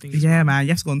 Yes, everything. Yeah, man, you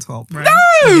have to go on top. Right? No!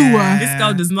 Yeah. This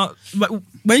girl does not. But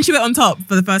when she went on top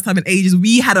for the first time in ages,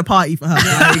 we had a party for her.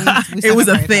 Like, it was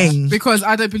a thing. Because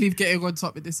I don't believe getting on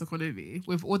top in this economy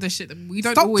with all the shit that we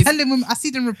don't Stop always. telling them. I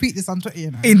see them repeat this on Twitter. You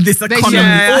know. In this economy,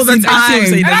 Yeah, all the I time.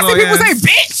 see And I see people say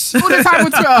bitch all the time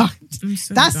on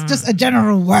Twitter. That's just a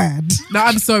general word. No,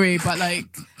 I'm sorry, but like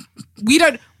we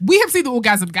have seen the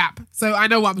orgasm gap, so I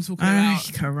know what I'm talking Ay, about.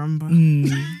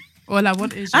 caramba. All I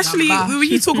want is Actually, number. when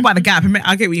you talk about the gap,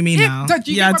 I get what you mean now. do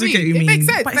you Yeah, I get do what I get what you mean? mean. It makes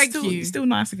sense, But thank it's you. still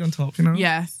nice to go on top, you know?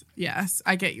 Yes,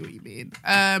 I get you what you mean.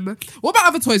 What about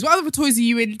other toys? What other toys are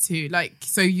you into? Like,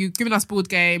 so you've given us board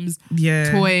games,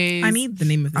 Yeah. toys. I need the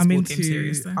name of this I'm board into. game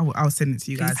series. though. I'll send it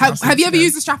to you guys. Have you ever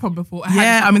used a strap on before?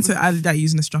 Yeah, I'm into that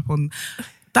using a strap on.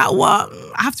 That one,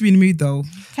 I have to be in the mood though.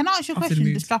 Can I ask you a After the question?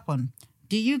 The mood. strap on.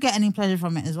 Do you get any pleasure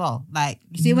from it as well? Like,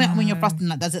 you see when you're thrusting,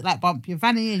 like, does it like bump your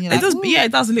fanny and you're It like, does, ooh? yeah,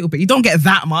 it does a little bit. You don't get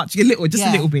that much. You get a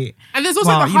Yeah. little bit. And there's also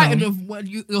Well, the you heighten know. of when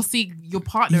you'll see your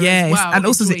partner Yes, as well. and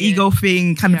also the enjoy it. ego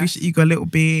thing, kind of Yeah. boost your ego a little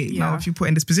bit. You know, Yeah. if you put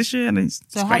in this position, it's So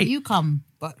it's how great. do you come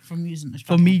but from using the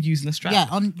strap? For me using a strap.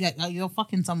 Yeah, like you're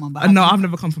fucking someone. But No, how do I've you-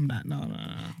 never come from that. No.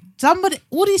 Somebody,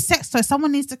 all these sex toys.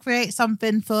 Someone needs to create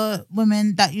something for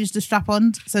women that use the strap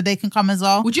on so they can come as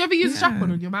well. Would you ever use a strap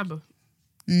on your member?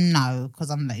 No, because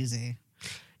I'm lazy.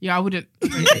 Yeah, I wouldn't.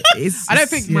 It's I don't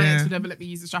think my yeah. ex would ever let me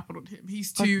use a strap on him.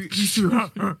 He's too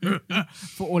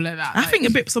for all of that. I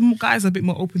think some guys are a bit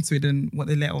more open to it than what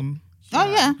they let on. Oh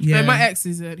yeah. No, my ex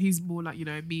isn't. He's more like,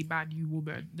 me man, you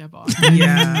woman, never.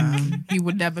 Yeah. He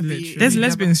would never be. There's he'd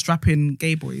lesbians strapping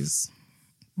gay boys.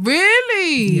 Never.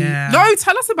 Really? Yeah. No,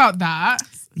 tell us about that.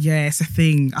 Yeah, it's a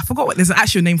thing. I forgot what there's an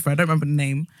actual name for it. I don't remember the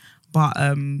name. But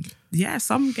yeah,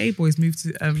 some gay boys move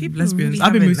to lesbians. really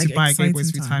I've been have moved it, to like, by gay boys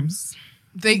exciting 3 times.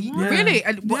 They really?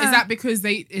 And what is Yeah. that because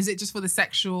is it just for the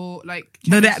sexual like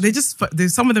No, they just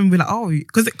there's some of them be like, oh,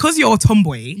 because you're a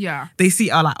tomboy. Yeah. They see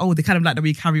it like, oh, they kind of like the way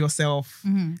you carry yourself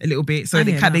a little bit, so I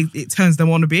they hear kind that. it turns them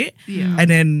on a bit. Yeah. And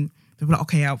then they're like,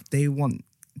 okay, I want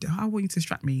you to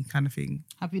strap me, kind of thing.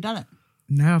 Have you done it?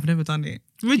 No, I've never done it.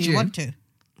 Do you want to?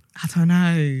 I don't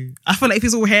know. I feel like if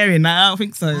it's all hairy now, I don't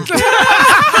think so. There's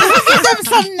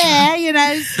some there, you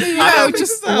know.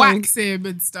 Just wax him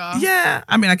and stuff. Yeah.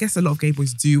 I mean, I guess a lot of gay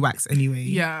boys do wax anyway.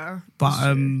 Yeah.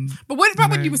 But what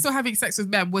about when you were still having sex with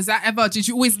men? Was that ever, did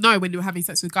you always know when you were having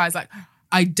sex with guys, like,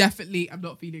 I definitely am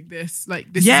not feeling this.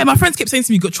 Like this. Yeah, my friends kept saying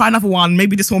to me, "Go try another one.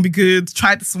 Maybe this one will be good.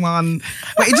 Try this one."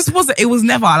 But it just wasn't. It was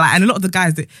never like. And a lot of the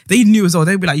guys they knew as well.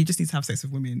 They'd be like, "You just need to have sex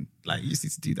with women. Like you just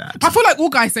need to do that." I feel like all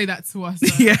guys say that to us.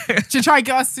 Though. Yeah, to try and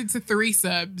get us into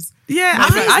threesomes. Yeah,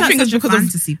 I think it's because of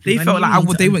they felt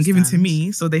like they weren't given to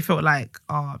me, so they felt like,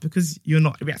 because you're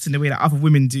not reacting the way that other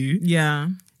women do. Yeah.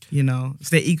 You know, it's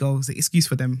their ego. It's an excuse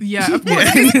for them. Yeah, of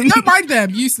course. Don't mind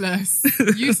them. Useless.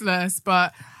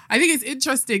 But I think it's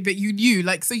interesting that you knew,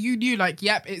 like, so you knew, like,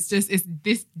 yep, it's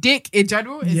this dick in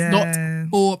general is not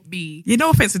for me. Yeah,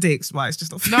 no offense to dicks, but it's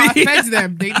just not for me. No, offend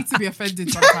them. They need to be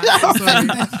offended sometimes. I'm sorry.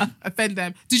 Offend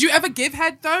them. Did you ever give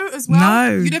head though as well? No.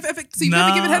 You never ever, so you've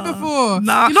never given head before?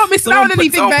 No. You're not missing out on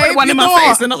anything, babe. Put one in You're my not.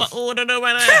 face and I was like, oh, I don't know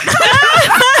about that.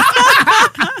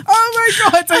 Oh my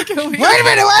God, don't kill me. Wait a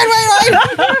minute,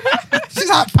 wait. She's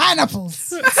like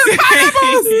pineapples.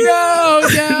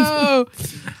 No.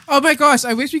 Oh my gosh,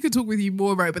 I wish we could talk with you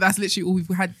more, Ro, but that's literally all we've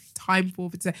had time for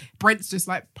today. Brent's just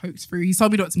like poked through. He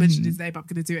told me not to mention his name, but I'm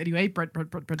going to do it anyway. Brent.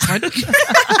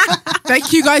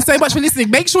 Thank you guys so much for listening.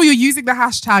 Make sure you're using the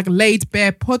hashtag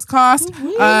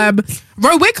LaidBarePodcast.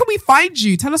 Ro, where can we find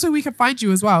you? Tell us where we can find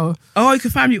you as well. Oh, you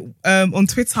can find me on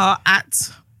Twitter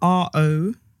at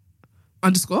RO_REVEUR.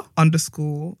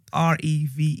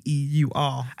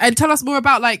 And tell us more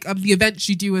about like the events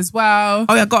you do as well.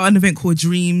 Oh, yeah, I got an event called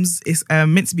Dreams. It's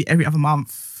meant to be every other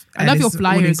month. I love your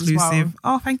flyers as well.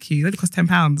 Oh, thank you. It only cost £10.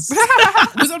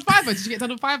 Was it on Fiverr? Did you get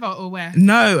done on Fiverr or where?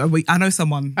 No, I know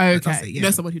someone. Oh, okay. You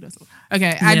know someone who knows someone.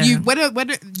 Okay, and you when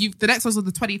the next one's on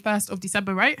the 21st of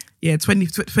December, right? Yeah, 20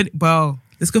 well,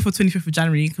 let's go for 25th of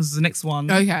January because the next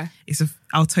one. Okay.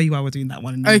 I'll tell you why we're doing that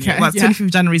one. Okay. Well, 25th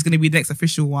of January is going to be the next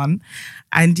official one.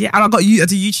 And yeah, and I do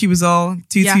YouTube as well.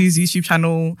 Tutu's YouTube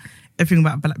channel. Everything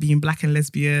about being black and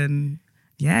lesbian.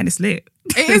 Yeah, and it's lit.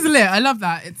 It is lit. I love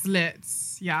that. It's lit.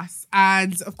 Yes.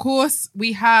 And of course,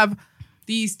 we have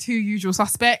these two usual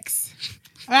suspects.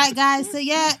 All right, guys. So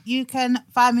yeah, you can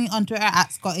find me on Twitter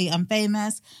at Scotty I'm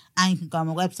Famous. And you can go on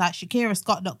my website,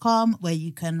 shakirascott.com, where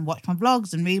you can watch my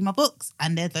vlogs and read my books.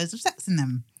 And there's loads of sex in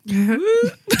them.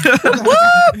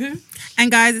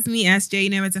 And guys, it's me, SJ. You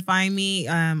know where to find me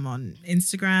on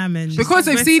Instagram and because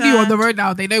they've seen you on the road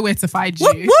now, they know where to find you.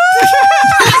 I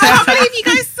can't believe you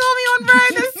guys saw me on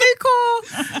road. That's so cool.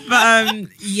 But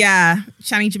yeah,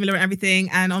 Shani Jamila and everything.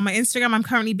 And on my Instagram, I'm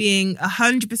currently being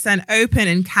 100% open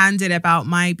and candid about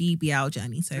my BBL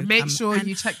journey. So make sure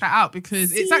you check that out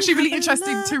because it's actually really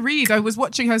interesting to read. I was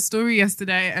watching her story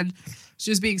yesterday and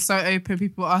she was being so open.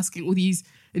 People were asking all these.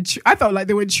 I felt like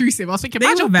they were intrusive. I was thinking,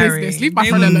 mind your business. Leave my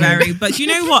friend alone. But you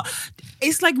know what?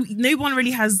 It's like no one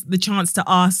really has the chance to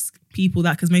ask people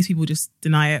that because most people just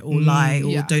deny it or lie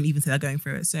or don't even say they're going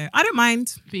through it. So I don't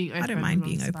mind being open. I don't mind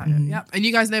being open. Yep. And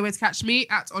you guys know where to catch me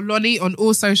at Oloni on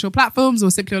all social platforms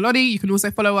or simply Oloni. You can also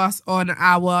follow us on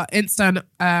our Insta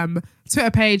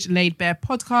Twitter page, Laid Bare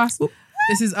Podcast.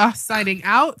 This is us signing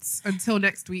out. Until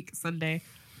next week, Sunday.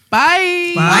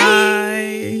 Bye.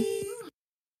 Bye.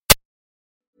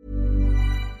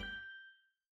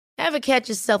 Ever catch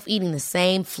yourself eating the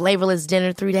same flavorless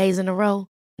dinner 3 days in a row?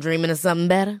 Dreaming of something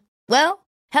better? Well,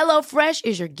 HelloFresh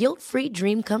is your guilt-free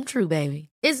dream come true, baby.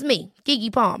 It's me,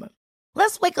 Keke Palmer.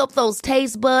 Let's wake up those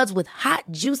taste buds with hot,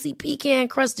 juicy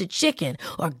pecan-crusted chicken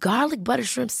or garlic butter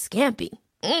shrimp scampi.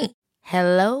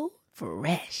 Hello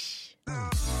Fresh.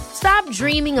 Stop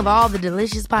dreaming of all the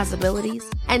delicious possibilities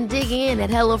and dig in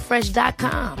at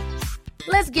HelloFresh.com.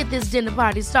 Let's get this dinner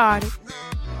party started.